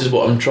awards, is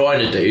what I'm trying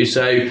to do.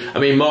 So, I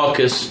mean,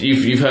 Marcus,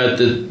 you've heard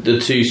the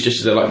two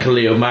stitches there, like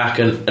Khalil Mack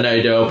and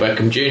Odell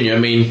Beckham Jr. I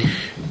mean,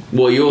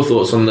 what are your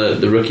thoughts on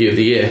the Rookie of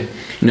the Year?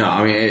 No,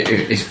 I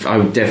mean, I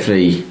would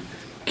definitely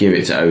give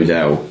it to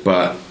Odell,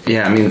 but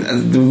yeah, I mean,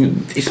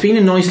 it's been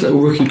a nice little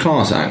rookie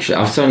class actually.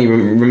 I certainly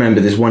remember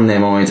there's one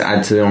name I wanted to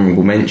add to the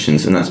honourable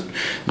mentions, and that's,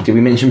 did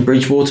we mention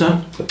Bridgewater?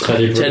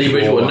 Teddy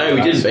Bridgewater. No,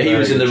 we didn't, but he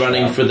was in the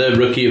running for the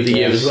Rookie of the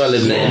Year as well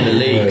in the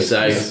league.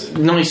 So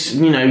nice,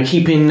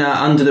 keeping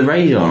under the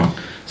radar,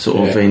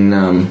 sort of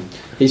in.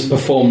 He's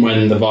performed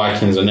when the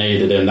Vikings are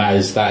needed, and that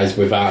is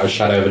without a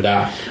shadow of a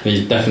doubt. And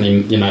he's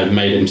definitely,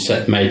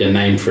 made a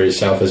name for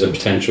himself as a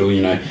potential,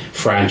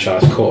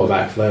 franchise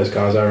quarterback for those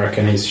guys. I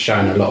reckon he's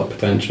shown a lot of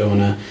potential,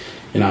 and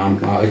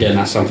again,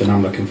 that's something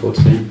I'm looking forward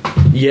to seeing.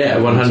 Yeah,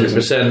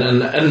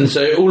 100%, and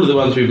so all of the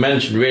ones we've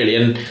mentioned really,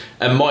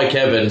 and Mike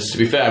Evans. To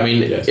be fair, I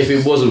mean, if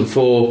it wasn't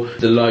for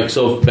the likes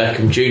of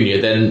Beckham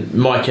Jr., then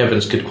Mike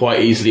Evans could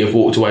quite easily have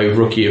walked away with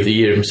Rookie of the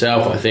Year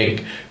himself, I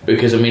think,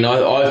 because I mean,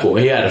 I thought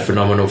he had a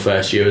phenomenal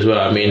first year as well.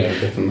 I mean,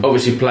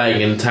 obviously playing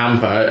in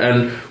Tampa,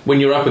 and when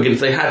you're up against,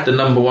 they had the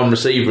number one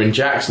receiver in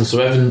Jackson, so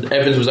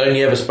Evans was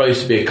only ever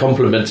supposed to be a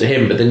compliment to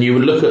him. But then you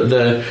would look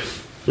at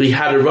he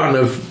had a run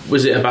of,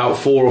 was it about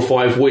 4 or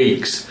 5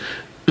 weeks,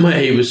 where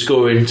he was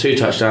scoring 2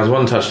 touchdowns,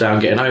 1 touchdown,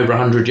 getting over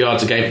 100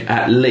 yards a game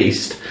at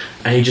least,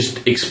 and he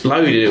just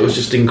exploded. It was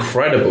just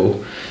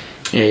incredible.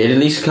 Yeah, he had at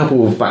least a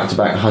couple of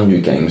back-to-back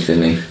 100 games,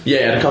 didn't he? Yeah,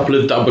 he had a couple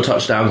of double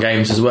touchdown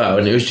games as well,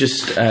 and it was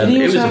just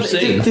it was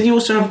obscene. Did he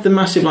also have the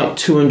massive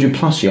 200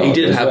 plus yards? He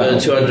did have a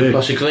 200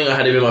 plus. I think I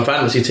had him in my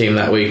fantasy team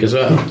that week as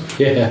well.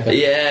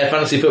 Yeah,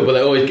 fantasy football,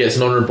 that always gets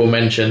an honourable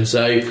mention.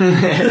 So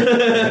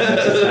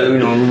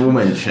an honourable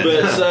mention.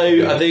 But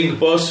so I think,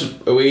 boss,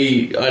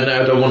 I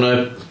now don't want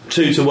to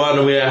 2-1,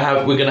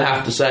 and we're going to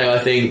have to say, I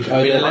think.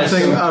 I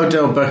think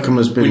Odell Beckham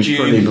has been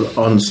pretty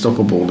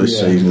unstoppable this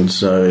season.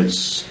 So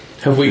it's.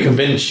 Have we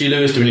convinced you,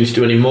 Lewis? Do we need to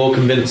do any more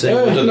convincing?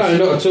 No, not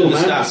at all. The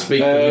stats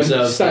speak for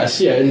themselves.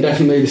 Stats, and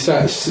definitely the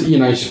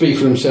stats, speak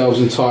for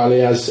themselves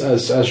entirely.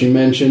 As you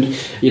mentioned,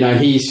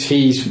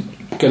 he's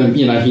going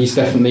to, he's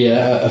definitely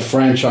a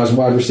franchise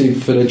wide receiver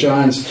for the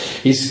Giants.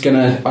 He's going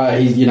to,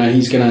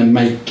 he's going to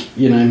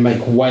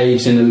make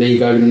waves in the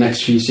league over the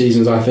next few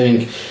seasons, I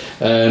think.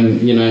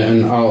 And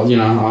I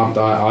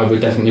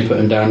would definitely put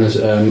him down as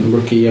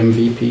rookie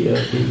MVP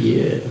of the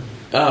year.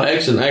 Oh,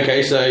 excellent.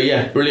 Okay, so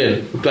yeah,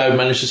 brilliant. Glad we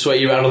managed to sway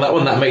you around on that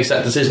one. That makes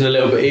that decision a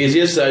little bit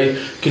easier. So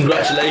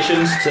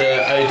congratulations to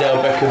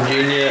Odell Beckham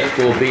Jr.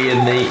 for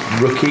being the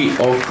Rookie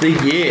of the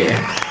Year.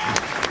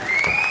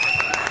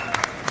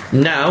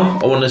 Now,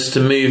 I want us to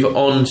move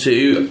on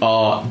to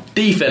our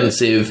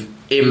defensive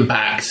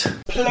impact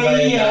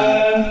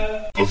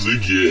Player of the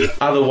Year,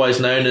 otherwise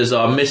known as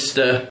our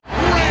Mr.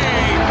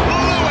 Ray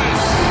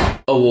Lewis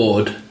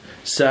Award.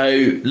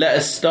 So let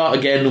us start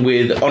again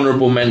with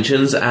honourable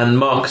mentions, and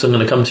Marcus, I'm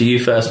going to come to you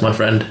first, my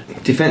friend.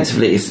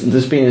 Defensively,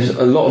 there's been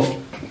a lot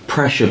of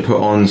pressure put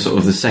on sort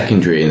of the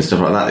secondary and stuff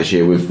like that this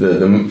year, with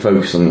the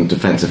focus on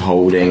defensive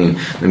holding and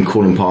them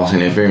calling pass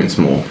interference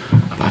more.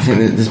 But I think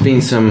that there's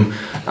been some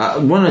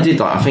one I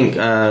did like. I think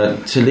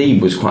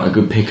Talib was quite a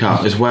good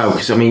pickup as well,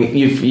 because I mean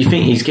you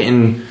think he's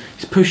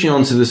pushing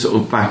on to the sort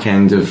of back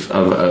end of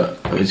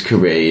his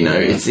career.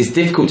 It's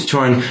difficult to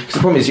try and, because the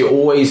problem is you're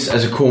always,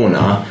 as a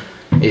corner,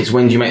 it's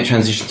when do you make a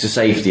transition to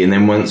safety, and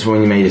then when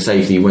you made a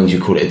safety, when do you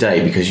call it a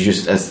day, because you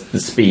just, as the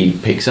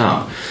speed picks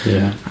up.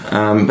 Yeah.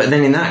 But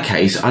then in that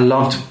case, I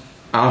thought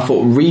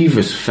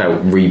Revis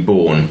felt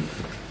reborn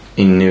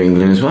in New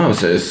England as well.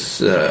 So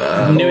it's,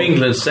 New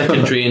England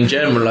secondary in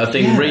general, I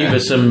think.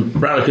 Revis and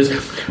Brown, because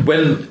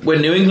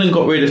when New England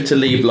got rid of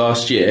Talib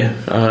last year,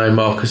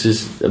 Mark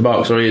is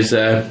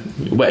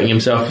wetting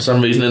himself for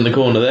some reason in the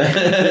corner there.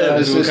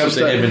 We'll come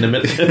to him in a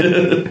minute.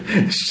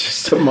 It's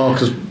just that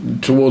Marcus,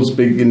 towards the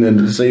beginning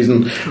of the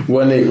season,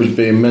 when it was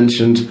being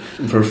mentioned,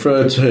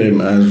 referred to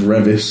him as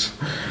Revis.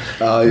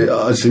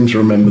 I seem to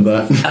remember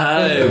that.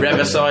 Oh,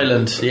 Revis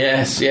Island.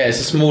 Yes, it's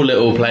a small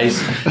little place.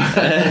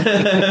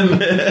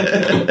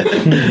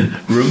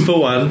 Room for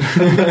one.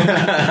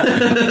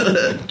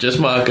 Just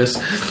Marcus.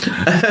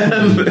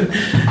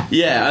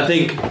 I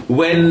think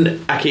when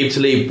Aqib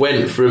Talib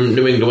went from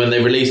New England, when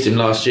they released him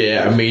last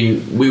year, I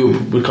mean, we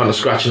were kind of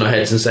scratching our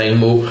heads and saying,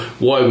 well,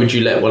 why would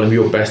you let one of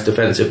your best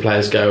defensive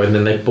players go? And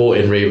then they bought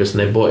in Revis and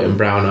they bought in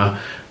Browner.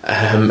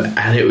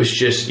 And it was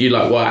just, you're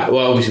like,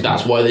 well, obviously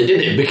that's why they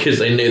did it, because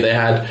they knew they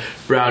had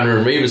Browner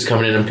and Revis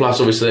coming in, and plus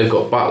obviously they've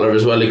got Butler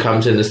as well, who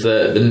comes in as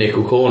the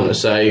nickel corner.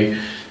 So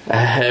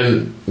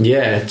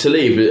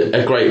Talib,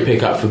 a great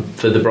pickup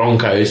for the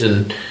Broncos.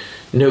 And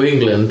New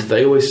England,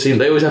 they always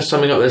have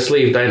something up their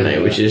sleeve, don't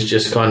they, which is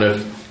just kind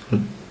of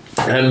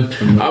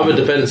other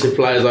defensive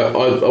players. I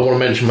want to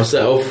mention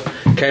myself,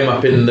 came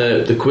up in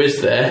the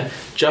quiz there,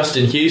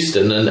 Justin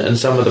Houston and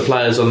some of the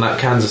players on that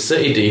Kansas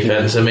City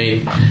defense. I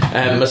mean,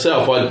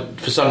 myself,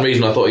 for some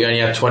reason I thought he only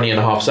had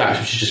 20.5 sacks,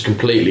 which is just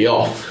completely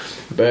off.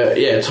 But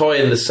yeah,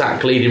 tying the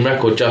sack leading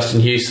record,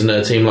 Justin Houston, at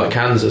a team like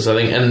Kansas, I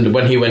think, and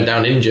when he went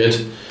down injured,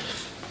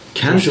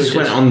 Kansas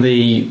went on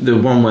the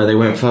one where they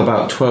went for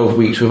about 12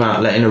 weeks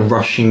without letting a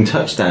rushing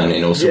touchdown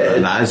in or something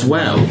like that as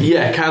well.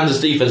 Yeah, Kansas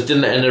defense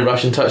didn't let in a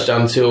rushing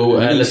touchdown until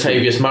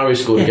Latavius Murray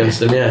scored against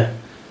them. Yeah.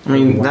 I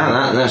mean,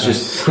 that's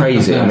just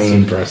crazy. That's I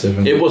mean,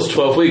 impressive. It was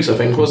 12 weeks, I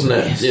think, wasn't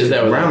it? Yes. It was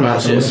there Around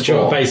that last time.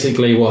 year.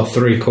 Basically,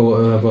 three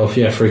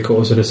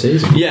quarters of the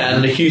season. Yeah,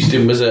 and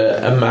Houston was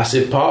a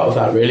massive part of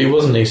that, really,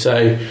 wasn't he?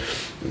 So,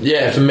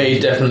 yeah, for me,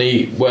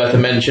 definitely worth a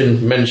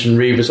mention. Mention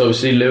Revis,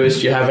 obviously.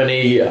 Lewis, do you have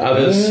any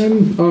others?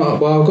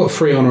 Well, I've got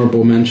 3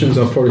 honourable mentions.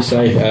 I'll probably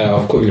say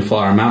I'll quickly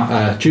fire them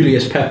out.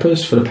 Julius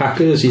Peppers for the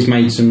Packers. He's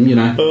made some,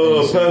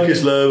 Oh,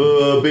 Packers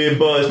love being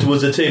biased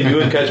towards the team. You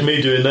wouldn't catch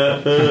me doing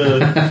that.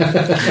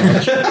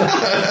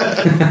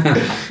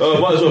 I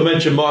might as well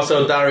mention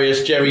Marcel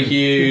Darius, Jerry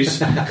Hughes,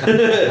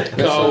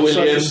 Carl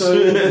Williams.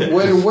 So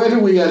where do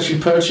we actually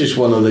purchase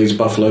one of these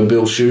Buffalo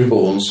Bill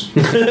shoehorns?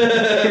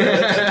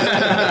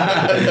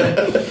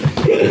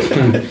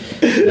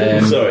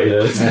 Sorry,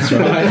 that's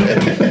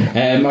right.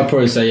 I'd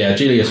probably say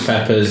Julius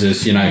Peppers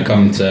has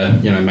come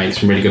to make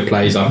some really good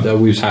plays.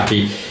 We was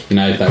happy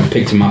that we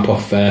picked him up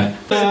off the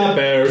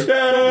Bears.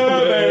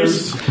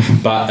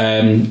 But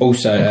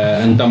also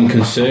and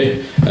Ndamukong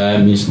Suh,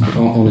 he's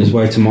on his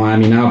way to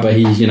Miami now, but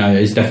he's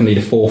he's definitely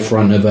the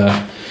forefront of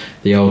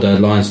the older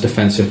Lions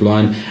defensive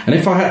line. And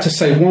if I had to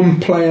say one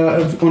player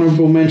of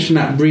honourable mention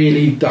that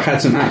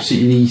had some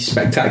absolutely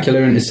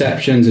spectacular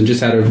interceptions and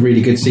just had a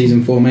really good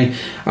season for me,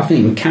 I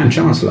think Cam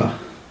Chancellor.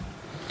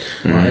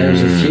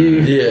 There's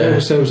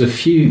a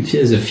few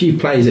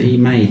plays that he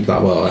made,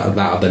 that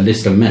of the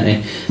list of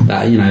many,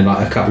 that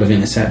like a couple of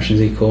interceptions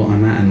he caught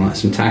on that, and like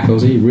some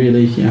tackles. He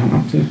really,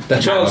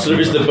 the Chancellor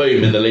is the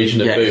boom in the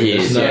Legion of Boom. He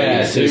is.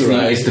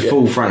 It's the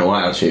full frontal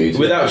attitude.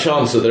 Without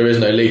Chancellor, there is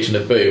no Legion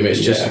of Boom. It's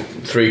just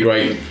 3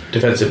 great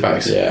defensive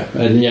backs.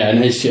 And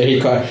I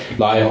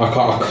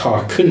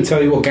couldn't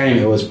tell you what game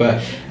it was,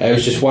 but it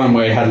was just one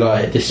where he had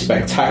like this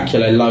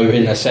spectacular low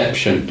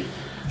interception,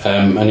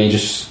 and he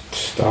just.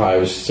 It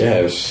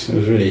was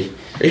really.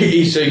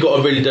 So he got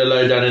a really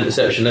low down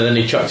interception and then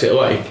he chucked it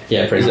away.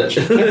 Yeah, pretty much.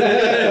 Just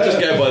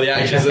go by the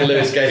actions that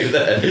Lewis gave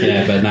there.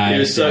 Yeah, but no, he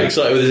was so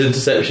excited with his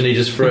interception, he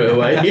just threw it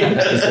away.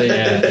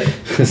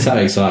 So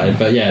excited.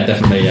 But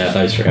definitely,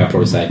 those 3 I'd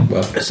probably say.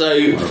 Well,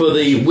 so for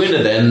the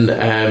winner then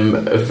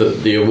of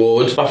the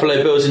award,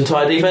 Buffalo Bills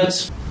entire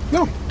defense.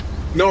 No.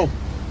 No.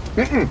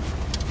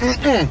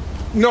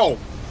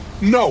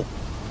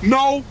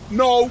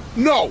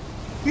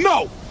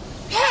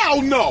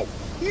 Hell no!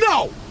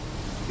 No!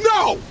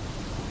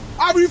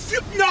 I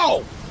refuse.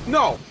 No!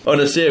 On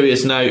a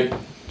serious note,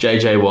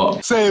 JJ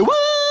Watt. Say what?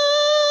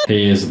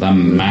 He is the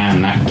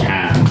man that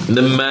can.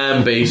 The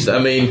man beast. I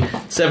mean,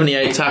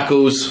 78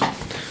 tackles,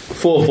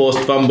 4 forced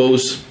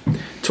fumbles,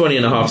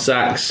 20.5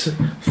 sacks,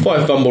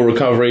 5 fumble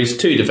recoveries,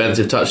 2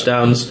 defensive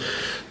touchdowns.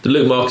 The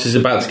Luke Marcus is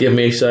about to give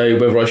me, so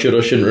whether I should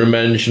or shouldn't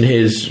mention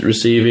his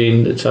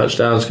receiving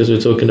touchdowns because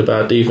we're talking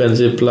about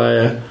defensive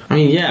player.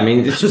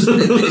 It's just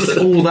it's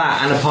all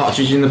that and a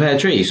partridge in the pear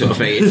tree sort of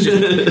thing. It's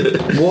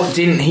just, what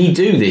didn't he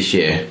do this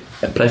year?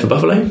 Play for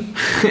Buffalo?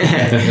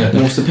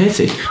 What's the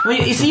pity?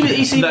 It's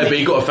even no, but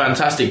he got a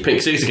fantastic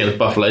pick 6 against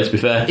Buffalo, to be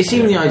fair. It's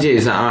even the idea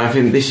is that I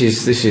think this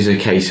is a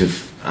case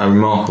of a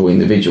remarkable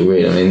individual,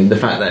 really. I mean, the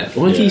fact that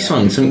why did he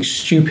sign something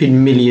stupid £1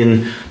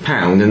 million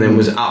and then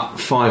was up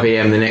 5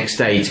 a.m. the next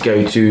day to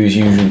go to his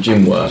usual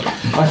gym work?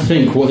 I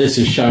think what this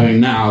is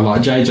showing now,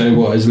 like JJ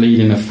Watt is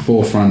leading the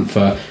forefront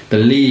for the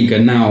league,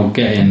 and now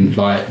getting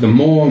like the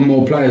more and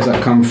more players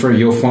that come through,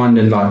 you're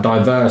finding like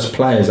diverse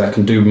players that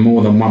can do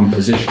more than one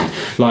position.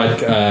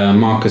 Like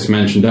Marcus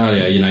mentioned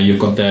earlier, you've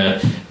got the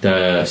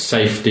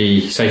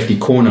safety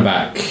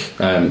cornerback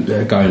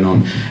going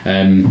on,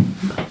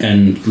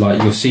 and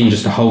like you're seeing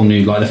just a whole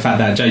new, like the fact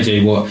that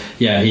JJ Watt,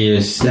 he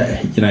is,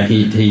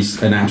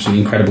 he's an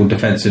absolutely incredible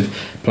defensive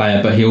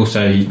player, but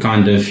he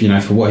kind of,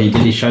 for what he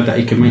did, he showed that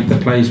he could make the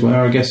plays where,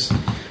 I guess.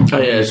 Oh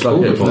yeah, it's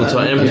like a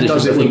full-time position. He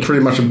does it with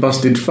pretty much a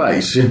busted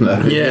face,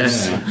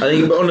 Yes, I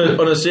think. But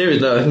on a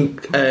serious note, I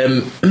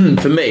think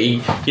for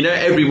me,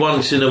 every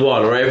once in a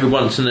while or every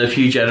once in a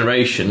few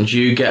generations,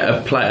 you get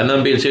a player, and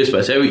I'm being serious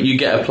about it. You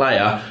get a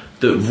player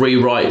that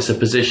rewrites a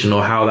position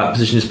or how that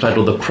position is played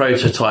or the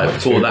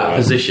prototype for that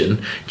position.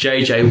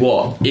 JJ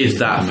Watt is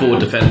that for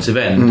defensive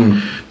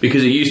end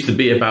because it used to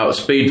be about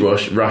speed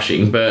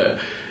rushing, but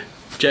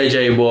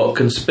JJ Watt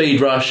can speed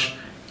rush.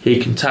 He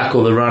can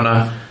tackle the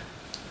runner.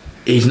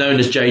 He's known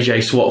as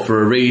JJ SWAT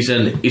for a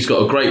reason. He's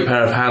got a great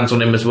pair of hands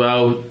on him as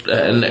well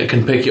and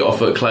can pick it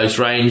off at close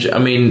range. I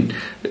mean,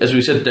 as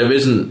we said, there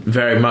isn't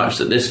very much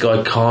that this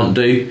guy can't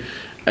do,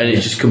 and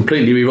it's just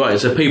completely rewriting.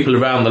 So people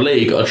around the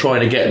league are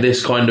trying to get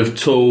this kind of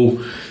tall,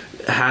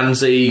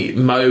 handsy,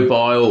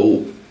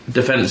 mobile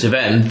defensive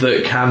end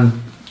that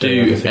can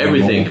do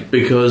everything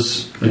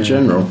because in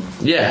general.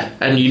 Yeah,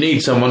 and you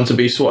need someone to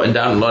be swatting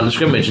down the line of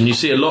scrimmage, and you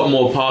see a lot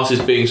more passes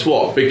being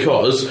swapped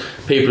because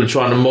people are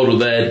trying to model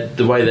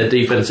the way their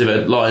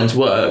defensive lines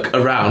work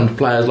around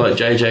players like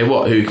JJ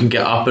Watt, who can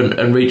get up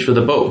and reach for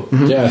the ball.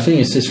 Mm-hmm. Yeah, I think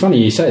it's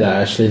funny you say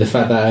that, actually, the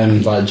fact that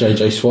like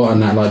JJ Watt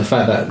and that, like the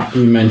fact that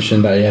you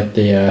mentioned that he had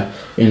the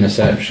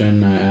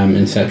interceptions,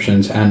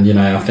 and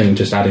I think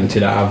just adding to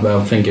that,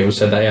 I think it was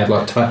said they had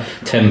like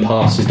 10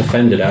 passes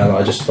defended out,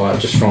 like just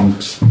from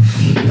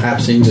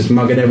absolutely just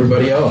mugging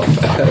everybody off.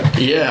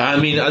 Yeah, I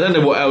mean, I don't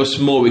know what else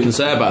more we can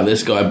say about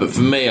this guy, but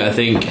for me, I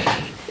think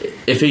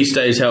if he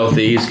stays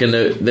healthy,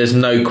 there's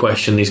no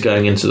question he's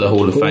going into the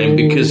Hall of Fame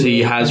because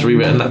he has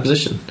rewritten that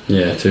position.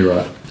 Yeah, too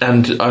right.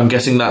 And I'm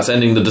guessing that's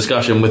ending the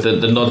discussion with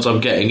the nods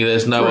I'm getting.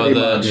 There's no Pretty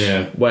other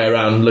much, way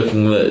around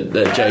looking that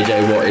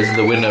JJ Watt is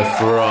the winner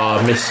for our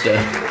Mr.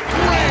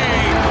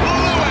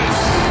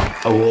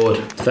 Award.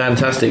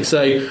 Fantastic.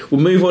 So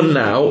we'll move on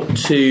now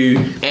to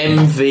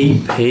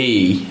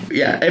MVP.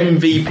 Yeah,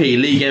 MVP,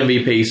 league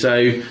MVP.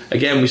 So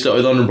again, we start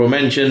with honourable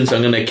mentions.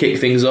 I'm going to kick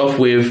things off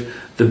with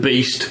the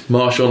beast,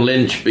 Marshawn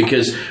Lynch,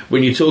 because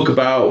when you talk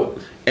about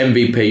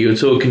MVP, you're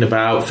talking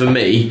about, for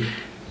me,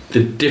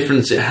 the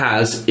difference it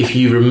has if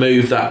you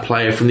remove that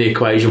player from the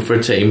equation for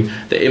a team,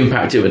 the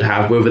impact it would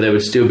have, whether they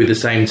would still be the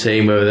same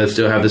team, whether they'd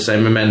still have the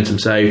same momentum.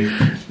 So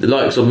the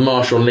likes of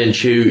Marshawn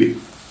Lynch, who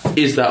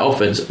is that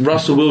offense.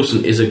 Russell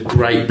Wilson is a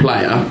great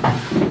player.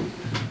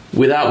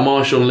 Without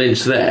Marshawn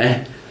Lynch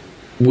there,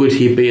 would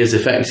he be as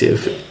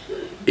effective?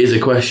 Is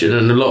a question,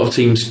 and a lot of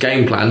teams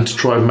game plan to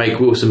try and make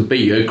Wilson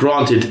beat you.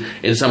 Granted,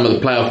 in some of the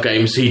playoff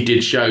games he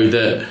did show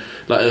that,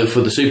 like for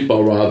the Super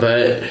Bowl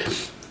rather,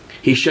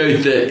 he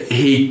showed that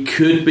he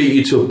could beat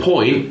you to a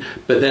point,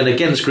 but then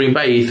against Green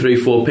Bay he threw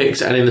 4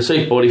 picks, and in the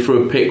Super Bowl he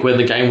threw a pick when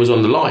the game was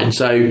on the line.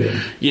 So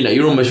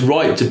you're almost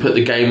right to put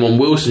the game on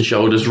Wilson's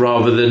shoulders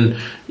rather than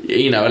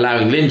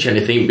allowing Lynch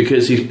anything,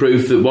 because he's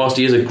proved that whilst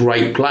he is a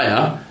great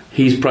player,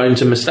 he's prone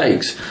to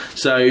mistakes.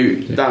 So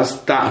that's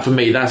that for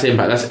me. That's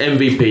impact. That's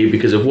MVP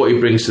because of what he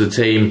brings to the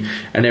team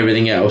and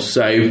everything else.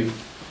 So,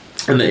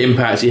 and the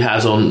impact he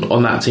has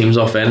on that team's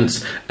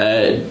offense.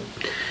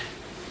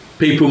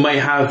 People may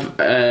have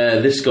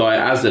this guy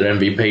as their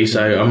MVP,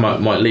 so I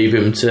might leave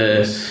him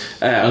to.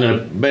 I'm going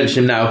to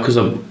mention him now because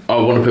I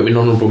want to put him in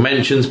honourable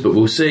mentions, but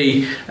we'll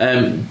see.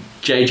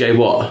 JJ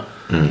Watt.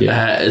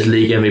 As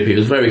league MVP. It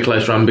was a very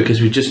close run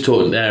because we just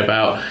talked there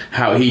about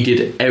how he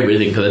did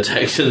everything for the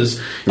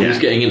Texans. He was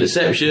getting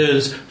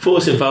interceptions,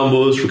 forcing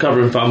fumbles,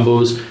 recovering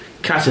fumbles,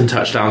 catching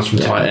touchdowns from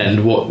tight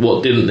end.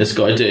 What didn't this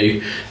guy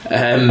do?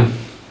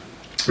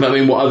 But I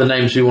mean, what other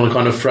names do we want to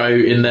kind of throw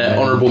in their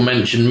honourable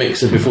mention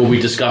mixer before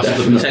we discuss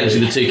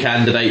potentially the 2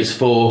 candidates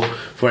for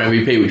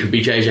MVP, which would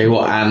be JJ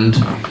Watt and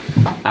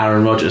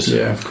Aaron Rodgers?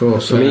 Yeah, of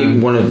course. For me,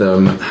 one of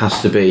them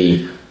has to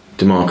be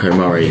DeMarco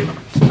Murray.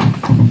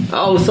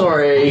 Oh,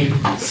 sorry.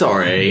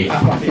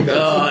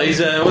 Oh,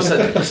 he's what's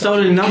that?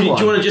 Stolen another one.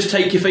 Do you want to just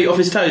take your feet off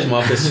his toes,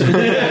 Marcus?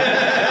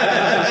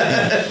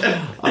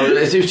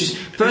 It was just,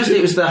 firstly,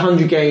 it was the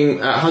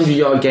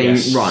 100-yard game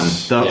run.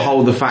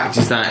 The fact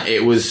is that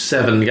it was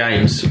 7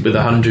 games with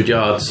 100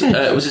 yards.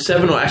 Was it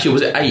 7 or actually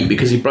was it 8?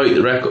 Because he broke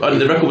the record.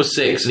 The record was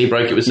 6 and he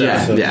broke it with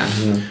 7. Yeah.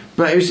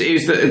 But it was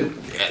that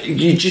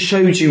you just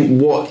showed you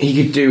what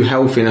he could do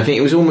healthy, and I think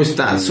it was almost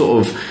that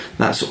sort of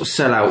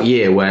sellout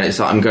year where it's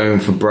like, I'm going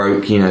for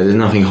broke. There's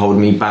nothing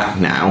holding me back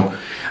now.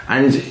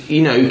 And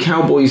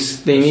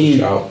Cowboys, they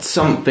need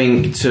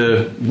something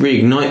to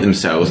reignite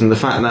themselves, and the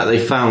fact that they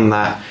found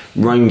that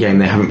run game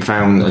they haven't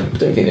found, I don't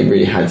think they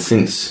really had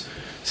since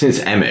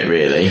Emmett,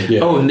 really.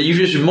 Yeah. Oh, and you've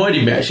just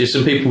reminded me, actually,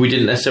 some people we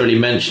didn't necessarily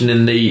mention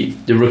in the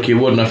rookie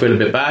award, and I feel a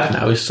bit bad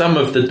now, is some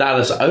of the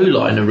Dallas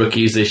O-line are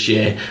rookies this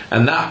year,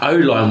 and that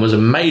O-line was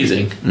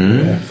amazing.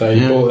 Yeah, they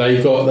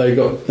felt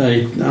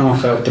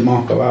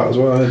DeMarco out as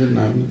well, didn't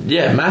they?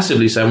 Yeah,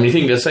 massively so. When you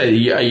think, I say,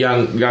 a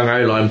young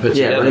O-line put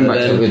together, running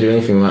backs not going to do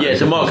anything like that. Yeah,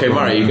 DeMarco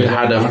Murray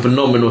had a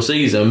phenomenal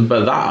season,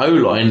 but that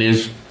O-line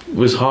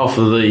was half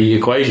of the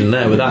equation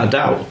there, without a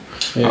doubt.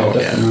 Yeah,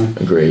 definitely.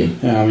 Yeah, agree.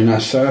 Yeah, I mean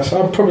that's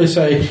I'd probably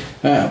say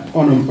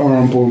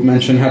honourable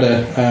mention had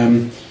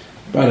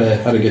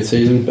a good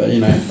season, but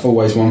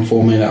always one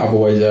for me that I've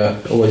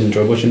always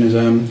enjoyed watching is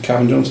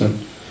Calvin Johnson,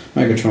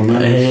 Megatron,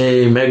 man.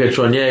 Hey,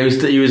 Megatron, yeah,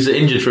 he was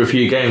injured for a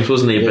few games,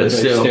 wasn't he? Yeah, but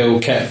still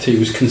kept. He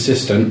was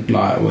consistent,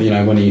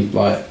 when he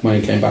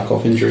came back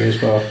off injury as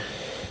well.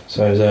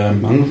 So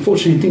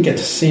unfortunately, didn't get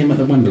to see him at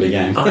the Wembley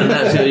game. Oh,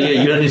 no,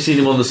 you only seen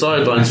him on the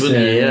sidelines, wouldn't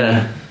you?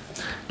 Yeah.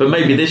 But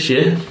maybe this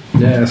year.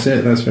 Yeah, that's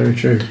it. That's very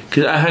true.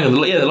 Hang on,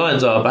 the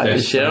Lions are back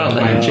this year, aren't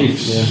they?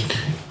 Chiefs.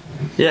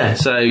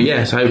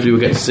 So hopefully we'll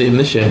get to see him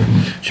this year.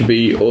 Should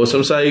be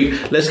awesome. So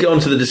let's get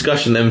on to the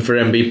discussion then for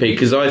MVP,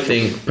 because I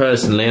think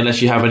personally,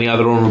 unless you have any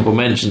other honourable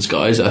mentions,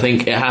 guys, I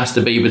think it has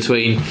to be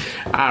between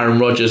Aaron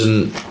Rodgers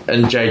and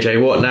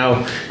JJ Watt.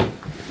 Now,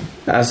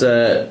 as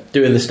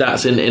doing the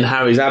stats in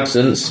Harry's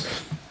absence,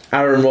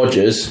 Aaron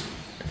Rodgers,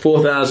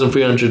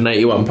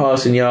 4,381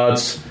 passing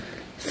yards,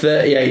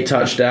 38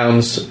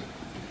 touchdowns,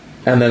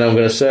 and then I'm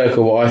going to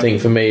circle what I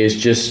think for me is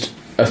just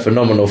a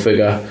phenomenal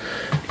figure.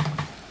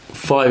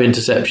 5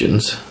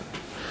 interceptions.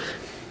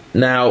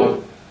 Now,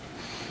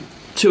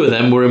 2 of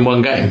them were in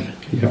one game.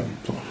 Yep.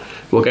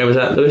 What game was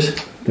that, Lewis?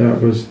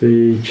 That was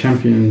the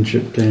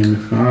championship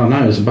game. Oh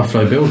no, it was a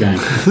Buffalo Bill game.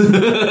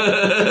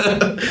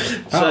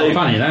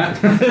 Funny that.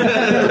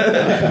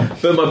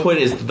 But my point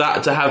is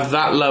that to have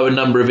that lower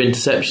number of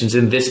interceptions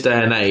in this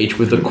day and age,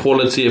 with the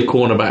quality of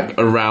cornerback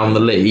around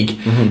the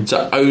league,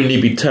 to only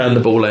be turned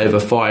the ball over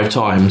 5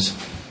 times.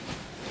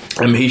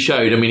 He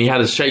showed, he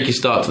had a shaky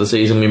start to the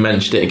season, we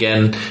mentioned it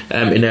again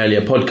in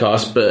earlier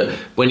podcasts, but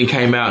when he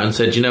came out and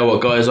said, you know what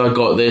guys, I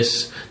got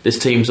this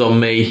team's on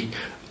me,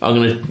 I'm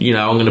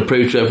gonna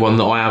prove to everyone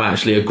that I am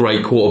actually a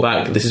great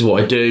quarterback, this is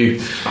what I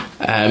do,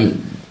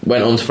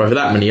 went on to throw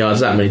that many yards,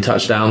 that many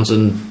touchdowns,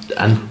 and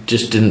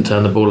just didn't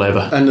turn the ball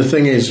over. And the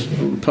thing is,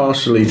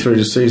 partially through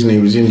the season he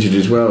was injured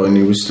as well, and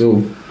he was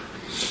still...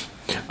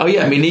 Oh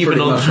yeah, even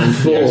on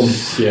form.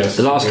 Yes.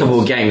 The last couple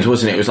of games,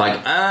 wasn't it? It was like,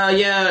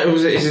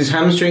 is his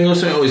hamstring or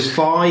something? Or his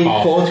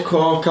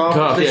quad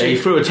calf? Yeah, he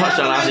threw a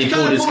touchdown as he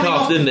pulled his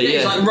calf, didn't he? Yeah,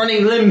 it's like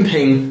running,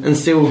 limping, and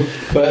still.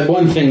 But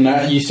one thing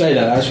that you say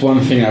that's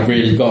one thing that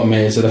really got me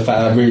is the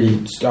fact that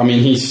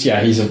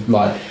he's a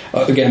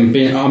again,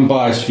 being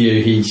unbiased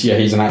view,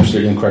 he's an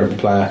absolutely incredible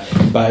player.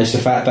 But it's the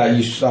fact that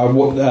I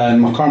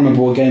can't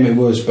remember what game it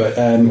was, but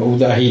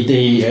although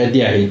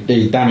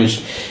he damaged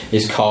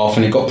his calf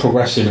and it got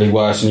progressively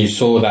worse, and you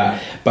saw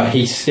that. But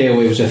it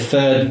was a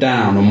 3rd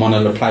down on one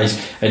of the plays,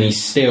 and he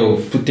still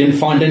didn't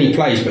find any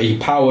plays, but he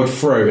powered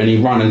through and he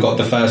ran and got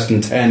the 1st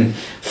and 10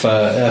 for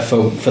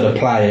the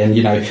play, and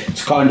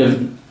to kind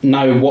of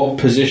know what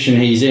position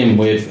he's in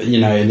with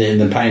in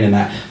the pain and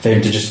that, for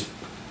him to just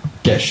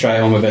get straight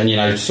on with it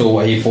and saw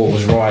what he thought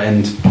was right,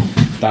 and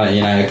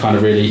that kind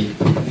of really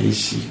you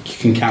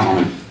can count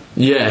on him.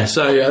 Yeah,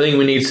 so I think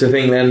we need to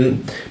think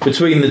then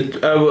between the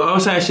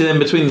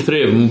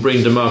 3 of them, we'll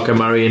bring DeMarco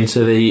Murray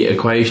into the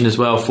equation as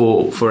well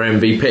for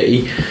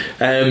MVP.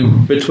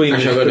 Between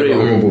actually, I've got an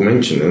honourable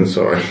mention then,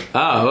 sorry.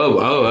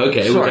 Oh,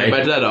 okay. Sorry. We'll get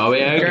back to that, are we?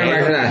 Okay. Going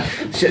back to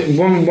that. So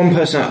one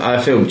person I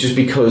feel, just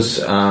because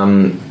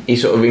he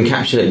sort of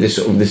encapsulated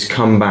this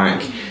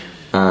comeback,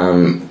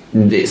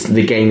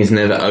 the game is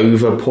never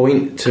over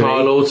point to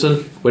Kyle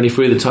Orton when he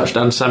threw the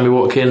touchdown to Sammy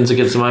Watkins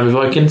against the Miami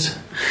Vikings.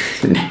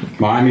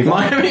 Miami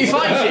Vikings.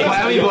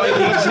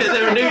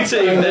 They're a new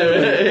team.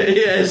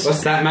 Yes.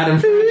 What's that, Madam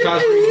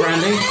Franchise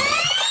rebranding?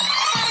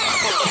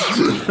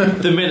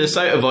 The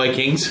Minnesota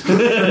Vikings.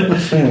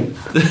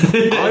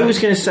 I was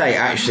going to say,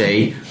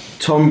 actually,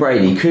 Tom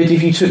Brady.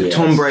 If you took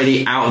Tom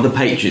Brady out of the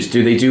Patriots,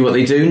 do they do what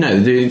they do? No,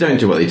 they don't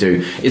do what they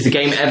do. Is the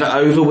game ever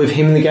over with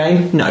him in the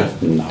game? No.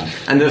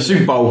 And the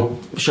Super Bowl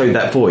showed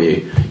that for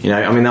you.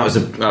 That was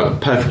a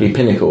perfectly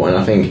pinnacle, and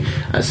I think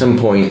at some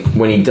point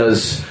when he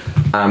does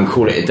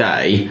call it a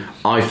day,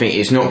 I think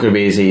it's not going to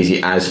be as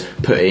easy as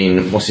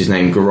putting what's his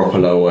name,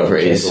 Garoppolo or whatever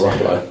it is,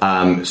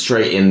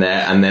 straight in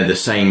there, and they're the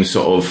same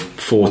sort of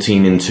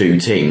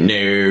 14-2 team.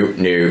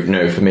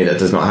 No, for me that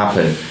does not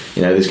happen.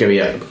 There's going to be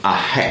a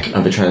heck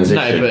of a transition.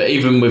 No, but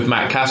even with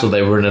Matt Castle,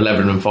 they were an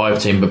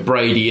 11-5 team. But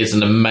Brady is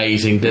an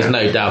amazing. There's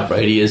no doubt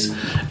Brady is.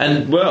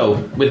 And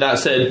with that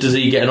said, does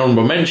he get an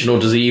honourable mention, or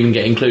does he even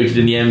get included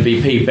in the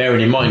MVP?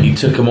 Bearing in mind he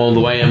took them all the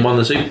way and won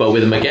the Super Bowl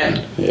with them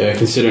again. Yeah,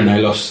 considering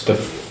they lost the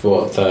they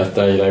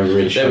were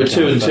really. They were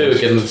 2-2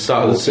 again at the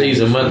start of the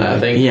season, weren't they? I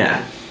think.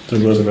 Yeah,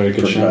 it was a very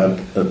good shot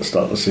at the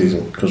start of the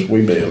season because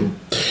we beat them.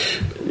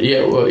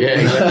 Yeah, well, yeah,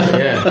 exactly,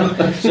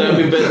 yeah.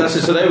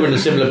 So they were in a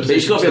similar position.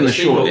 He's got to be on the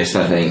short list,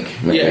 I think.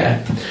 Maybe.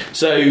 Yeah.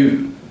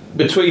 So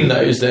between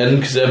those, then,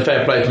 because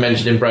fair play for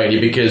mentioning Brady,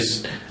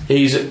 because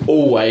he's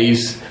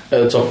always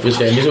at the top of his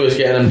game. He's always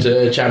getting them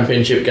to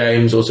championship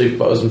games or Super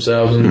Bowls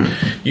themselves, and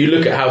you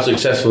look at how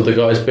successful the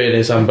guy's been,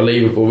 it's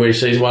unbelievable really.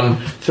 So he's won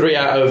 3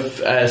 out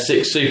of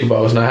 6 Super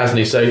Bowls now, hasn't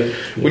he? So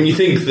when you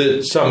think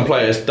that some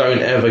players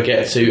don't ever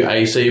get to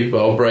a Super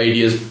Bowl,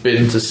 Brady has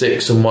been to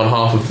 6 and won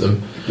half of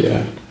them.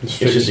 Yeah, it's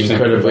just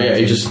incredible. Yeah,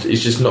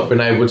 he's just not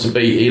been able to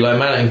beat Eli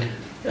Manning.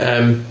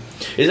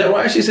 Is that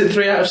right? Actually, is it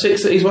 3 out of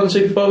 6 that he's won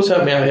Super Bowls?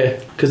 Help me out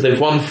here, because they've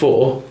won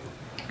 4.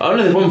 Oh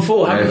no, they've won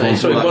 4, haven't they?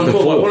 Sorry, they've won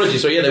 4. My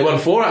apologies. So yeah, they won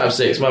 4 out of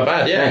 6. My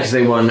bad. Yeah, because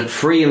they won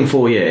 3 in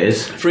 4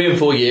 years. 3 in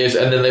 4 years,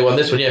 and then they won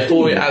this one. Yeah,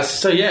 4.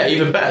 So yeah,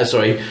 even better.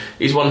 Sorry,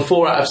 he's won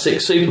 4 out of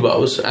 6 Super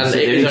Bowls, and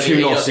it's 2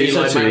 losses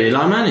to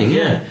Eli Manning.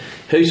 Yeah.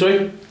 Who?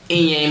 Sorry.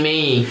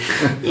 Me.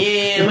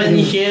 Yeah, man,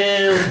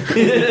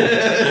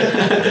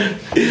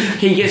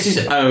 He gets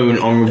his own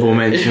honourable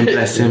mention,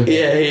 bless him.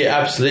 Yeah, he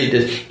absolutely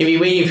does. If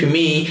you're waiting for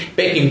me,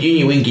 Beckham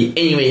Jr. wouldn't get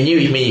anywhere near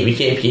his winning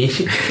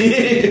champions.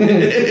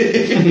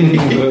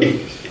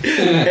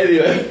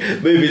 Anyway,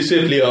 moving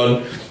swiftly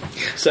on.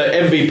 So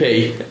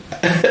MVP.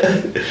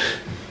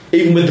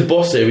 Even with the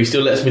boss here, he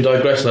still lets me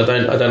digress, and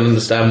I don't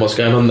understand what's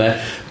going on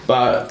there.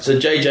 But so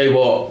JJ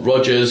Watt,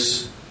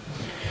 Rodgers.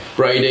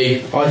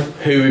 Brady. Who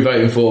are we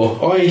voting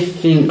for? I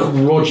think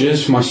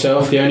Rodgers,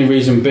 myself. The only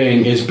reason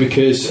being is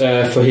because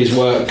for his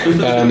work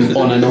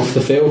on and off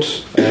the field.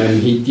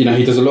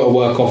 He does a lot of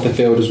work off the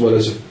field as well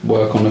as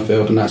work on the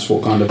field, and that's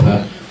what kind of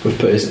would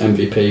put his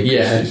MVP.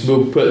 Yeah,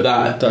 we'll put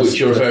that, which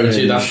you're referring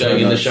to, that's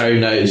going in the show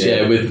notes,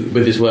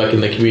 with his work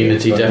in the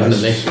community,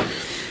 definitely.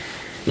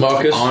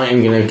 Marcus?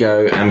 I'm going to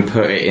go and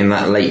put it in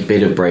that late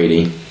bid of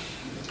Brady.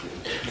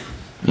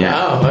 Yeah.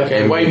 Oh,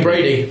 okay. Wayne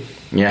Brady.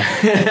 Yeah.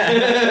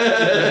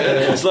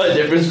 Slight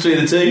difference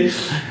between the two.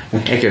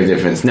 Heck of a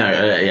difference. No,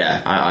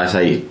 I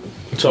say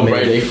Tom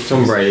Brady.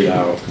 Tom Brady.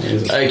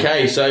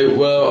 Okay, so,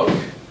 well,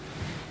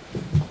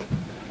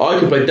 I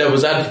could play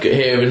devil's advocate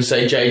here and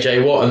say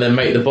JJ Watt and then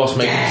make the boss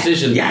make a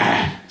decision.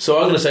 Yeah. So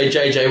I'm going to say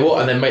JJ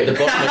Watt and then make the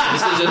boss make a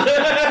decision.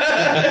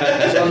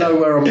 I know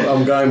where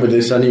I'm going with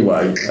this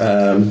anyway.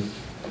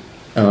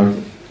 And I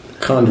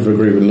kind of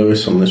agree with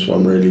Lewis on this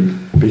one, really,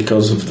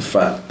 because of the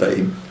fact that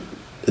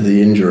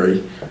the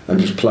injury and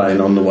just playing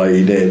on the way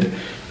he did.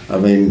 I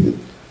mean,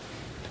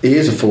 he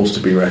is a force to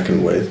be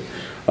reckoned with.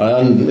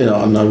 I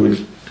know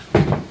we've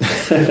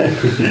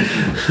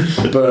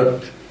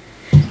but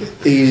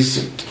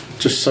he's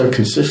just so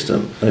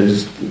consistent.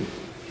 There's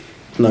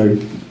no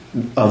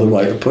other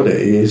way to put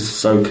it. He is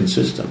so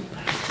consistent.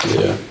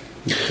 Yeah.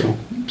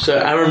 So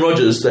Aaron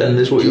Rodgers then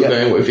is what you're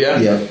going with, yeah?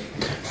 Yeah.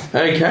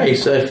 Okay,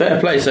 so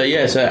fair play. So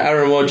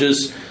Aaron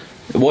Rodgers.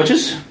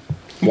 Rodgers?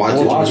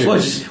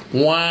 Rodgers.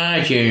 Does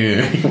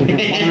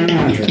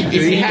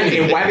he have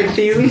any wabbit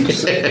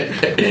theories?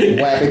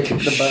 Wabbit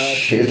the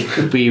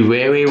bird. Be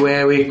very,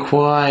 very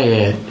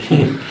quiet.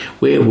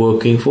 We're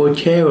working for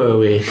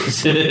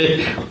terrorists.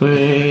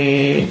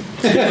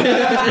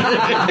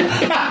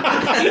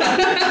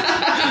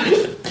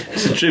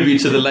 It's a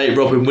tribute to the late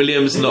Robin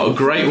Williams. Not a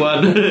great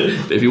one,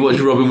 but if you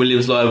watch Robin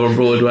Williams live on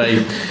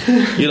Broadway,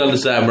 you'll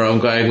understand where I'm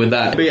going with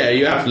that. But yeah,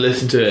 you have to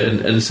listen to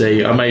it and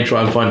see. I may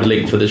try and find a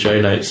link for the show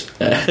notes.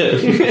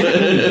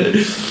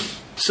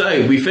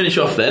 So we finish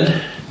off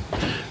then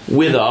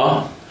with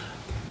our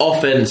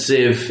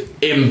offensive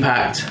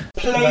impact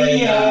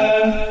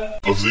player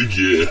of the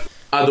year,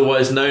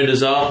 otherwise known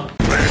as our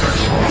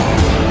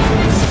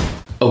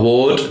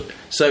award.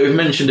 So we've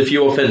mentioned a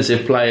few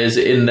offensive players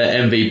in the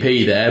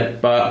MVP there,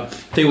 but I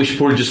think we should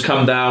probably just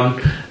come down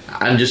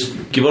and just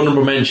give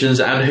honourable mentions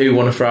and who we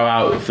want to throw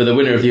out for the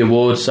winner of the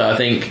award. So I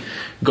think we've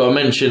got to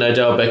mention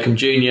Odell Beckham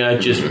Jr.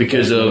 just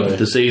because of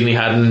the season he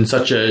had in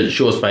such a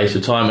short space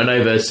of time, and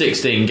over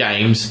 16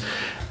 games.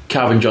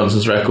 Calvin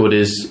Johnson's record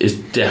is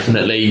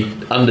definitely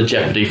under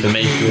jeopardy for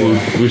me.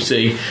 We'll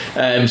see.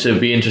 So it'll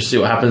be interesting to see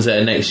what happens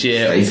there next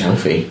year. He's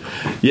healthy.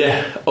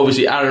 Yeah,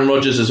 obviously Aaron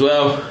Rodgers as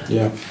well.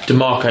 Yeah.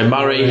 DeMarco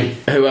Murray.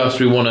 Who else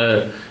do we want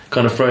to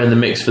kind of throw in the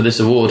mix for this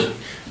award?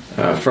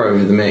 Throw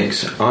in the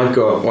mix. I've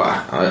got. Well,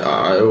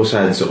 I also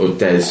had sort of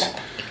Des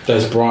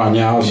Bryant.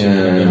 Yeah, I was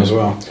thinking him as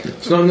well.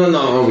 It's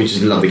no. We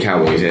just love the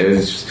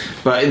Cowboys.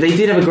 But they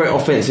did have a great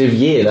offensive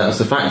year. That's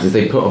the fact, is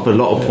they put up a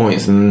lot of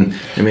points and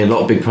they made a lot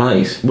of big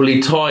plays. Well,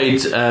 he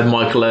tied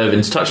Michael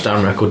Irvin's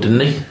touchdown record, didn't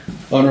he?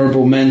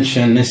 Honourable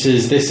mention. This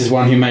is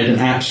one who made an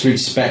absolute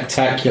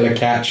spectacular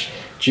catch.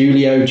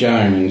 Julio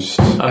Jones.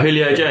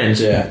 Julio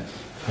Jones. Yeah.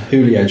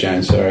 Julio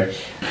Jones, sorry.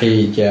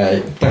 He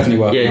definitely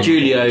worked. Yeah,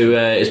 Julio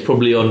is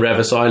probably on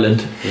Revis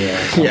Island. Yeah.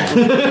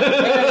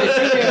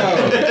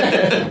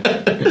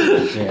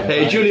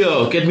 Hey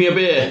Julio, get me a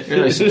beer.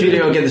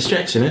 Julio get the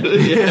stretch in it.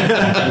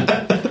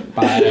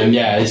 But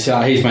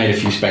he's made a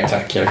few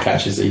spectacular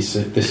catches this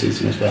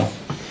season as well.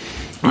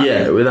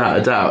 Yeah, without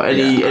a doubt.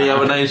 Any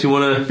other names you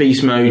want to?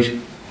 Beast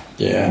Mode.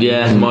 Yeah.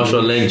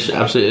 Marshawn Lynch,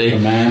 absolutely.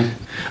 Man.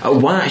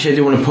 One actually I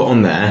do want to put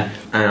on there,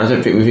 and I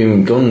don't think we've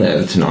even gone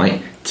there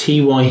tonight.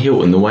 T.Y.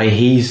 Hilton, the way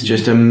he's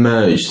just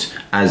emerged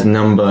as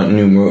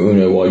numero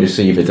uno wide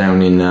receiver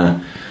down in,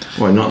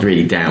 not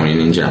really down in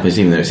Indianapolis,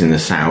 even though it's in the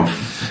south.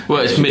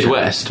 Well, it's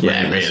Midwest.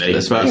 Yeah, really.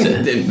 Let's but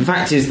the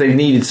fact is, they've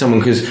needed someone,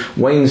 because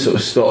Wayne sort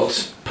of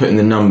stopped putting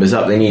the numbers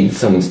up. They needed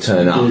someone to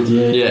turn up.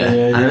 Yeah.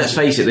 And let's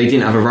face it, they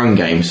didn't have a run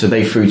game, so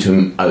they threw to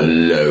him a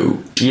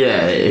load.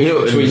 Yeah,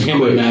 Hilton was him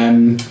quick.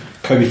 And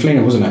Kobe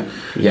Fleener, wasn't it?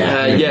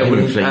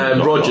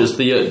 Rogers,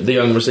 the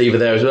young receiver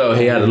there as well,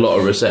 he had a lot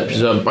of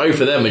receptions. Both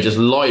of them are just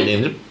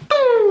lightning.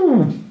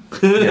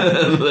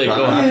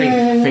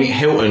 I think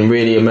Hilton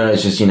really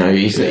emerged as, he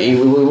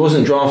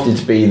wasn't drafted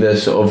to be the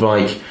sort of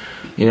like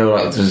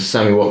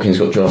Sammy Watkins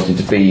got drafted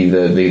to be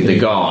the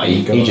guy.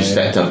 He just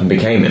stepped up and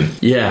became him.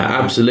 Yeah,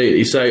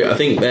 absolutely. So I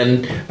think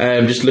then,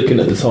 just looking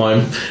at the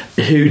time,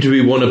 who do we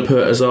want to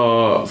put as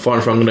our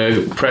final? I'm going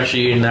to pressure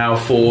you now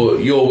for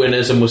your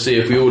winners, and we'll see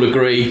if we all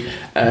agree.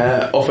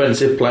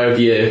 Offensive Player of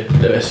the Year,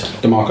 Lewis.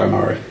 DeMarco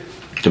Murray.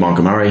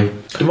 DeMarco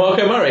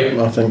Murray?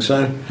 I think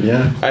so,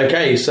 yeah.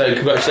 Okay, so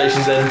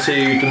congratulations then to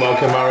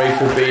DeMarco Murray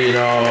for being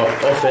our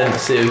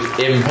offensive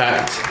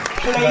impact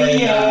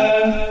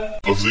player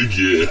of the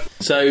year.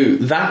 So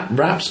that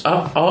wraps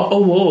up our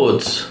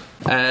awards.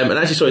 And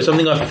actually, sorry,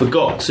 something I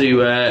forgot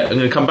to. I'm going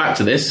to come back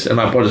to this, and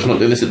I apologise for not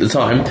doing this at the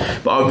time.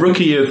 But our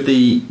Rookie of the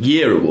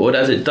Year award,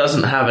 as it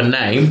doesn't have a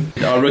name,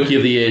 our Rookie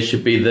of the Year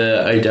should be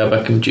the Odell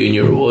Beckham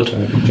Jr. award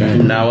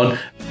from now on.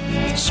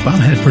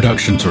 Spamhead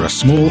Productions are a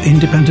small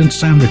independent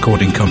sound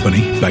recording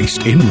company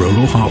based in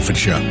rural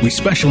Hertfordshire. We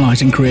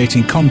specialise in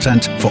creating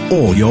content for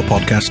all your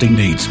podcasting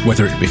needs,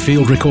 whether it be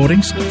field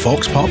recordings,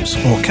 vox pops,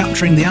 or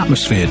capturing the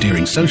atmosphere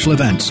during social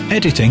events.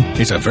 Editing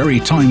is a very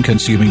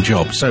time-consuming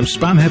job, so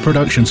Spamhead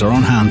Productions are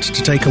on hand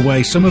to take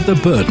away some of the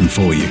burden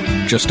for you.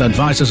 Just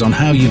advise us on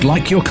how you'd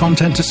like your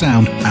content to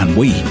sound, and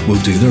we will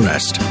do the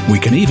rest. We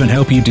can even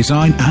help you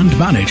design and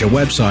manage a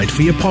website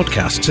for your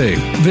podcast too.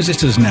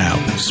 Visit us now,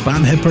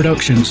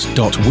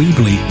 spamheadproductions.weebly.com.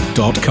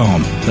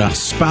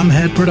 That's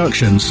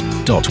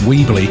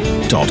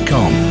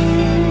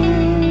spamheadproductions.weebly.com.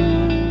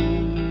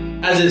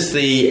 As it's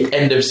the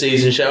end of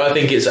season show, I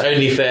think it's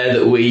only fair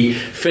that we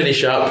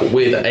finish up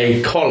with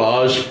a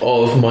collage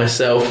of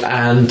myself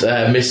and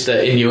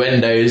Mr.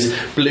 Innuendo's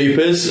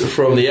bloopers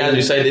from the, as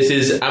we say, this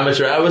is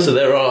amateur hour, so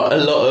there are a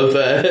lot of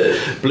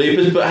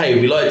bloopers, but hey,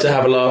 we like to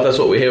have a laugh. That's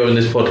what we're here on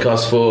this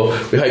podcast for.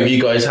 We hope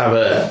you guys have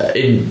a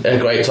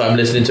great time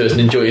listening to us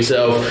and enjoy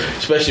yourself,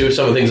 especially with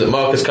some of the things that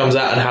Marcus comes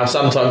out and how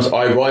sometimes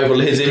I rival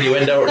his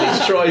innuendo, or at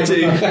least try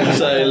to.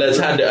 So let's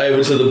hand it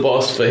over to the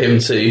boss for him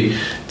to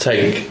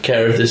take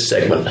care of this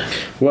segment.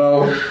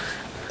 Well,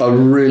 I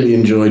really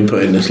enjoyed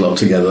putting this lot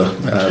together.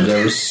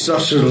 There was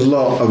such a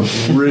lot of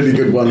really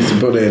good ones to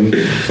put in,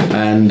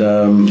 and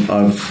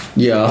I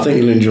think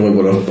you'll enjoy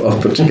what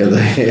I've put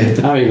together here.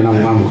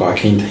 I'm quite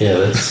keen to hear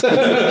this.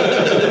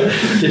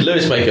 Did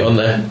Lewis make it on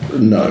there?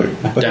 No.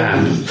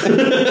 Damn.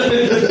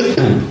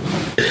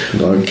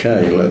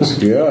 Okay, let's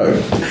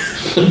go.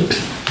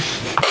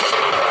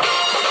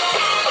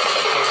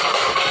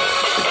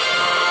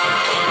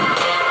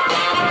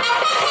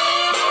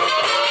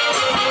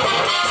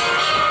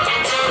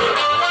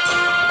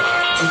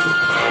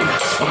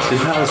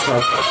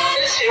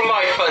 Let's see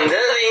my fun. The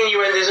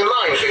innuendos are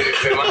mine,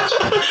 pretty much.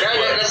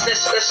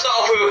 Let's start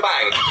off with a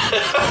bang.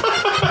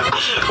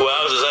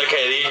 Well, it's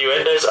okay. The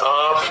innuendos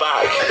are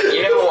back.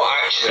 You know what?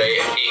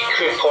 Actually, it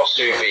could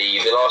possibly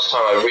be the last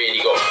time I really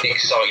got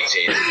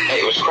excited.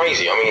 It was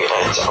crazy. I mean,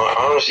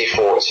 I honestly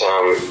thought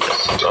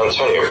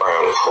Antonio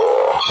Brown.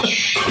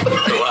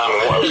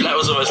 Wow, that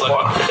was almost like a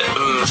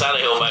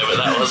Tannehill moment.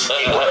 That was.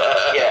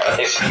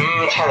 Yeah, it's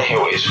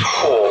Tannehill is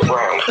poor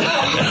Brown.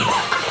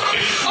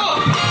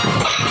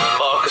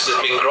 Marcus has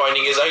been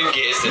grinding his own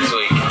gears this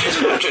week.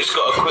 Patrick's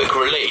got a quick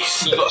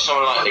release. You've got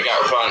someone like the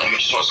Garrett Blunt who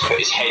just wants to put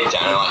his head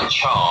down and like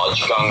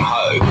charge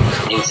gung-ho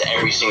into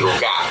every single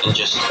gap and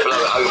just blow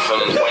it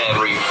open and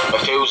whenever he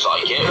feels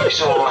like it. We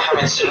saw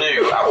Mohamed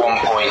Sanu at one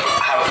point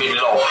have a good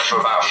lob for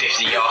about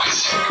 50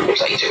 yards. Looks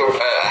like he took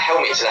a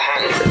helmet to the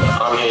hand.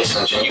 I'm here,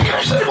 Sunshine. You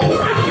catch that ball,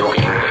 you're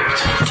getting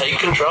whipped. Take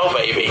control,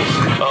 baby.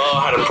 Oh,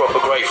 I had a proper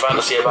great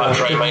fantasy about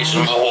Trey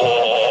Mason.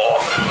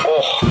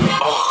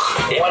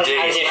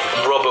 Indeed.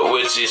 Robert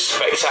Woods'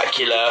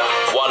 spectacular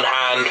one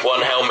hand,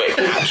 one helmet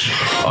catch.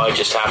 I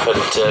just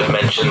happened to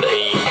mention that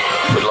he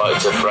would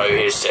like to throw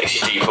his sexy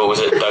deep balls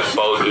at Doug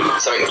Baldwin.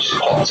 Something just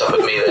popped up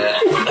at me there.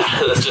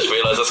 Let's just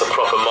realise that's a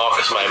proper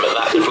Marcus moment,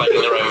 that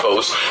deflating their own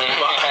balls. Yeah.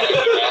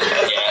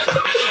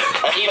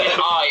 Even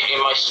I, in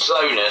my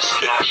slowness,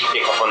 can actually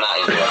pick up on that.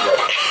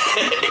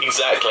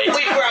 Exactly.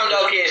 We've ground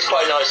our gears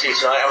quite nicely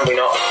tonight, haven't we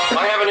not?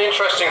 I have an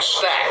interesting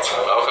stat.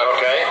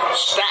 Okay.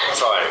 Stat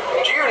time.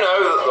 Do you know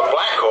that the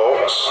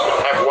Blackhawks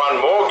have won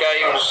more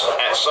games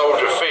at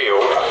Soldier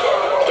Field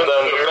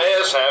than the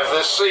Bears have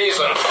this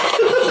season?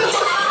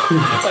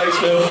 Thanks,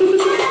 Phil.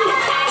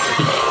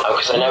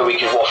 Because I know we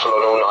could waffle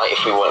on all night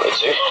if we wanted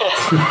to.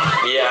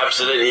 Yeah,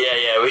 absolutely.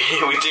 Yeah.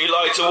 We do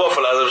like to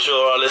waffle, as I'm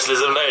sure our listeners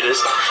have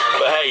noticed.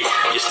 But hey,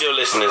 you're still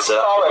listening, so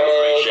that's what we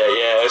appreciate.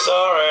 Yeah,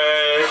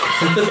 sorry.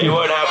 It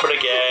won't happen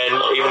again,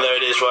 even though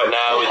it is right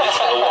now with this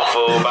little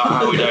waffle about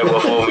how we don't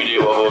waffle, we do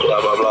waffle,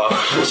 blah, blah, blah.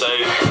 So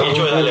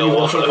enjoy that little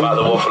waffle about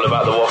the waffle,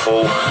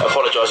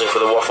 apologising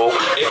for the waffle.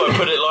 If I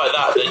put it like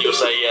that, then you'll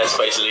say yes,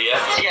 basically, yeah?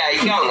 Yeah,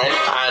 you go on then.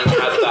 And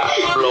had that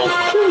block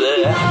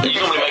there. You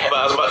normally make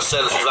about as much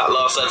sense as that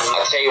last sentence.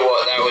 I'll tell you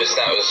what, that was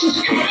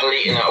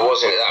complete, and that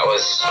wasn't it. That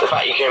was the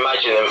fact you can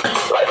imagine them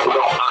like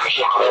not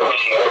actually having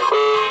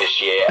this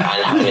year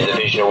and having a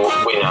divisional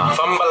winner.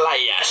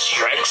 Fumbalaya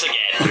strikes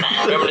again.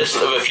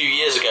 Reminiscent of a few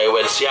years ago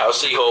when Seattle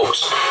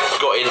Seahawks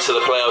got into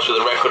the playoffs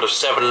with a record of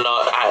 7-0.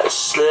 That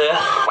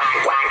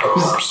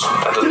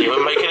doesn't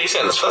even make any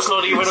sense. That's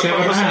not even a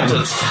proper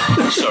sentence.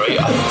 Sorry,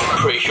 I'm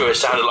pretty sure it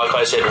sounded like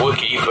I said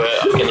Wookiee, but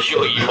I can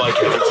assure you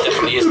Mike Evans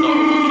definitely is not a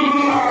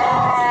Wookiee.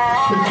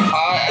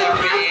 I have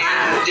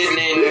been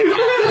diddling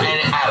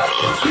and out.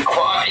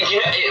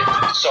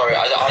 Sorry,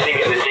 I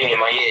didn't get the ding in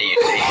my ear, you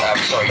see.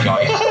 Sorry,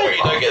 guys. Sorry,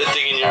 don't get the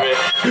ding in your ear.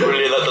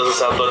 Really, that doesn't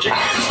sound dodgy.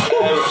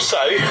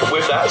 So,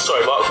 with that,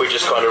 sorry Mark, we're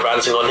just kind of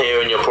ranting on here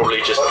and you're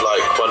probably just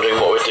like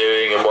wondering what we're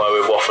doing and why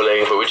we're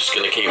waffling, but we're just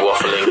going to keep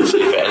waffling and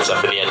see if it ends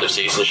up in the end end of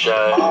season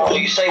show. Oh,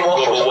 you say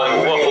waffles?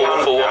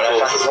 Waffle.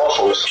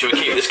 Should we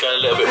keep this going a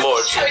little bit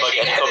more and see if I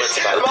get any comments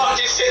about it? Mark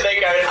just sitting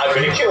there going, I'm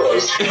going to kill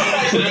those.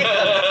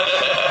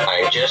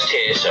 I'm just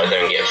here so I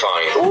don't get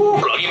fined. Ooh,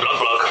 bloggy blog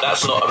blog.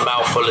 That's not a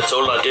mouthful at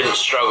all. I didn't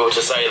struggle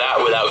to say that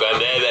without going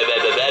there.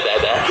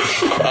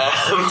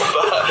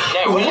 But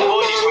no, when the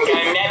voices from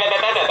going there.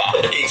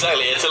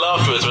 Exactly, until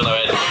afterwards when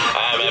I went.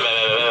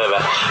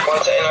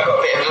 One second, I got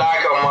a bit of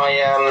lag on my.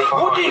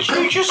 What did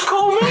you just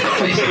call me?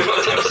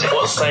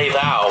 What say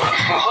thou?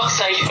 What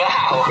say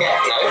thou?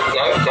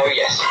 Yeah, no,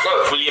 yes. No.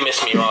 Will you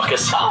miss me,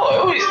 Marcus? Oh, I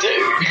always do.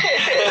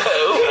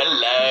 Oh,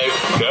 hello.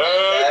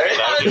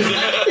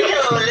 You're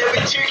a little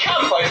bit too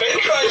camp, I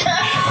think, right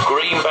there.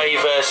 Green Bay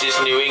versus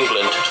New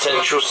England,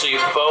 potential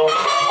Super Bowl?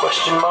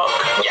 Question mark.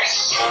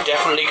 Yes.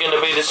 Definitely going to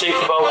be the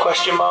Super Bowl?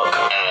 Question mark.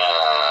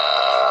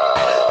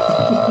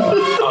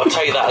 I'll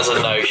take that as a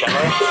no, shall I?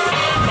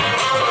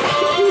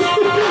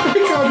 I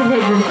can't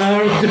have from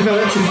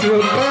developed into a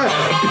bird.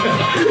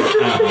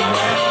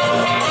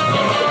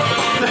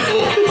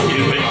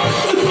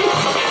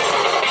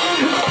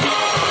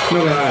 Not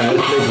gonna lie,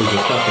 those labels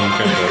are fucking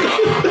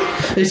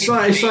incredible. It's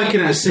like in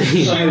that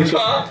scene.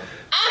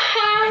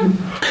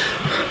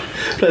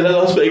 Play that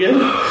last bit again.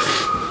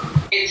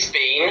 It's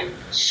been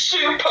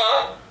super.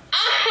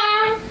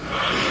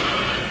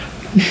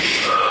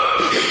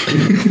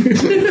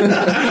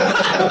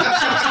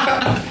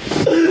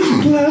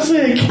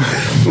 Classic.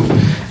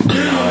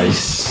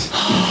 Nice.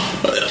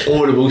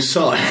 Audible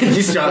sigh.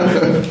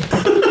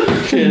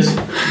 Cheers.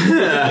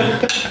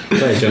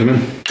 Hey, gentlemen.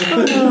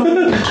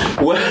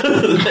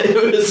 Well,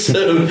 there were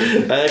some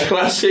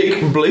classic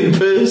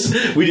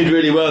bloopers. We did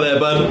really well there,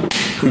 bud.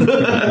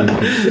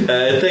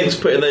 Thanks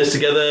for putting those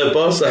together,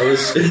 boss. That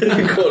was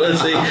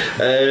quality.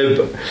 I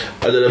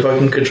don't know if I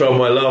can control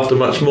my laughter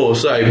much more,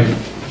 so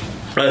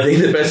I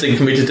think the best thing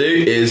for me to do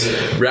is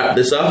wrap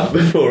this up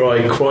before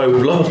I cry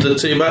with laughter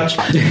too much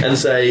and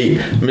say,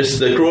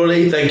 Mr.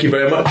 Crawley, thank you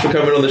very much for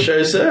coming on the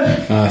show, sir.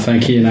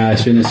 Thank you. No,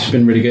 it's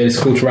been really good. It's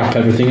cool to wrap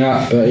everything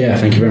up, but yeah,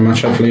 thank you very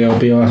much. Hopefully I'll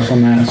be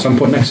on there at some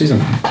point next season.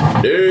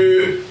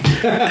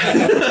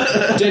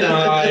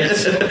 Denied.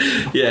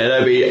 Yeah,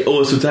 that'd be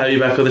awesome to have you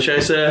back on the show,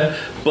 sir.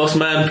 Boss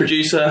man,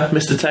 producer,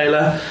 Mr.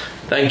 Taylor,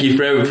 thank you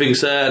for everything,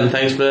 sir, and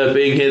thanks for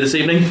being here this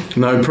evening.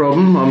 No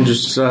problem. I'm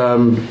just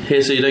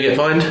here so you don't get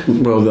fined.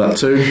 Well, that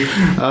too.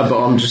 But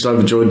I'm just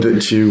overjoyed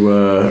that you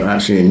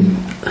actually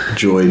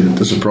enjoyed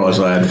the surprise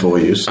I had for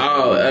you. So.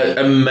 Oh,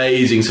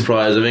 amazing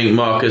surprise! I think,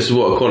 Marcus,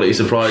 what a quality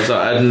surprise!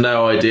 I had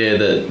no idea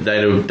that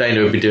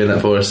Dana would be doing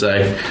that for us.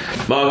 So,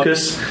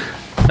 Marcus,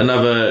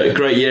 another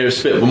great year of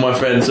Spitball, my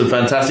friend. Some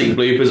fantastic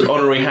bloopers,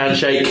 honouring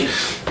handshake.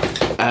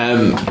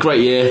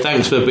 Great year.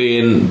 Thanks for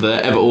being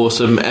the ever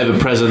awesome, ever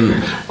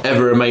present,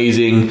 ever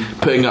amazing,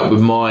 putting up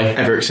with my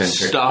ever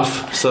eccentric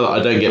stuff so that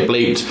I don't get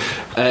bleeped.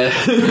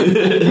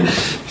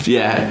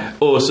 Yeah,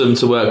 awesome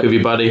to work with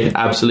you, buddy.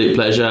 Absolute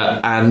pleasure.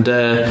 And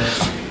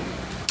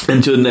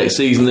until the next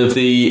season of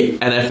the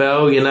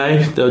NFL, you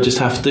know, they'll just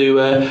have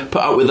to put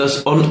up with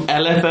us on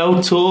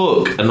LFL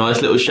Talk, a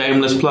nice little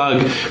shameless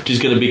plug, which is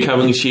going to be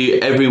coming to you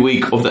every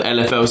week of the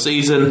LFL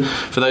season.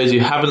 For those who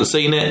haven't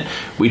seen it,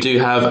 we do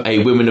have a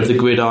Women of the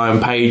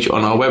Gridiron page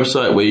on our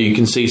website where you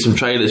can see some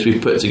trailers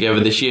we've put together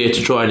this year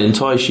to try and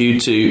entice you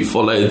to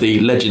follow the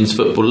Legends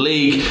Football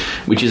League,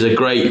 which is a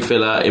great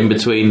filler in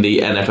between the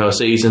NFL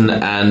season.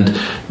 And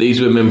these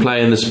women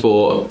play in the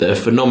sport. They're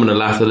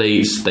phenomenal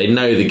athletes. They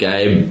know the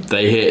game.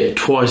 They hit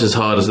twice as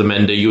hard as the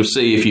men do. You'll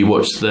see if you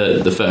watch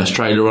the first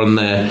trailer on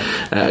there.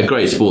 A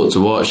great sport to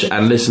watch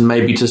and listen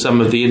maybe to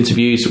some of the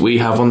interviews we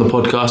have on the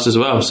podcast as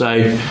well.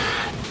 So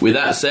with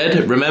that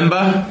said,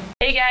 remember,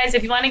 hey guys,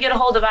 if you want to get a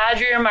hold of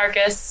Audrey or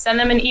Marcus, send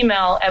them an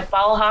email at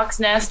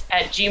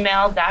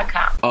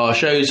ballhawksnest@gmail.com. Our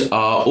shows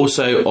are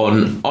also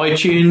on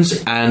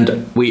iTunes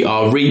and we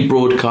are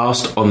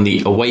rebroadcast on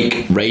the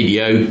Awake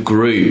Radio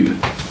group.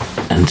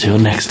 Until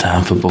next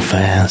time, football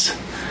fans,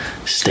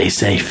 stay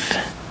safe,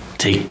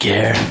 take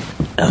care,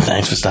 and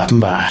thanks for stopping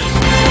by.